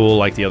was a ghoul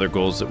like the other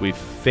ghouls that we've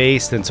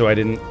faced, and so I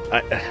didn't.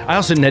 I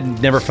also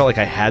never felt like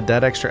I had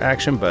that extra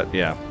action, but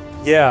yeah.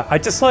 Yeah, I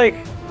just like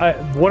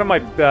one of my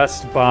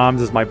best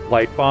bombs is my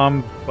blight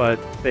bomb, but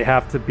they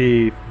have to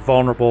be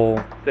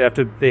vulnerable. They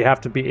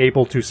have to be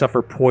able to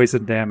suffer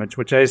poison damage,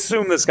 which I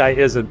assume this guy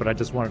isn't, but I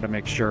just wanted to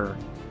make sure.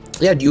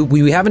 Yeah,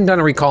 we haven't done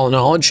a recall of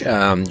knowledge.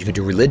 You could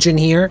do religion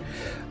here.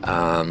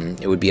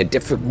 It would be a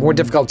more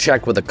difficult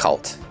check with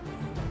occult.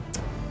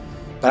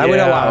 But I would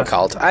allow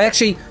occult. I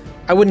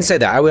wouldn't say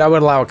that. I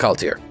would allow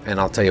occult here, and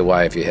I'll tell you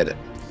why if you hit it.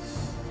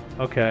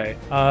 Okay.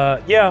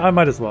 Yeah, I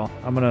might as well.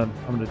 I'm gonna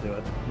do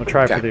it. I'm gonna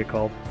try for the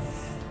occult.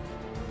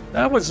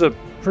 That was a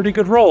pretty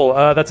good roll.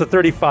 That's a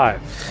 35.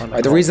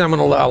 The reason I'm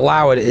going to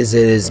allow it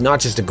is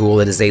not just a ghoul;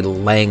 it is a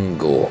lang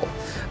ghoul,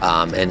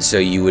 and so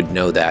you would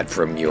know that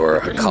from your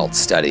occult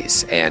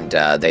studies, and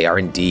they are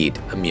indeed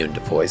immune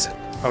to poison.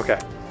 Okay.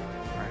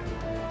 All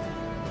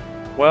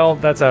right. Well,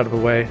 that's out of the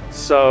way.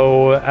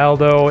 So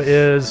Aldo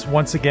is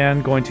once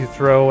again going to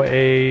throw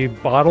a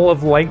bottle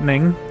of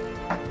lightning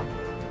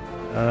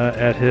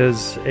at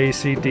his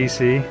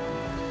AC/DC.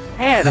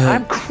 And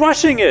I'm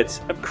crushing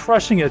it! I'm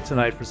crushing it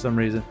tonight for some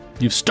reason.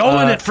 You've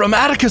stolen it from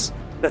Atticus!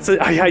 That's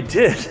it. I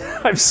did.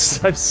 I've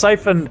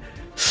siphoned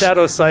off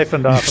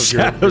of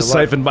Shadow your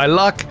siphoned by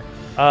luck.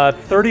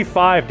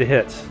 35 to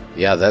hit.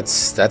 Yeah,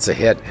 that's a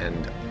hit,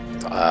 and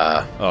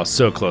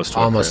So close to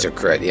almost a a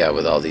crit. Yeah,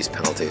 with all these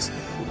penalties.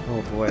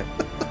 Oh boy.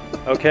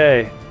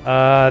 Okay.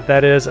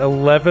 That is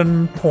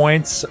 11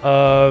 points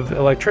of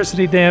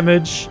electricity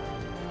damage.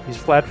 He's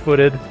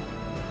flat-footed.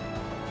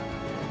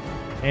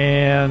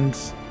 And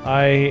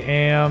I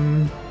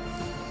am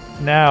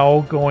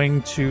now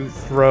going to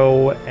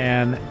throw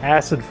an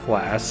acid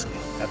flask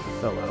at the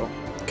fellow.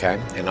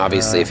 Okay, and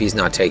obviously if he's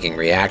not taking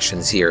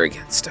reactions here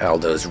against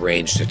Aldo's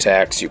ranged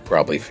attacks, you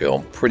probably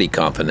feel pretty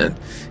confident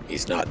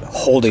he's not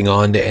holding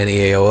on to any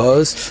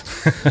AOs.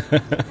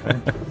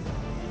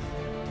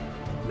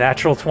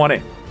 Natural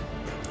 20.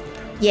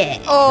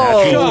 Yeah.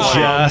 Oh,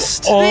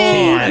 Just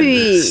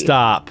baby. can't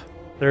stop.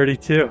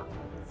 32.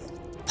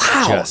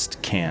 Wow.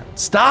 Just can't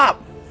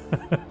stop.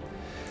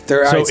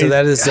 So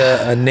that is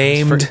a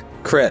named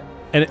crit.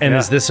 And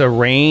is this a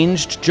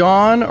ranged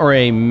John or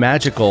a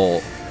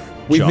magical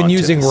We've John been to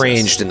using assist?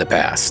 ranged in the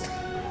past.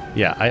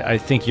 Yeah, I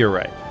think you're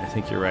right.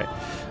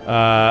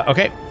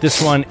 Okay,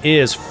 this one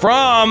is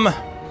from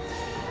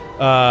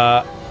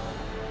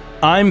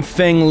I'm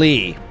Feng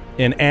Li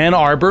in Ann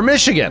Arbor,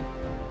 Michigan.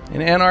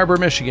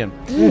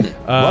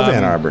 Love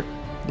Ann Arbor.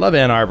 Love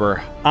Ann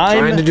Arbor.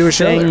 Trying to do a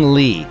show there. Feng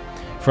Li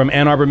from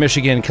Ann Arbor,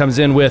 Michigan comes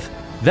in with,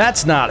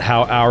 "That's not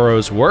how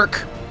arrows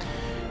work.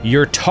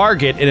 Your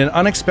target in an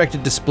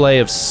unexpected display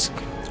of...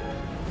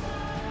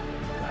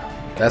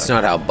 That's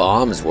not how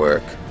bombs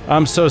work.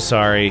 I'm so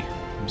sorry.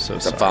 It's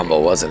a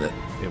fumble, wasn't it?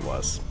 It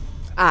was.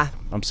 Ah.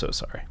 I'm so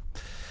sorry.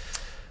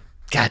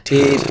 God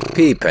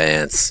pee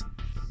pants.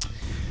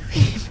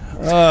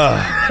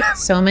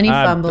 So many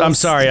fumbles. I'm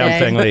sorry, today.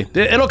 I'm Feng Li.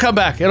 It'll come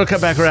back. It'll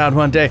come back around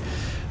one day.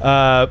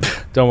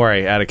 Don't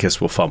worry,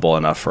 Atticus will fumble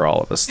enough for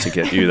all of us to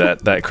get you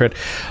that crit.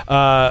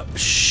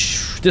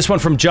 This one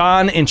from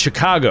John in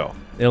Chicago,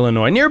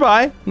 Illinois.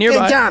 Nearby.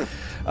 Hey, John.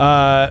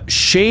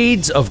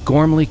 Shades of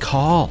Gormley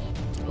Call.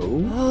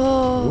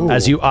 Oh.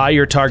 As you eye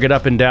your target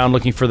up and down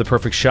looking for the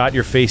perfect shot,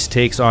 your face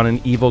takes on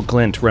an evil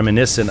glint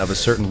reminiscent of a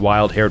certain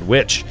wild-haired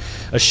witch.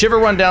 A shiver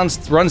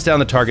runs down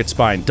the target's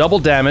spine. Double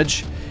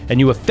damage, and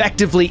you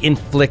effectively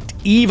inflict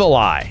evil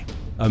eye.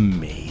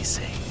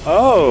 Amazing.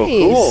 Oh,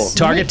 cool.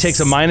 Target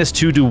takes a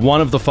 -2 to one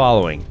of the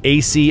following: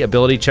 AC,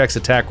 ability checks,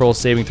 attack rolls,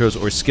 saving throws,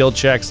 or skill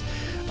checks,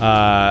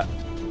 and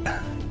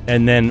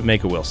then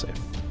make a will save.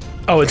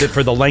 Oh, is it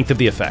for the length of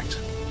the effect?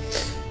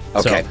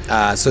 Okay,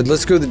 so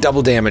let's go the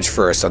double damage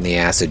first on the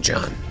acid,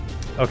 John.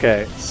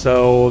 Okay,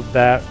 so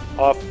that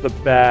off the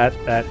bat,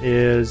 that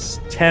is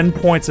 10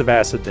 points of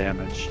acid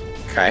damage.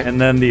 Okay. And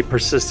then the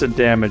persistent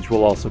damage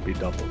will also be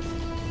doubled.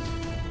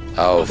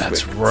 Oh,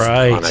 that's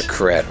right. On a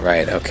crit,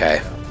 right, okay.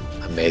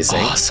 Amazing.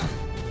 Awesome.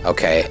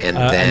 Okay, and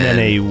And then... then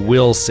a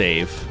will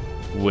save,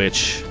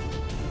 which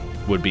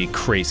would be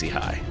crazy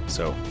high.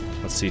 So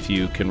let's see if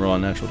you can roll a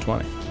natural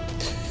 20.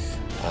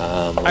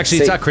 Actually,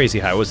 it's not crazy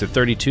high. Was it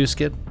 32,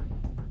 Skid?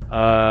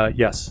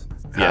 Yes.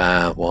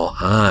 Well,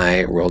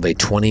 I rolled a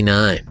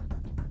 29.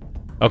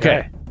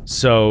 Okay.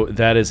 So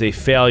that is a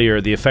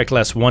failure. The effect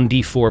lasts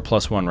 1d4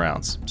 plus 1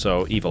 rounds.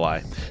 So evil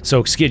eye.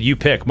 So Skid, you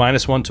pick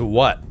 -1 to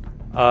what?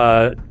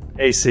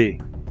 AC.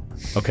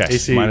 Okay.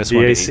 AC, -1 the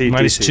to AC,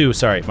 DC. -2.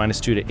 Sorry,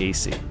 -2 to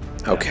AC.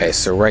 Okay,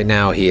 so right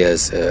now he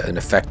is an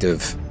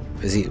effective.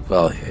 Is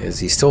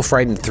he still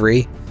frightened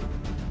 3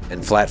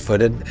 and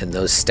flat-footed, and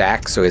those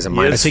stack? So he's a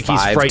 -5. I think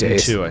he's to frightened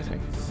AC. 2. I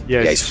think.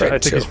 Yeah, he's frightened I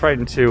think he's too.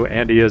 frightened 2,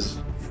 and he is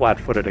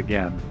flat-footed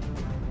again.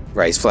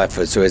 Right, he's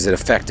flat-footed. So is it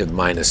effective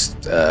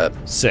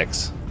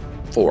 -6.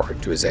 4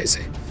 to his AC?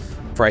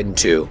 Frightened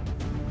 2,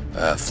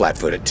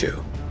 flat-footed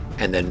 2,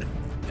 and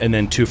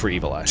then 2 for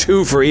evil eye.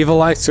 2 for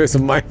evil eye. So it's a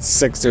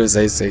 -6 to his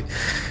AC.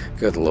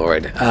 Good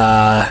lord.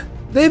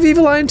 They have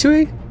evil eye in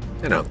 2E?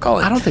 I know.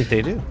 Colin. I don't think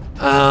they do.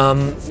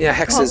 Yeah,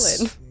 hexes.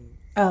 Colin.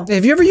 Oh.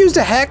 Have you ever used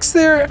a hex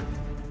there,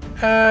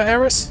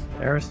 Eris?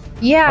 Eris?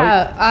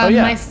 Yeah,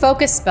 yeah. my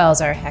focus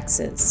spells are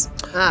hexes.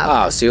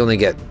 Oh, so you only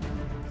get,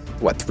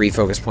 what, 3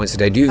 focus points a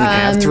day? Do you even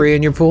have 3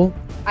 in your pool?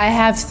 I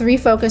have 3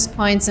 focus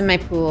points in my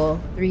pool,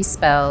 3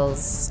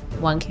 spells,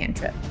 1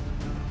 cantrip.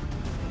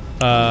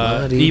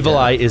 Evil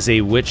eye is a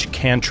witch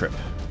cantrip,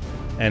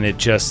 and it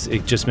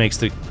just makes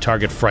the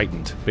target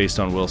frightened based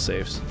on will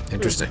saves.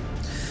 Interesting.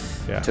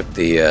 Yeah. Took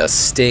the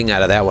sting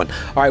out of that one.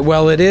 All right,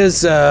 well, it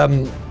is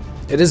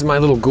my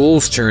little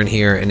ghoul's turn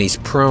here, and he's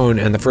prone,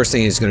 and the first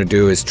thing he's going to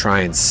do is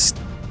try and...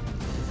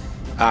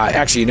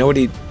 actually, you know what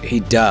he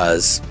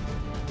does?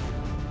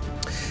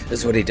 This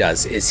is what he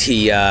does, is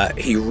he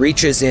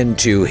reaches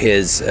into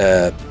his,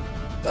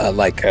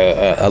 like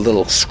a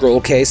little scroll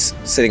case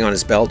sitting on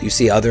his belt. You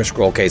see other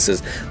scroll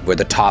cases where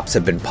the tops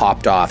have been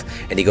popped off,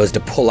 and he goes to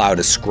pull out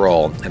a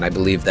scroll, and I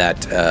believe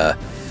that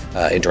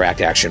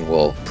interact action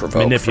will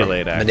provoke...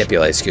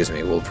 Manipulate, excuse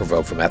me, will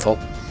provoke from Ethel.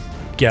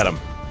 Get him.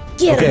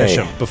 Okay.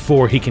 Him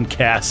before he can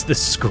cast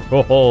this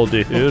scroll,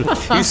 dude.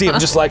 You see him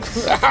just like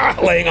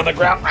laying on the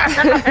ground,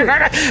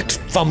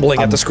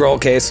 fumbling at the scroll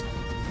case.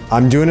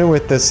 I'm doing it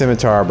with the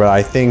scimitar, but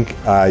I think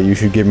you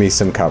should give me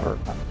some cover.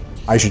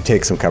 I should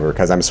take some cover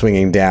because I'm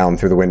swinging down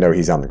through the window.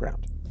 He's on the ground.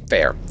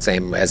 Fair.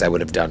 Same as I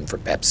would have done for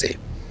Pepsi.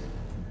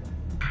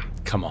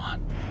 Come on.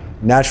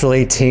 Natural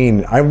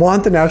 18. I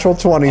want the natural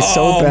 20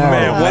 so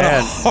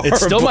bad. It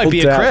still might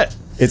be a crit.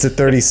 It's a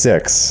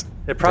 36.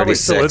 It probably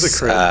still is a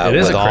crit. It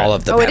is with a crit. all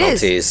of the Oh, it is.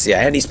 penalties.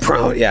 Yeah, and he's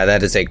prone. Yeah,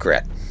 that is a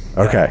crit.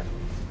 Okay.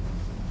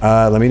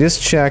 Let me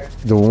just check.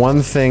 The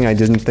one thing I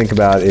didn't think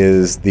about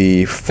is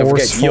the Don't forceful...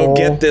 forget, you'll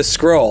get this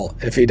scroll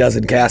if he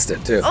doesn't cast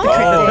it, too. Oh,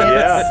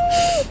 yeah.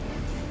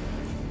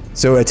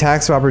 So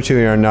attacks of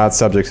opportunity are not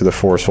subject to the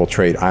forceful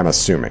trait, I'm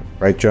assuming.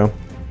 Right, Joe?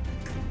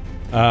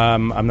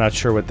 I'm not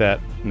sure what that...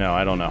 No,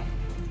 I don't know.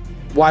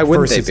 Why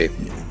wouldn't First, they be?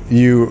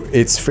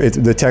 It's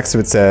the text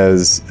of it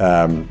says,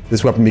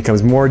 this weapon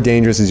becomes more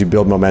dangerous as you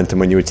build momentum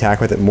when you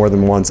attack with it more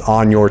than once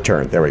on your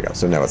turn. There we go.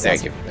 So no, it's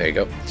Thank you. There you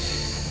go.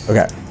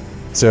 Okay.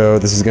 So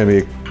this is going to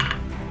be a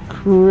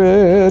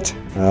crit.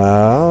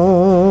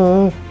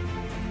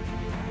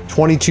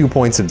 22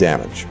 points of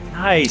damage.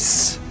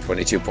 Nice.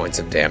 22 points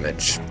of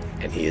damage,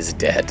 and he is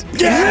dead.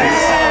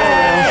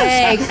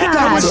 Hey, God.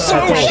 That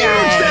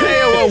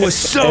was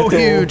so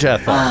huge,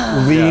 Ethel.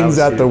 Leans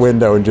out the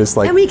window and just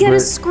like... And we get a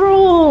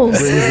scroll.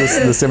 brings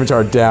the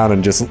scimitar down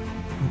and just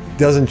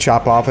doesn't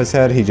chop off his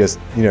head. He just,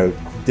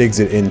 digs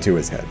it into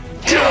his head.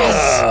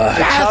 It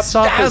chops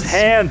off his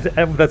hand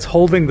that's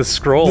holding the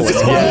scroll.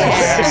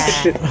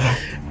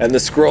 And the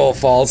scroll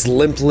falls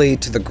limply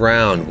to the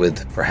ground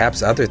with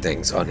perhaps other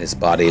things on his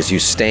body as you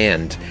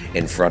stand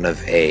in front of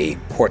a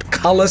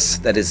portcullis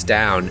that is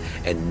down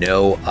and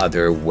no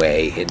other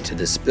way into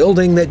this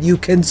building that you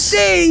can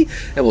see.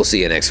 And we'll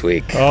see you next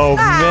week. Oh,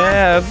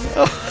 man.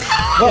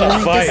 What a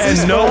fight.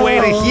 And no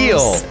way to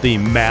heal the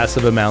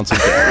massive amounts of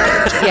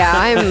damage. Yeah,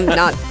 I'm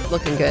not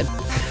looking good.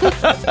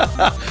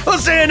 We'll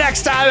see you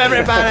next time,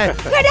 everybody.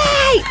 Good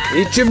night!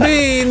 Eat your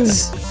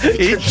beans!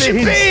 Eat your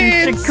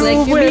beans.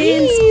 Lick your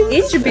beans.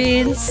 Eat your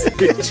beans.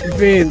 Eat your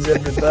beans,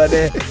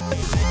 everybody.